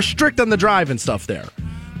 man. They're strict on the driving stuff there.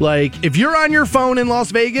 Like, if you're on your phone in Las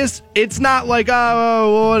Vegas, it's not like,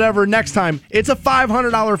 oh, whatever, next time. It's a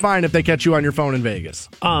 $500 fine if they catch you on your phone in Vegas.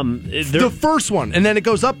 The first one. And then it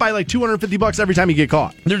goes up by like $250 every time you get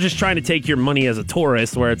caught. They're just trying to take your money as a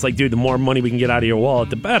tourist, where it's like, dude, the more money we can get out of your wallet,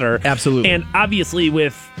 the better. Absolutely. And obviously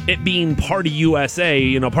with it being Party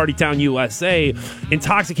USA, Party Town USA,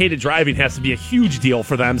 intoxicated driving has to be a huge deal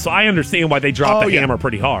for them. So I understand why they drop the hammer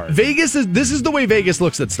pretty hard. This is the way Vegas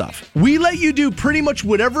looks at stuff. We let you do pretty much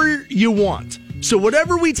whatever you want. So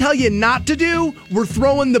whatever we tell you not to do, we're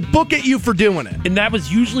throwing the book at you for doing it. And that was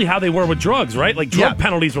usually how they were with drugs, right? Like drug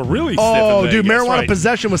penalties were really stiff. Oh, dude, marijuana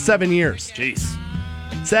possession was 7 years. Jeez.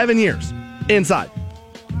 7 years inside.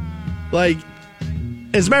 Like,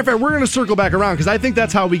 as a matter of fact, we're going to circle back around because I think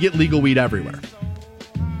that's how we get legal weed everywhere.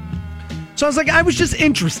 So I was like, I was just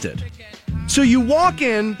interested. So you walk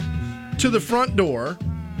in to the front door,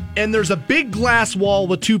 and there's a big glass wall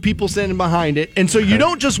with two people standing behind it. And so you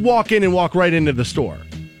don't just walk in and walk right into the store,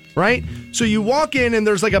 right? So you walk in, and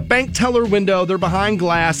there's like a bank teller window. They're behind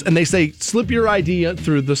glass, and they say, slip your ID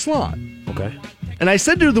through the slot. Okay. And I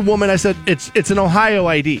said to the woman, I said, it's an Ohio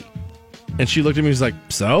ID. And she looked at me and was like,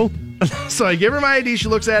 so? So I give her my ID. She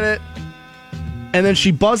looks at it. And then she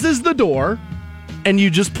buzzes the door. And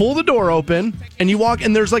you just pull the door open. And you walk.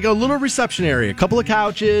 And there's like a little reception area. A couple of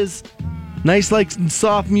couches. Nice, like,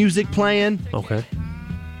 soft music playing. Okay.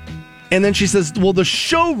 And then she says, well, the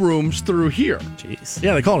showroom's through here. Jeez.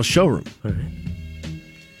 Yeah, they call it a showroom. All right.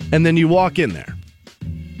 And then you walk in there.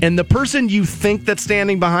 And the person you think that's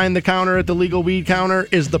standing behind the counter at the legal weed counter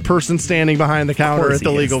is the person standing behind the counter at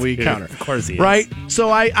the legal weed counter. Of course he is. Right?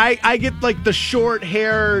 So I get like the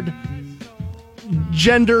short-haired,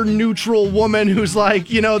 gender-neutral woman who's like,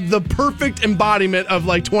 you know, the perfect embodiment of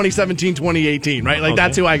like 2017, 2018, right? Like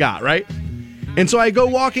that's who I got, right? And so I go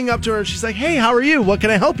walking up to her and she's like, hey, how are you? What can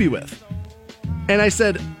I help you with? And I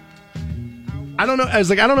said, I don't know. I was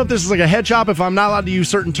like, I don't know if this is like a head shop, if I'm not allowed to use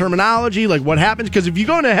certain terminology, like what happens. Because if you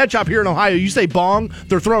go into a head shop here in Ohio, you say bong,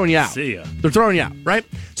 they're throwing you out. See ya. They're throwing you out, right?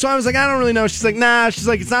 So I was like, I don't really know. She's like, nah. She's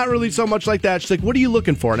like, it's not really so much like that. She's like, what are you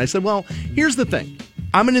looking for? And I said, well, here's the thing.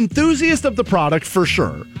 I'm an enthusiast of the product for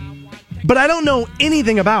sure, but I don't know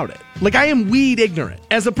anything about it. Like, I am weed ignorant.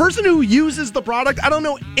 As a person who uses the product, I don't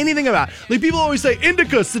know anything about it. Like, people always say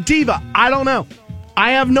indica, sativa. I don't know.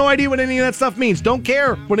 I have no idea what any of that stuff means. Don't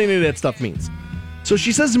care what any of that stuff means. So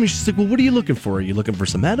she says to me, she's like, well, what are you looking for? Are you looking for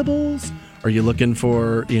some edibles? Are you looking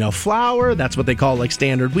for, you know, flower? That's what they call, like,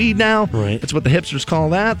 standard weed now. Right. That's what the hipsters call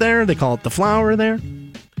that there. They call it the flower there.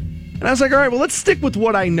 And I was like, all right, well, let's stick with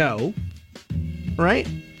what I know. Right?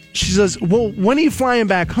 She says, well, when are you flying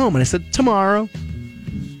back home? And I said, tomorrow.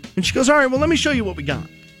 And she goes, all right, well, let me show you what we got.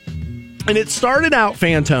 And it started out,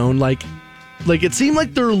 Fantone, like it seemed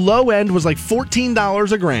like their low end was like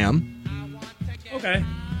 $14 a gram. Okay.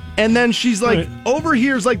 And then she's like, over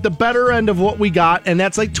here's like the better end of what we got, and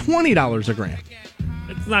that's like $20 a gram.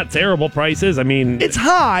 It's not terrible prices. I mean, it's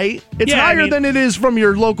high. It's higher than it is from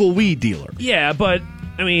your local weed dealer. Yeah, but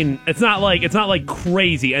I mean, it's not like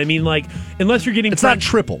crazy. I mean, like, unless you're getting not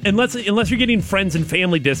triple. Unless you're getting friends and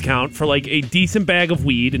family discount for like a decent bag of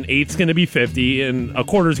weed, an eighth's going to be 50 and a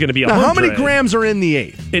quarter's going to be 100. Now, how many grams are in the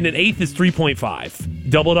eighth? And an eighth is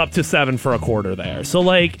 3.5. Doubled up to 7 for a quarter there. So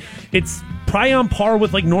like, it's probably on par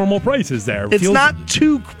with like normal prices there. It's not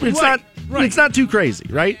too crazy,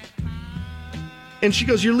 right? And she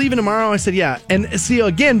goes, you're leaving tomorrow? I said, yeah. And see,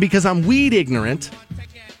 again, because I'm weed ignorant,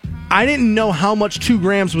 I didn't know how much 2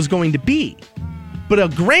 grams was going to be. But a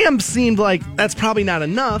gram seemed like that's probably not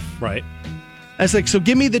enough. Right. I was like, so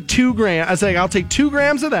give me the 2 grams. I was like, I'll take 2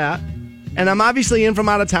 grams of that. And I'm obviously in from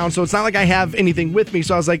out of town, so it's not like I have anything with me.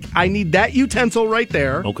 So I was like, I need that utensil right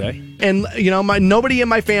there. Okay. And, you know, nobody in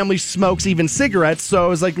my family smokes even cigarettes, so I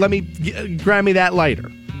was like, let me grab me that lighter.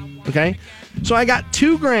 Okay? So I got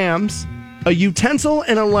 2 grams, a utensil,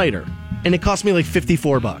 and a lighter. And it cost me like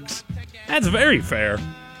 $54. That's very fair.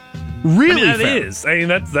 Really fair. That is. I mean,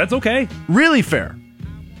 that's okay. Really fair.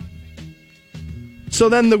 So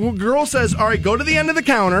then the girl says, all right, go to the end of the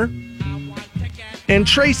counter. And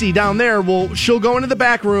Tracy down there, she'll go into the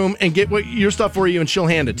back room and get your stuff for you, and she'll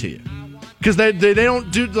hand it to you. Because they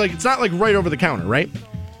don't do, like, it's not like right over the counter, right?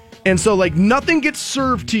 And so, like, nothing gets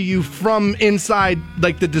served to you from inside,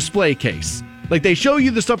 like, the display case. Like, they show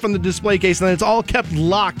you the stuff from the display case, and then it's all kept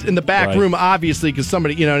locked in the back room, obviously, because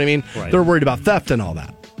somebody, you know what I mean? Right. They're worried about theft and all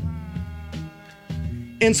that.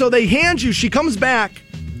 And so they hand you, she comes back,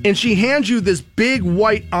 and she hands you this big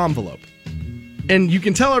white envelope. And you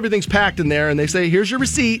can tell everything's packed in there, and they say, here's your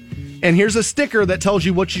receipt, and here's a sticker that tells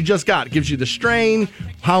you what you just got. It gives you the strain,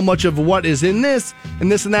 how much of what is in this,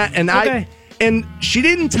 and this and that. And and she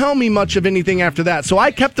didn't tell me much of anything after that, so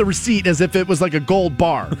I kept the receipt as if it was like a gold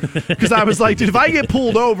bar. Because I was like, dude, if I get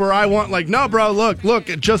pulled over, I want like, no, bro, look,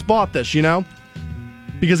 I just bought this, you know?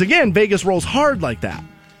 Because, again, Vegas rolls hard like that.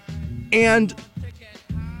 And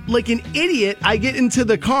like an idiot, I get into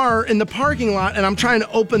the car in the parking lot, and I'm trying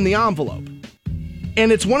to open the envelope.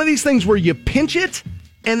 And it's one of these things where you pinch it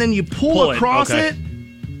and then you pull across it.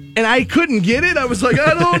 And I couldn't get it. I was like,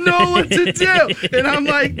 I don't know what to do. And I'm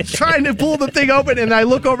like trying to pull the thing open. And I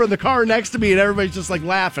look over in the car next to me and everybody's just like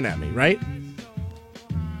laughing at me, right?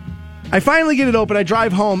 I finally get it open. I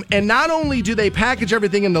drive home. And not only do they package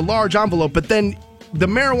everything in the large envelope, but then the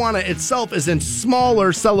marijuana itself is in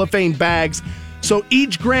smaller cellophane bags. So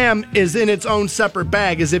each gram is in its own separate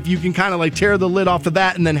bag, as if you can kind of like tear the lid off of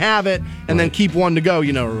that and then have it and then keep one to go,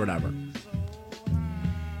 you know, or whatever.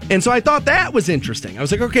 And so I thought that was interesting. I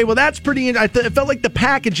was like, okay, well, that's pretty. It felt like the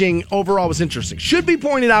packaging overall was interesting. Should be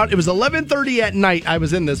pointed out, it was 11:30 at night. I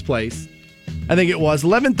was in this place. I think it was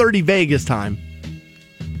 11:30 Vegas time,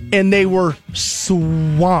 and they were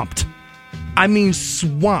swamped. I mean,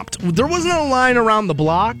 swamped. There wasn't a line around the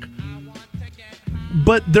block,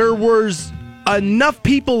 but there was enough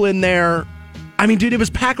people in there. I mean, dude, it was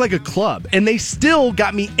packed like a club, and they still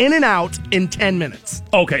got me in and out in 10 minutes.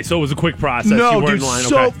 Okay, so it was a quick process. No, you weren't dude, in line.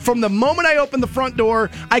 so Okay. from the moment I opened the front door,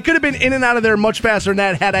 I could have been in and out of there much faster than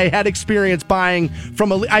that had I had experience buying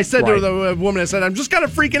from I said to the woman, I said, I'm just kind of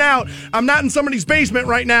freaking out. I'm not in somebody's basement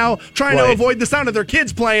right now trying to avoid the sound of their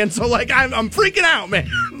kids playing, so, like, I'm freaking out, man.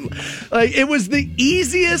 Like, it was the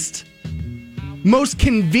easiest, most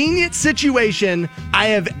convenient situation I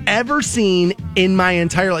have ever seen in my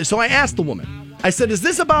entire life. So I asked the woman, I said, is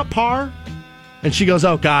this about par? And she goes,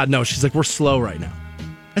 oh, God, no. She's like, we're slow right now.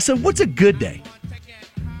 I said, what's a good day?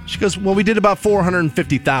 She goes, well, we did about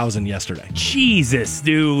 450,000 yesterday. Jesus,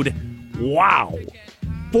 dude. Wow.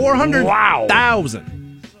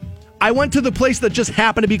 400,000. I went to the place that just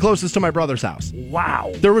happened to be closest to my brother's house.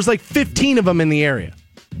 Wow. There was like 15 of them in the area.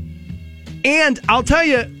 And I'll tell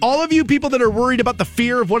you, all of you people that are worried about the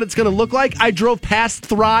fear of what it's going to look like, I drove past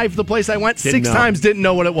Thrive, the place I went, six times, didn't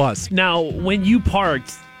know what it was. Now, when you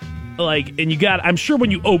parked, like, and you got, I'm sure when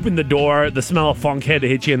you opened the door, the smell of funk had to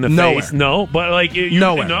hit you in the face. No, but like,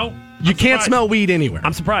 nowhere. No, you can't smell weed anywhere.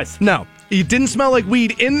 I'm surprised. No, it didn't smell like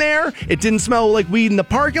weed in there. It didn't smell like weed in the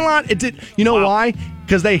parking lot. It did. You know why?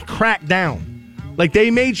 Because they cracked down. Like,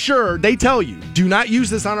 they made sure, they tell you, do not use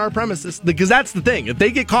this on our premises, because that's the thing. If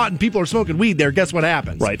they get caught and people are smoking weed there, guess what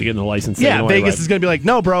happens? Right, they get the license. Yeah, anyway, Vegas is going to be like,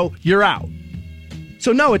 no, bro, you're out.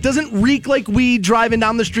 So, no, it doesn't reek like weed driving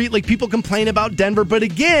down the street like people complain about Denver. But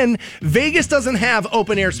again, Vegas doesn't have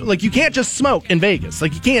open air. Like, you can't just smoke in Vegas.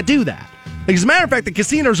 Like, you can't do that. Like, as a matter of fact, the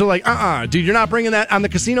casinos are like, dude, you're not bringing that on the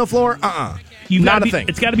casino floor? Not a thing.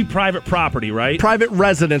 It's got to be private property, right? Private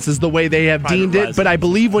residence is the way they have deemed it. But I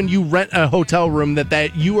believe when you rent a hotel room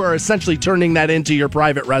that you are essentially turning that into your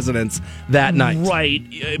private residence that night. Right.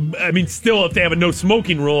 I mean, still, if they have a no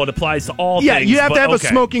smoking rule, it applies to all things. Yeah, you have to have a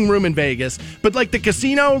smoking room in Vegas. But like the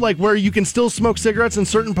casino, like where you can still smoke cigarettes in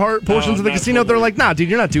certain portions of the casino, they're like, nah, dude,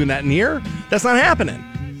 you're not doing that in here. That's not happening.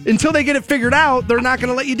 Until they get it figured out, they're not going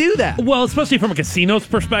to let you do that. Well, especially from a casino's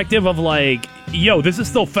perspective of like, yo, this is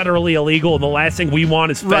still federally illegal, and the last thing we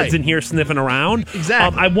want is feds in here sniffing around.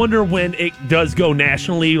 Exactly. I wonder when it does go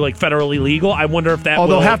nationally, like federally legal, I wonder if that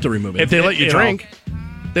they'll have to remove it. If they let you drink. Know.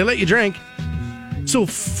 They let you drink. So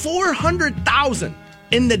 400,000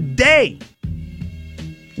 in the day.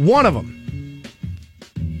 One of them.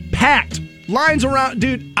 Packed. Lines around.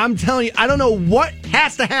 Dude, I'm telling you, I don't know what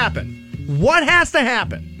has to happen. What has to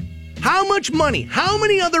happen? How much money? How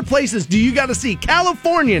many other places do you got to see?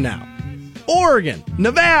 California now, Oregon,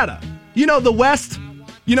 Nevada, you know, the West,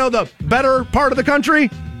 you know, the better part of the country,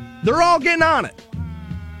 they're all getting on it.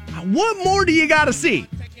 What more do you got to see?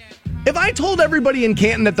 If I told everybody in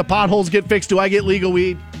Canton that the potholes get fixed, do I get legal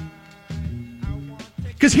weed?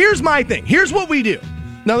 Because here's my thing. Here's what we do.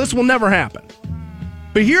 Now, this will never happen.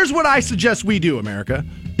 But here's what I suggest we do, America.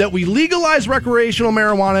 That we legalize recreational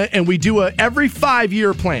marijuana and we do a every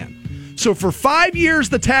 5-year plan. So for 5 years,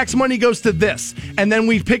 the tax money goes to this, and then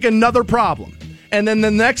we pick another problem. And then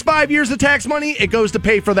the next 5 years of tax money, it goes to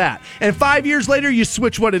pay for that. And 5 years later, you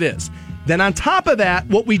switch what it is. Then on top of that,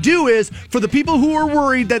 what we do is, for the people who are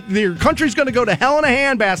worried that their country's going to go to hell in a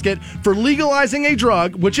handbasket for legalizing a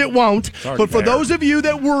drug, which it won't, but for those of you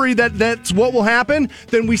that worry that that's what will happen,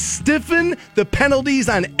 then we stiffen the penalties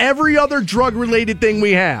on every other drug-related thing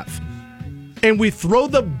we have. And we throw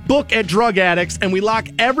the book at drug addicts, and we lock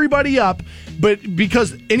everybody up, but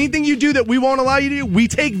because anything you do that we won't allow you to do, we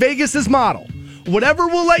take Vegas's model. Whatever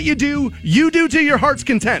we'll let you do to your heart's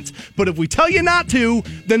content. But if we tell you not to,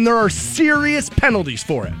 then there are serious penalties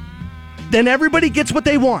for it. Then everybody gets what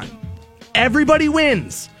they want. Everybody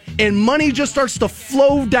wins. And money just starts to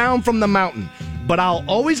flow down from the mountain. But I'll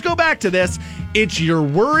always go back to this. It's you're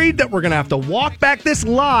worried that we're going to have to walk back this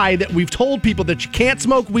lie that we've told people that you can't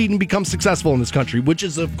smoke weed and become successful in this country, which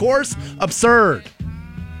is, of course, absurd.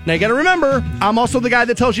 Now, you got to remember, I'm also the guy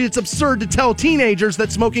that tells you it's absurd to tell teenagers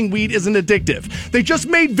that smoking weed isn't addictive. They just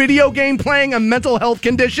made video game playing a mental health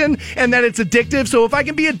condition and that it's addictive. So if I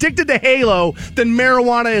can be addicted to Halo, then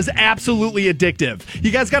marijuana is absolutely addictive. You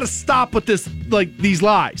guys got to stop with this, like these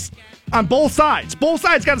lies on both sides. Both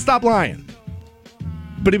sides got to stop lying.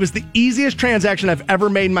 But it was the easiest transaction I've ever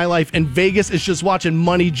made in my life, and Vegas is just watching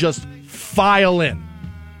money just file in.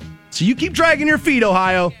 So you keep dragging your feet,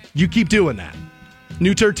 Ohio. You keep doing that.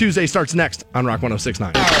 New Tour Tuesday starts next on Rock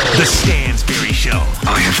 106.9. The Stansbury Show.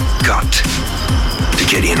 I have got to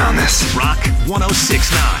get in on this. Rock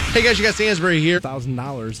 106.9. Hey guys, you got Stansbury here.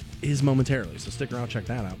 $1,000 is momentarily, so stick around, check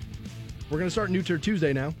that out. We're going to start New Tour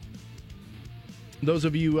Tuesday now. Those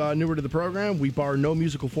of you newer to the program, we bar no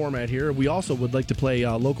musical format here. We also would like to play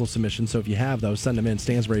local submissions, so if you have those, send them in.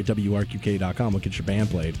 Stansbury at WRQK.com. We'll get your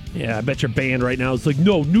band played. Yeah, I bet your band right now is like,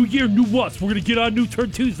 no, new year, new us. We're going to get on New Tour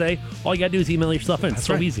Tuesday. All you got to do is email your stuff in. It's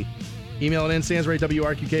so easy. Email it in, Stansbury at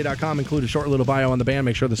WRQK.com. Include a short little bio on the band.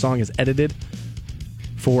 Make sure the song is edited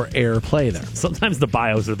for airplay there. Sometimes the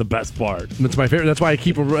bios are the best part. That's my favorite. That's why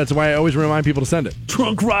I always remind people to send it.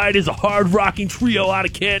 Trunk Ride is a hard-rocking trio out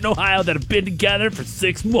of Canton, Ohio that have been together for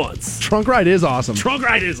 6 months. Trunk Ride is awesome. Trunk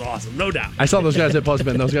Ride is awesome, no doubt. I saw those guys at Plus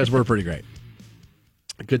Ben. Those guys were pretty great.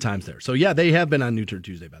 Good times there. So, yeah, they have been on New Tour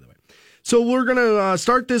Tuesday, by the way. So we're going to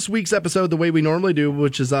start this week's episode the way we normally do,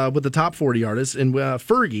 which is with the top 40 artists. And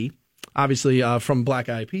Fergie, obviously from Black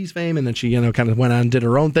Eyed Peas fame, and then she kind of went on and did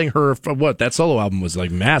her own thing. That solo album was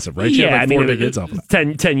like massive, right? She had like 4 big hits off of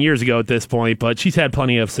that. 10 years ago at this point, but she's had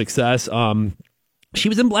plenty of success. She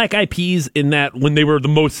was in Black Eyed Peas in that when they were the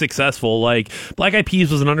most successful. Like, Black Eyed Peas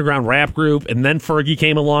was an underground rap group, and then Fergie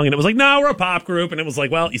came along, and it was like, no, we're a pop group. And it was like,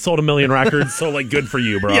 well, you sold 1 million records, so like, good for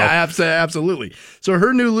you, bro. Yeah, absolutely. So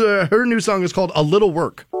her new song is called A Little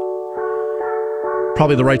Work.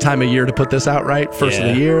 Probably the right time of year to put this out, right? First of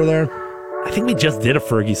the year there. I think we just did a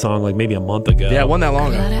Fergie song like maybe a month ago. Yeah, it wasn't that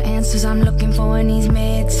long ago. A lot of answers I'm looking for in these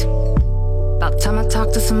meds. About time I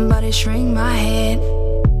talk to somebody, shrink my head.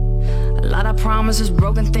 A lot of promises,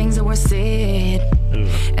 broken things that were said.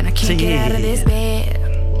 And I can't get out of this bed.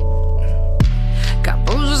 Got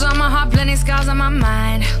bruises on my heart, plenty scars on my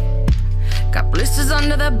mind. Got blisters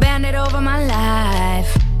under the band-aid over my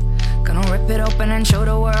life. Gonna rip it open and show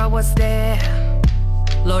the world what's there.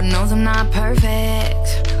 Lord knows I'm not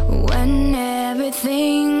perfect. When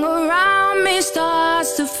everything around me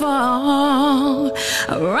starts to fall,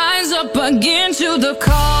 I rise up again to the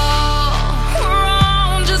call. We're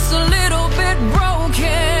all just a little bit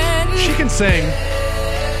broken. She can sing.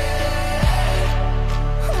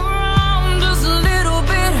 We're all just a little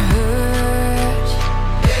bit hurt.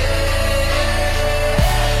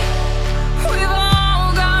 We've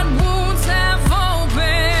all got wounds half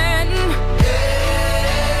open.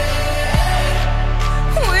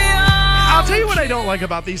 I'll tell you what I don't like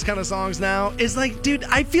about these kind of songs now is like, dude,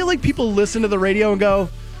 I feel like people listen to the radio and go,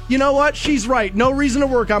 you know what? She's right. No reason to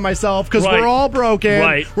work on myself because we're all broken.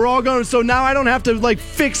 Right. We're all going. So now I don't have to like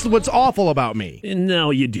fix what's awful about me.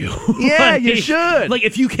 No, you do. Yeah, like, you should. Like,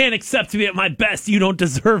 if you can't accept me at my best, you don't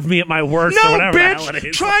deserve me at my worst. No, or whatever the hell it bitch.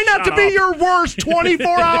 is. Try not to be your worst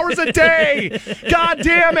 24 hours a day. God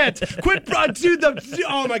damn it. Quit, dude.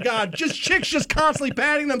 Oh my God. Chicks just constantly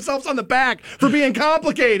patting themselves on the back for being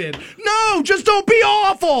complicated. No, just don't be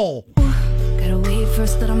awful. Gotta wait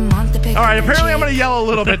first of the month to pick. All right, apparently I'm going to yell a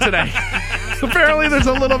little bit today. Apparently there's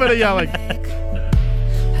a little bit of yelling.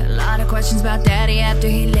 Had a lot of questions about daddy after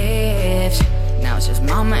he left. Now it's just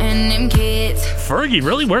mama and them kids. Fergie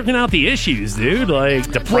really working out the issues, dude.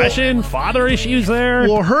 Like depression, father issues there.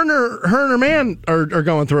 Well, her and her man are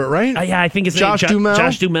going through it, right? Yeah, I think it's Josh Duhamel.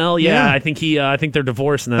 Josh Duhamel. Yeah, I think I think they're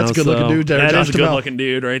divorced now. That's a good-looking dude there, That Josh is a Duhamel. good-looking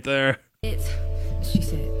dude right there. She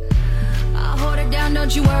said, I'll hold it down,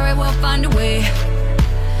 don't you worry, we'll find a way.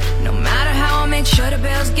 No matter how, I'll make sure the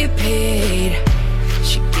bills get paid.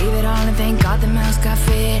 She gave it all and thank God the mouse got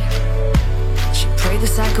fed. She prayed the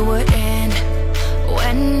cycle would end.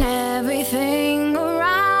 When everything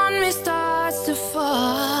around me starts to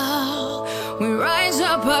fall, we rise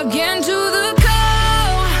up again to the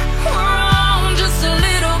call. We're all just a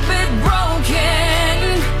little bit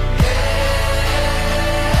broken.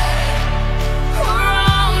 We're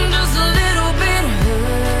all just a little bit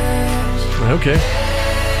hurt. Okay.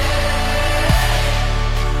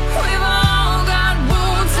 We've all got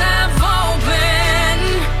wounds half open.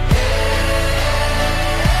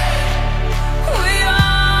 We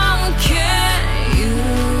all can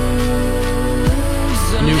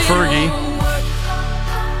use a New little Fergie.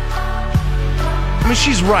 I mean,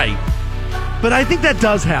 she's right. But I think that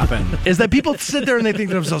does happen, is that people sit there and they think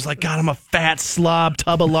to themselves, like, God, I'm a fat slob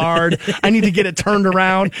tub of lard. I need to get it turned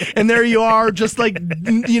around. And there you are, just like,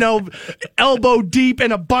 elbow deep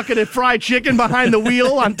in a bucket of fried chicken behind the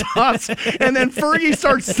wheel on Tusk. And then Fergie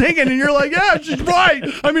starts singing, and you're like, yeah, she's right.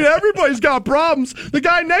 I mean, everybody's got problems. The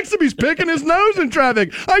guy next to me's picking his nose in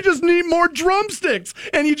traffic. I just need more drumsticks.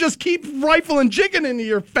 And you just keep rifling chicken into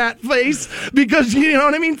your fat face because, you know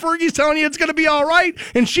what I mean? Fergie's telling you it's going to be all right.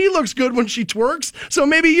 And she looks good when she twerks, so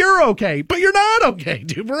maybe you're okay, but you're not okay,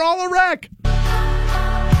 dude. We're all a wreck.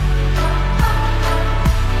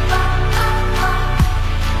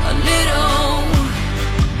 little.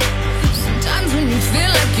 Sometimes when you feel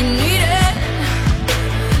like you need it,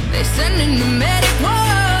 they send in the medic,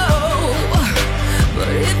 whoa. But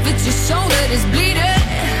if it's your soul that is bleeding,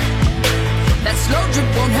 that slow drip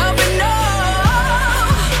won't help it, no.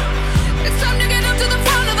 It's time to get up to the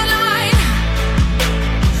front of the line.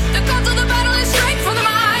 The call to the battle is straight for the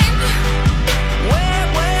mind. Well,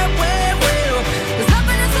 there's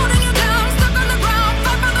nothing that's holding you down. Stuck on the ground,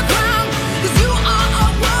 fight for the crown. 'Cause you are a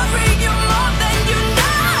warrior more than you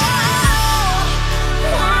know.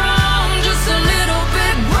 I'm just a little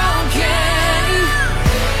bit broken.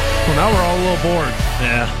 Well, now we're all a little bored.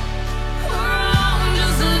 Yeah. I'm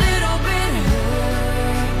just a little bit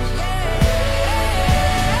hurt.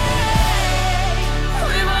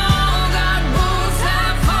 We've all got wounds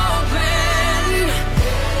half open.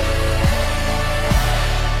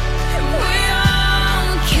 We all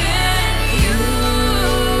can use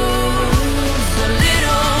a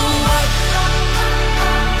little.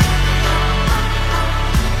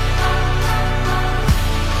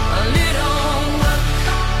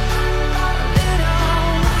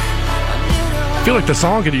 I feel like the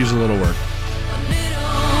song could use a little work.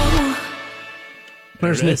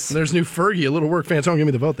 There's new Fergie, a little work. Fans, don't give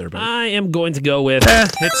me the vote there, but I am going to go with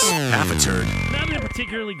It's half a turd. not a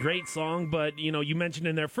particularly great song, but you mentioned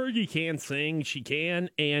in there Fergie can sing, she can,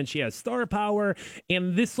 and she has star power.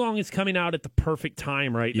 And this song is coming out at the perfect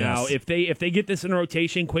time right now. Yes. If they get this in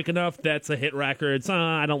rotation quick enough, that's a hit record.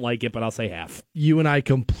 I don't like it, but I'll say half. you and I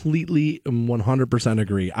completely 100%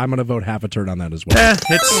 agree. I'm going to vote half a turd on that as well.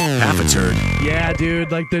 It's half a turd. Yeah,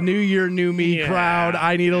 dude, like the New Year, New Me crowd.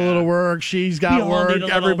 I need a little work. She's got We all work. need a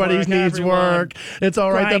little Everybody work, needs everyone. work. It's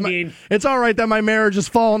all right. Grinding. It's all right that my marriage is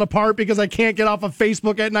falling apart because I can't get off of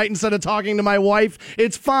Facebook at night instead of talking to my wife.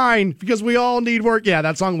 It's fine because we all need work. Yeah,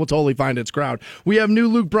 that song will totally find its crowd. We have new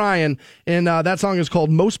Luke Bryan, and that song is called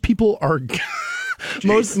 "Most People Are."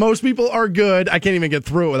 Most people are good. I can't even get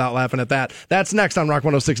through it without laughing at that. That's next on Rock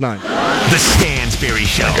 106.9. The Stansbury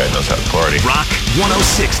Show. That guy knows how to party. Rock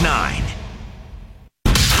 106.9.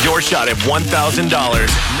 Your shot at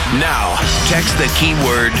 $1,000. Now, text the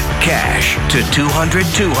keyword cash to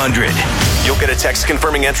 200-200. You'll get a text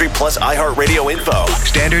confirming entry plus iHeartRadio info.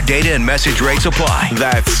 Standard data and message rates apply.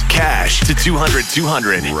 That's cash to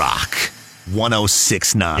 200-200. Rock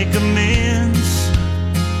 106.9. Make amends,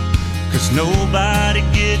 'cause nobody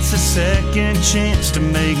gets a second chance to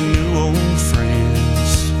make new old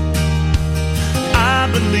friends. I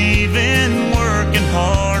believe in working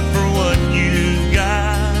hard for what you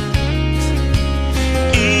got,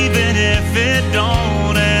 even if it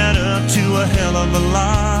don't add up to a hell of a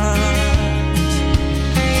lot.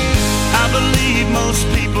 I believe most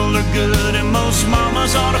people are good and most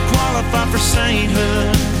mamas ought to qualify for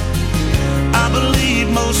sainthood. I believe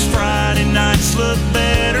most Friday nights look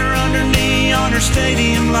better under neon or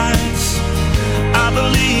stadium lights. I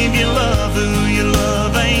believe you love who you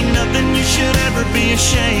love, ain't nothing you should ever be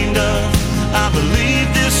ashamed of. I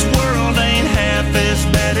believe this world ain't half as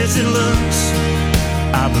bad as it looks.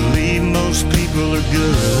 I believe most people are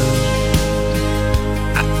good.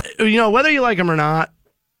 Whether you like him or not,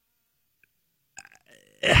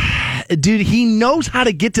 dude, he knows how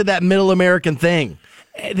to get to that middle American thing.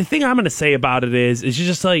 The thing I'm going to say about it is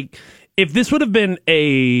just like, if this would have been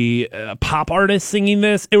a pop artist singing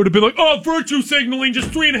this, it would have been like, oh, virtue signaling,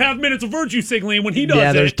 just 3.5 minutes of virtue signaling. When he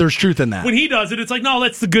does there's truth in that. When he does it, it's like, no,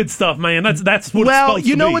 that's the good stuff, man. That's what it's supposed to be.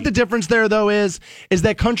 You know what the difference there, though, is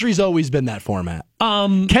that country's always been that format.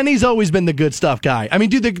 Kenny's always been the good stuff guy. I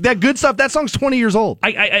mean, dude, that good stuff, that song's 20 years old.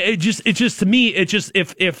 To me,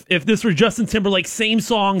 if this were Justin Timberlake, same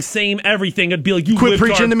song, same everything, it'd be like, you quit libtard,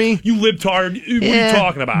 preaching to me. You libtard. What are you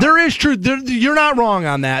talking about? There is truth. You're not wrong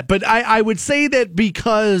on that. But I would say that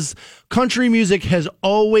because country music has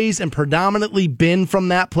always and predominantly been from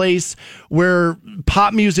that place where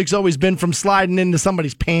pop music's always been from sliding into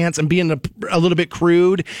somebody's pants and being a little bit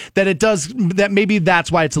crude, that maybe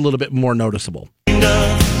that's why it's a little bit more noticeable.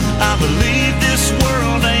 I believe this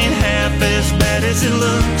world ain't half as bad as it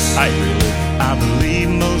looks. I agree. I believe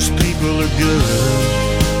most people are good.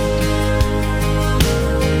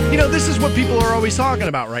 This is what people are always talking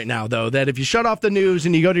about right now, though, that if you shut off the news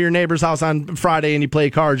and you go to your neighbor's house on Friday and you play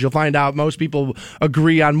cards, you'll find out most people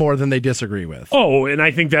agree on more than they disagree with. Oh, and I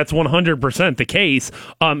think that's 100% the case.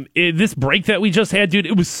 This break that we just had, dude,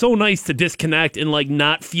 it was so nice to disconnect and like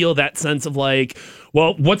not feel that sense of like,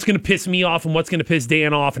 well, what's going to piss me off and what's going to piss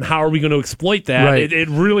Dan off and how are we going to exploit that? Right. It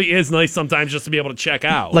really is nice sometimes just to be able to check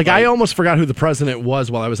out. Like, I almost forgot who the president was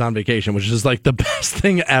while I was on vacation, which is like the best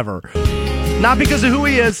thing ever. Not because of who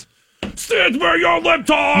he is. Stansbury, you're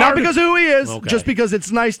libtard! Not because of who he is, Okay. just because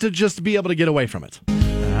it's nice to just be able to get away from it.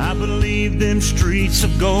 I believe them streets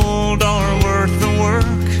of gold are worth the work,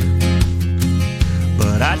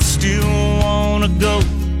 but I'd still want to go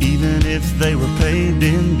even if they were paved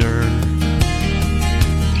in dirt.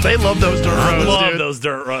 They love those dirt roads. I love dude. those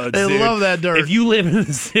dirt roads. They dude. love that dirt. If you live in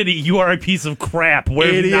the city, you are a piece of crap.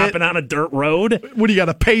 Where have you not been on a dirt road? What do you got,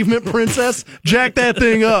 a pavement princess? Jack that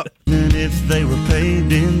thing up. And if they were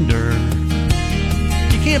paved in dirt,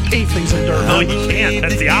 you can't pave things in dirt. No, you can't.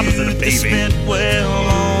 That's the opposite of paving. Spent well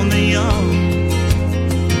on the young,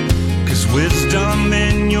 'cause wisdom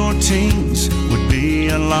in your teens would be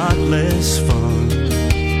a lot less fun.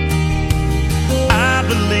 I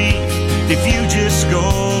believe if you just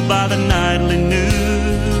go by the nightly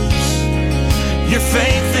news, your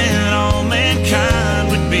faith in all mankind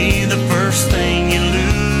would be the first thing you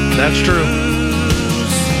lose. That's true.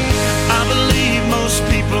 I believe most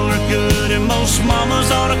people are good and most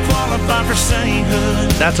mamas ought to qualify for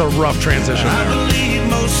sainthood. That's a rough transition I there. believe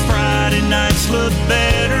most Friday nights look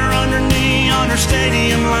better under neon or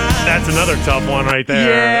stadium lights. That's another tough one right there.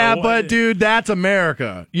 Yeah, but dude, that's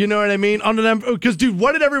America. You know what I mean? Under them, because dude,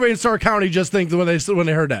 what did everybody in Stark County just think when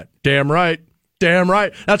they heard that? Damn right. Damn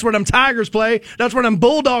right. That's where them Tigers play. That's where them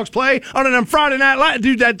Bulldogs play. Under them Friday night lights.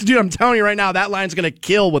 Dude, I'm telling you right now, that line's going to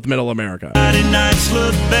kill with Middle America. Friday nights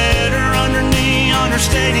look better under neon or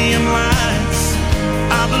stadium lights.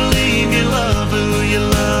 I believe you love who you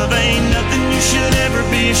love. Ain't nothing you should ever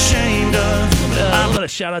be ashamed of. A little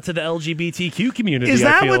shout out to the LGBTQ community. Is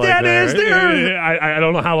that what that is there? I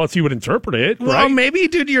don't know how else you would interpret it. Well, right? maybe,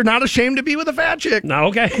 dude, you're not ashamed to be with a fat chick. No,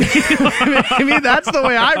 okay. Maybe that's the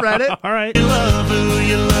way I read it. All right. You love who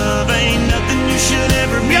you love. Ain't nothing you should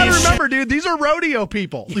ever be You gotta ashamed. remember, dude, these are rodeo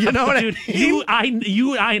people. You know what Dude, I mean?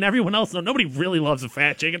 you, I, and everyone else know nobody really loves a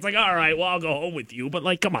fat chick. It's like, all right, well, I'll go home with you, but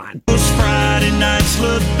like, come on. Those Friday nights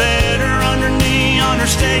look better under neon or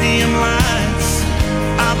stadium lights.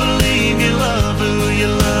 I believe you love who you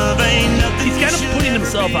love. Ain't nothing. He's kind of putting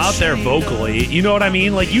himself out there vocally. You know what I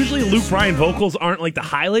mean? Like usually Luke Bryan vocals aren't like the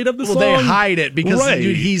highlight of the song. Well, they hide it because Right.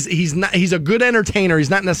 dude, he's a good entertainer. He's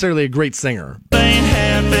not necessarily a great singer. Ain't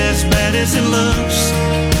half as bad as it looks.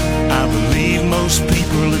 I believe most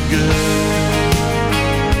people are good.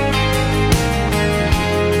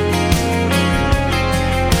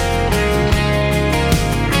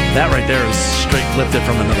 That right there is straight lifted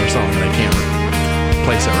from another song, and I can't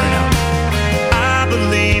place it right now. I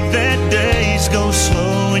believe that days go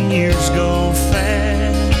slow and years go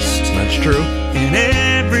fast. That's true. And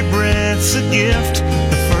every breath's a gift,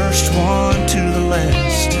 the first one to the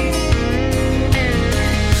last.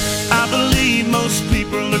 I believe most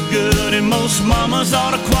people are good and most mamas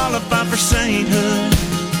ought to qualify for sainthood.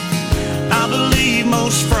 I believe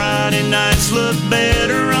most Friday nights look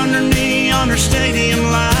better under neon or stadium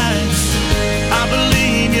lights. I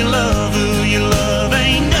believe you love who you love.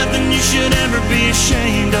 Ain't nothing you should ever be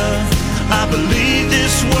ashamed of. I believe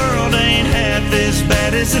this world ain't half as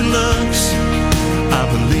bad as it looks. I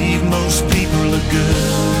believe most people are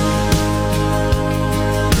good.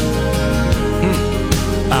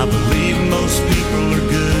 I believe most people are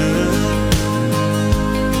good.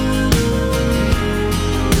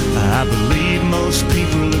 I believe most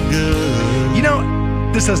people are good. You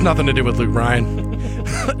know, this has nothing to do with Luke Bryan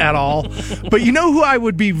at all. But you know who I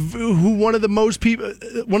would be, who one of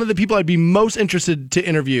the people I'd be most interested to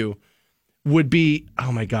interview would be,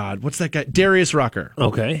 oh my God, what's that guy? Darius Rucker.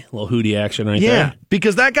 Okay, a little Hootie action right there. Yeah,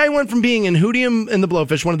 because that guy went from being in Hootie and the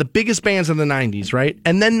Blowfish, one of the biggest bands in the 90s, right?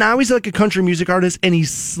 And then now he's like a country music artist and he's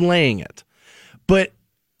slaying it. But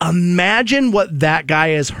imagine what that guy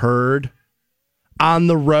has heard on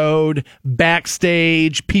the road,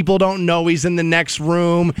 backstage, people don't know he's in the next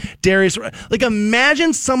room. Darius, like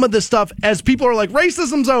imagine some of the stuff as people are like,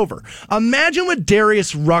 racism's over. Imagine what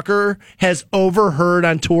Darius Rucker has overheard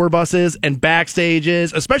on tour buses and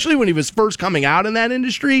backstages, especially when he was first coming out in that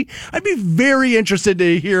industry. I'd be very interested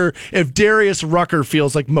to hear if Darius Rucker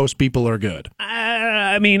feels like most people are good.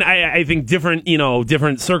 I mean, I think different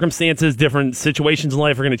circumstances, different situations in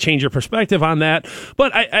life are going to change your perspective on that.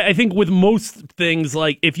 But I think with most things,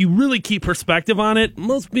 like if you really keep perspective on it,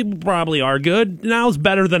 most people probably are good. Now's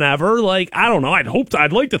better than ever. Like, I don't know.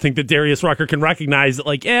 I'd like to think that Darius Rucker can recognize that,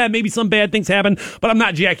 like, yeah, maybe some bad things happen, but I'm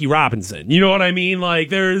not Jackie Robinson. You know what I mean?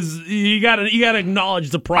 Like, you gotta acknowledge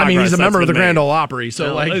the progress. I mean, he's a member of the that's been Grand made. Ole Opry,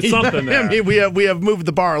 so like there's something there. I mean, we have moved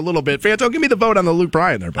the bar a little bit. Fanto, give me the vote on the Luke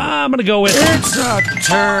Bryan there, buddy. I'm gonna go with It's a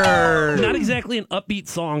turd. Not exactly an upbeat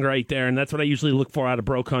song right there, and that's what I usually look for out of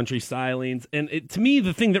bro country stylings. And to me,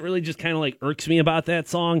 the thing that really just kind of like irks me about that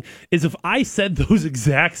song is if I said those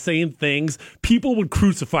exact same things, people would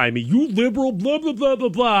crucify me. You liberal, blah, blah, blah, blah,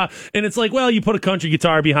 blah. And it's like, well, you put a country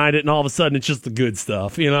guitar behind it, and all of a sudden it's just the good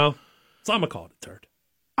stuff, you know? So I'm going to call it a turd.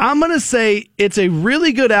 I'm going to say it's a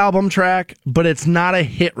really good album track, but it's not a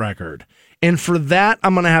hit record. And for that,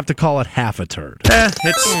 I'm going to have to call it half a turd.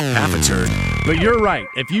 It's half a turd. But you're right.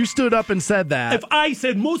 If you stood up and said that. If I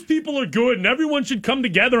said most people are good and everyone should come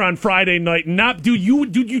together on Friday night and not,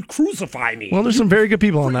 you'd crucify me. Well, there's some very good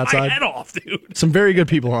people on that my side. head off, dude. Some very good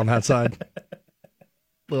people on that side.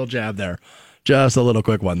 Little jab there. Just a little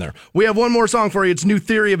quick one there. We have one more song for you. It's New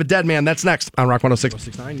Theory of a Dead Man. That's next on Rock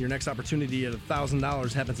 106.9. Your next opportunity at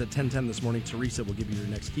 $1,000 happens at 10:10 this morning. Teresa will give you your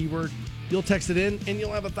next keyword. You'll text it in, and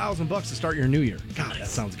you'll have $1,000 to start your new year. God, that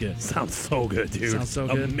sounds good. Sounds so good, dude. Sounds so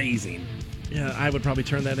good. Amazing. Yeah, I would probably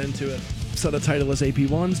turn that into a set of Titleist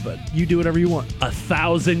AP1s, but you do whatever you want.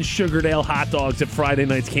 1,000 Sugardale hot dogs at Friday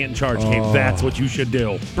night's Canton Charge game. That's what you should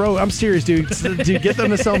do. Bro, I'm serious, dude. Dude, get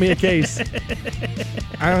them to sell me a case.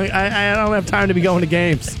 I don't have time to be going to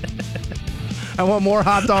games. I want more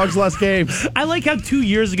hot dogs, less games. I like how 2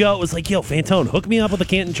 years ago it was like, yo, Fantone, hook me up with a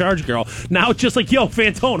Canton Charge girl. Now it's just like, yo,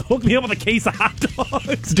 Fantone, hook me up with a case of hot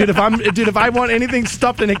dogs. Dude, if I want anything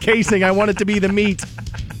stuffed in a casing, I want it to be the meat.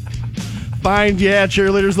 Fine, yeah,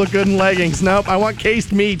 cheerleaders look good in leggings. Nope, I want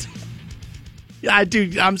cased meat.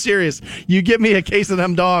 Dude, I'm serious. You give me a case of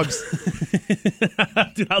them dogs.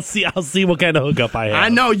 Dude, I'll see what kind of hookup I have. I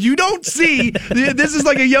know, you don't see. This is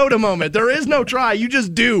like a Yoda moment. There is no try. You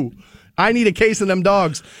just do. I need a case of them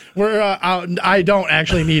dogs. I don't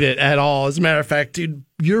actually need it at all. As a matter of fact, dude,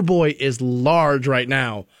 your boy is large right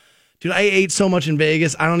now. Dude, I ate so much in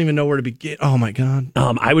Vegas, I don't even know where to begin. Oh, my God.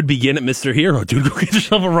 I would begin at Mr. Hero. Dude, go get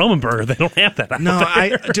yourself a Roman burger. They don't have that out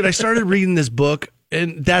there. I started reading this book,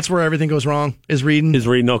 and that's where everything goes wrong, is reading.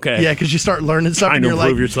 Okay. Yeah, because you start learning stuff, and you're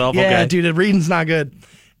like, yourself. Yeah, okay. Dude, reading's not good.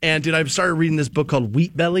 And, dude, I started reading this book called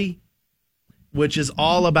Wheat Belly, which is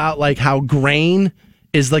all about, like, how grain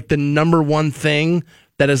is, like, the number one thing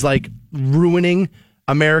that is, like, ruining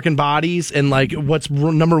American bodies, and like what's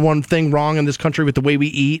number one thing wrong in this country with the way we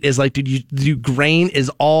eat is like, dude, grain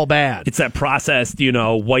is all bad. It's that processed,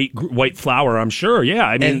 white flour, I'm sure. Yeah,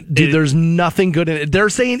 I mean, dude, there's nothing good in it. They're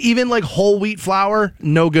saying even like whole wheat flour,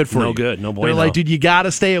 no good for you. No good, no boy. They're like, dude, you got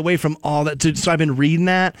to stay away from all that. Dude, so I've been reading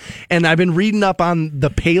that, and I've been reading up on the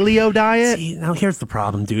paleo diet. See, now here's the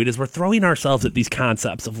problem, dude, is we're throwing ourselves at these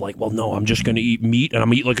concepts of like, well, no, I'm just going to eat meat, and I'm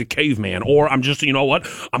going to eat like a caveman, or I'm just, you know what,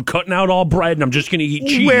 I'm cutting out all bread, and I'm just going to eat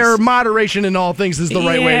cheese. Where moderation in all things is the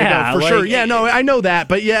right way to go, for sure. Yeah, no, I know that.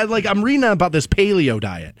 But yeah, like I'm reading about this paleo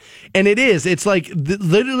diet. And it's like,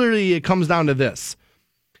 literally it comes down to this.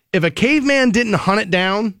 If a caveman didn't hunt it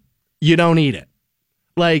down, you don't eat it.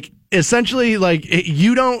 Like, essentially, like,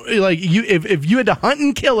 you don't, like, if you had to hunt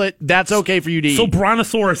and kill it, that's okay for you to eat. So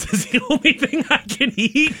Brontosaurus is the only thing I can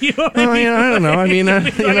eat? You know what I mean? Yeah, I don't know. I mean, I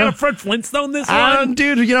got a Fred Flintstone this one?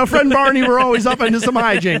 Dude, Fred and Barney were always up into some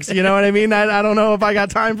hijinks. You know what I mean? I don't know if I got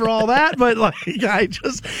time for all that, but, like, I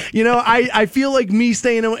just, I feel like me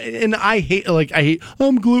staying, and I hate,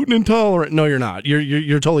 I'm gluten intolerant. No, you're not.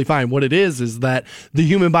 You're totally fine. What it is that the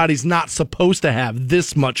human body's not supposed to have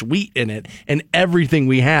this much wheat in it, and everything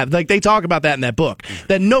we have. Like, they talk about that in that book,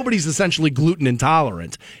 that nobody's essentially gluten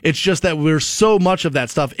intolerant. It's just that we're so much of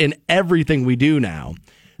that stuff in everything we do now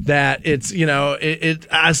that it's,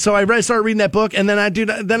 so I started reading that book, and then I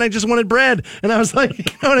just wanted bread. And I was like,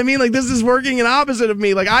 you know what I mean? Like, this is working in opposite of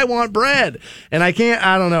me. Like, I want bread. And I can't,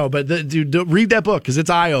 I don't know. But, dude, read that book, because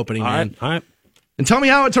it's eye-opening, man. All right. And tell me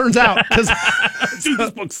how it turns out. Dude,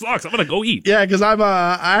 this book sucks. I'm going to go eat. Yeah, because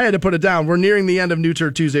I had to put it down. We're nearing the end of New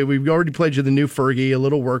Turd Tuesday. We've already played you the new Fergie, a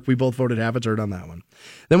little work. We both voted half a turd on that one.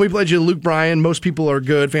 Then we played you Luke Bryan. Most people are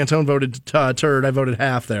good. Fantone voted turd. I voted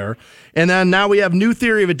half there. And then now we have New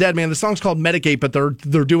Theory of a Dead Man. The song's called Medicate, but they're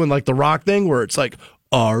doing like the rock thing where it's like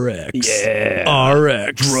RX. Yeah.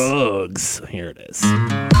 RX. Drugs. Here it is.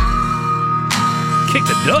 Kick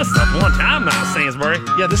the dust up one time now, Stansbury.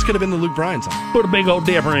 Yeah, this could have been the Luke Bryan song. Put a big old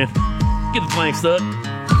dipper in. Get the flank stuck.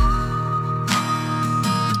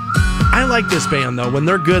 I like this band, though. When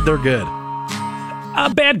they're good, they're good.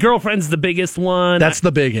 Bad Girlfriend's the biggest one. That's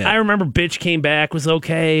the big hit. I remember Bitch Came Back was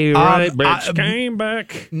okay, right? Bitch Came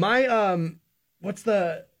Back. My, what's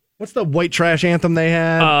the white trash anthem they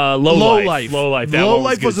had? Low Life. Low Life. Low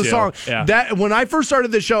Life was the song. Yeah. That when I first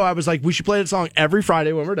started this show, I was like, we should play that song every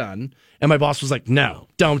Friday when we're done. And my boss was like, no,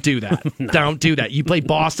 don't do that. No. Don't do that. You play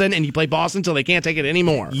Boston, and you play Boston until they can't take it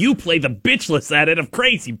anymore. You play the bitchless edit of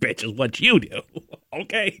Crazy Bitch is what you do.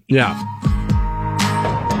 Okay? Yeah.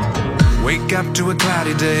 Wake up to a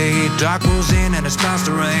cloudy day, dark rolls in and it starts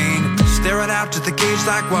to rain. Staring out to the cage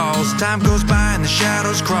like walls, time goes by and the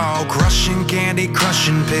shadows crawl. Crushing candy,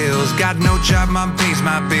 crushing pills, got no job, mom pays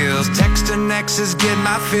my bills. Texting exes, get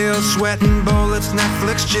my fills, sweating bullets,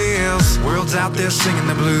 Netflix chills. World's out there singing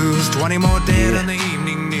the blues, 20 more dead in the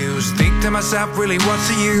evening news. Think to myself, really what's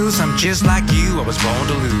the use? I'm just like you, I was born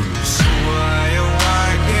to lose. Why, oh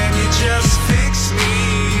why can't you just fix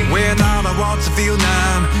me? When all I want's to feel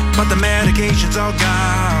numb, but the medication's all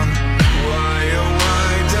gone. Why, oh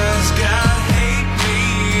why does God hate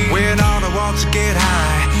me? When all I want's to get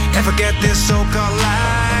high and forget this so-called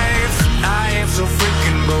life. I am so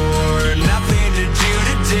freaking bored, nothing to do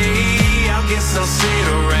today. I guess I'll sit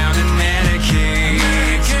around and medicate.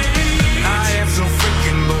 I am so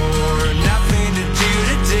freaking bored, nothing to do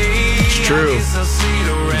today. It's true.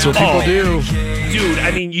 That's what people do. Dude,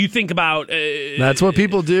 I mean, you think about... That's what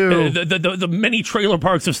people do. The many trailer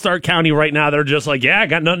parks of Stark County right now, they're just like, yeah, I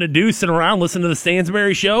got nothing to do, sit around, listen to the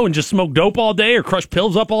Stansbury show, and just smoke dope all day or crush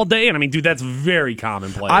pills up all day. And I mean, dude, that's very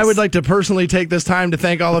commonplace. I would like to personally take this time to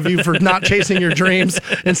thank all of you for not chasing your dreams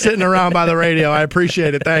and sitting around by the radio. I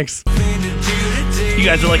appreciate it. Thanks. You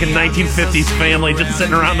guys are like a 1950s family just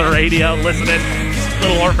sitting around the radio listening.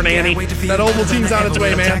 Little Orphan Annie. That Ovaltine's on its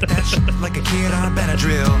way, man. Like a kid on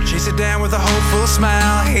Benadryl. Chase it down with a hopeful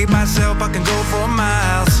smile. Hate myself, I can go for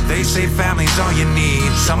miles. They say family's all you need.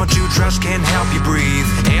 Someone to trust can help you breathe.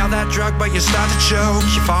 Nail that drug, but you start to choke.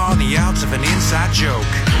 You fall on the outs of an inside joke.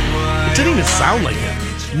 It didn't even sound like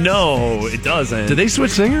him. No, it doesn't. Did they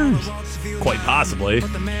switch singers? Quite possibly.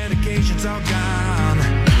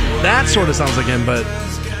 That sort of sounds like him, but...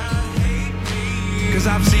 Cause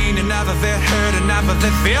I've seen enough of it, heard enough of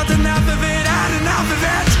it, felt enough of it, had enough of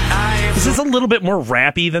it. This is a little bit more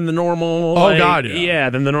rappy than the normal. Oh, God, yeah. Yeah,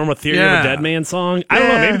 than the normal Theory of a Dead Man song. I don't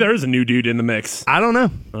know. Maybe there is a new dude in the mix. I don't know.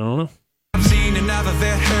 I've seen enough of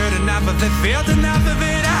it, heard enough of it, felt enough of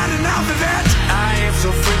it, had enough of it. I am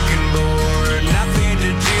so freaking bored, nothing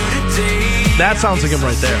to do today. That sounds like him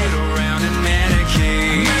right there.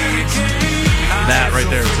 That right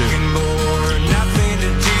there, too.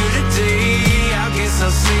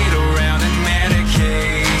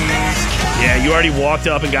 Yeah, you already walked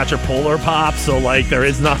up and got your Polar Pop, so, like, there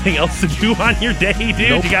is nothing else to do on your day, dude.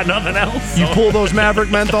 Nope. You got nothing else. You pull those Maverick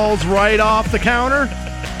menthols right off the counter,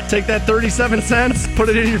 take that 37 cents, put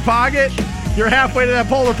it in your pocket. You're halfway to that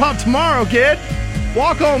Polar Pop tomorrow, kid.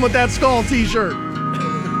 Walk home with that Skull t-shirt.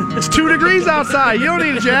 It's 2 degrees outside. You don't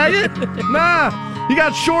need a jacket. Nah. You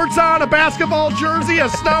got shorts on, a basketball jersey, a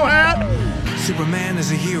snow hat. Superman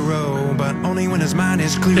is a hero, but only when his mind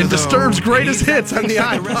is clear. It Disturbs greatest hits on the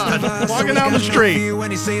iPod. Walking down the street.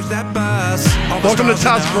 When he saves that bus. Welcome to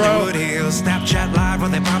Tusk, bro. Snapchat live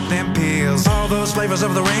when they pop them pills. All those flavors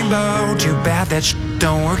of the rainbow. Too bad that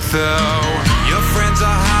don't work though. Your friends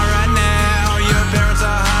are high right now. Your parents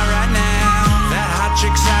are high right now. That hot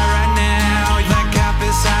chick's high right now. That cop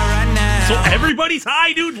is high right now. So everybody's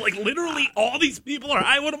high, dude? Like, literally all these people are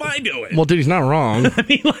high. What am I doing? Well, dude, he's not wrong. I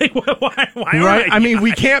mean, like, why right? I mean,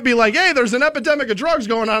 we can't be like, hey, there's an epidemic of drugs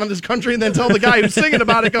going on in this country, and then tell the guy who's singing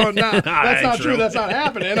about it going, nah, that's not true. That's not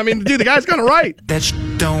happening. I mean, dude, the guy's kind of right. That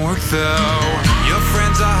don't work, though. Your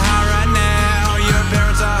friends are high right now. Your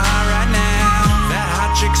parents are high right now. That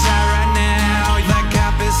hot chick's high right now. That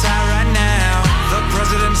cop is high right now. The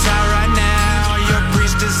president's high right now. Your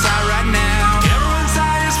priest is high right now. Everyone's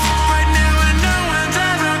high as fuck right now, and no one's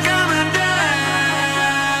ever coming down.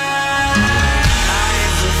 I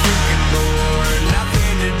am so freaking bored,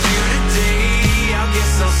 nothing to do today. I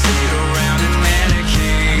guess I'll sit around and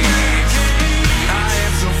medicate. I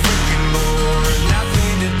am so freaking bored,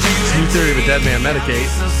 nothing to do today. New Theory of a Dead Man,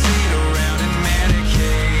 Medicate.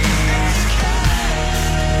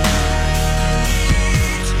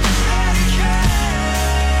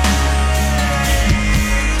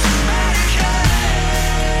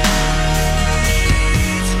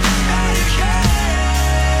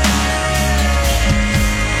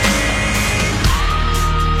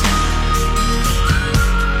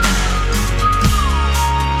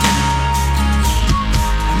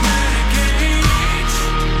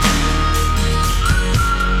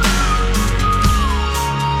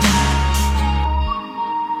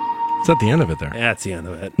 It's at the end of it there. That's the end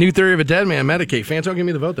of it. New Theory of a Dead Man, Medicate. Fanto, give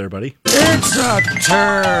me the vote there, buddy. It's a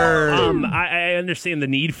turn. I understand the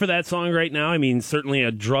need for that song right now. I mean, certainly a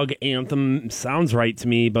drug anthem sounds right to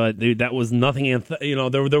me, but dude, that was nothing.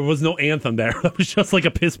 There was no anthem there. That was just like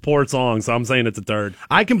a piss poor song. So I'm saying it's a turd.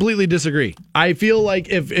 I completely disagree. I feel like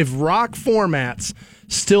if rock formats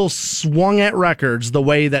still swung at records the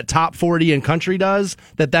way that Top 40 and country does,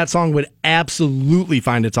 that song would absolutely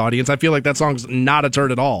find its audience. I feel like that song's not a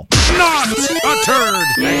turd at all. Not a turd! I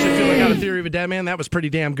actually feel like out of Theory of a Dead Man, that was pretty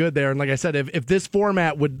damn good there. And like I said, if this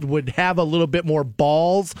format would have a little bit more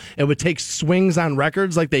balls, it would take swings on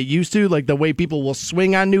records like they used to, like the way people will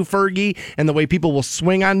swing on New Fergie and the way people will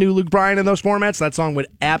swing on New Luke Bryan in those formats, that song would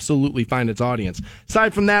absolutely find its audience.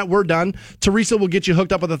 Aside from that, we're done. Teresa will get you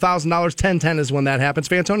hooked up with $1,000. 10-10 is when that happens.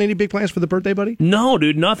 Fantone, any big plans for the birthday, buddy? No,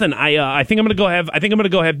 dude, nothing. I think I'm gonna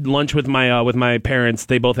go have lunch with my parents.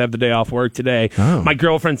 They both have the day off work today. Oh. My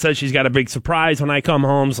girlfriend says she's got a big surprise when I come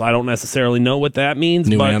home, so I don't necessarily know what that means.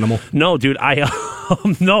 New but animal? No, dude,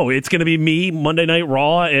 no, it's gonna be me Monday Night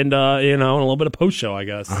Raw and a little bit of post show, I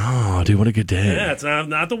guess. Oh, dude, what a good day. Yeah, it's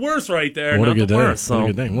not the worst right there. What not a good the day. worst. So. What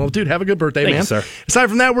a good day. Well, dude, have a good birthday, Thank man. you, sir. Aside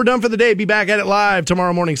from that, we're done for the day. Be back at it live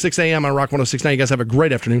tomorrow morning, 6 a.m. on Rock 106.9. You guys have a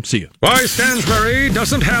great afternoon. See you. Why Stansbury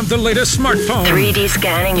doesn't have the latest smartphone. 3D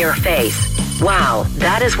scanning your face. Wow,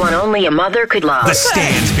 that is one only a mother could love. The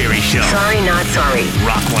Stansbury Show. Sorry, not sorry.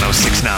 Rock 106.9.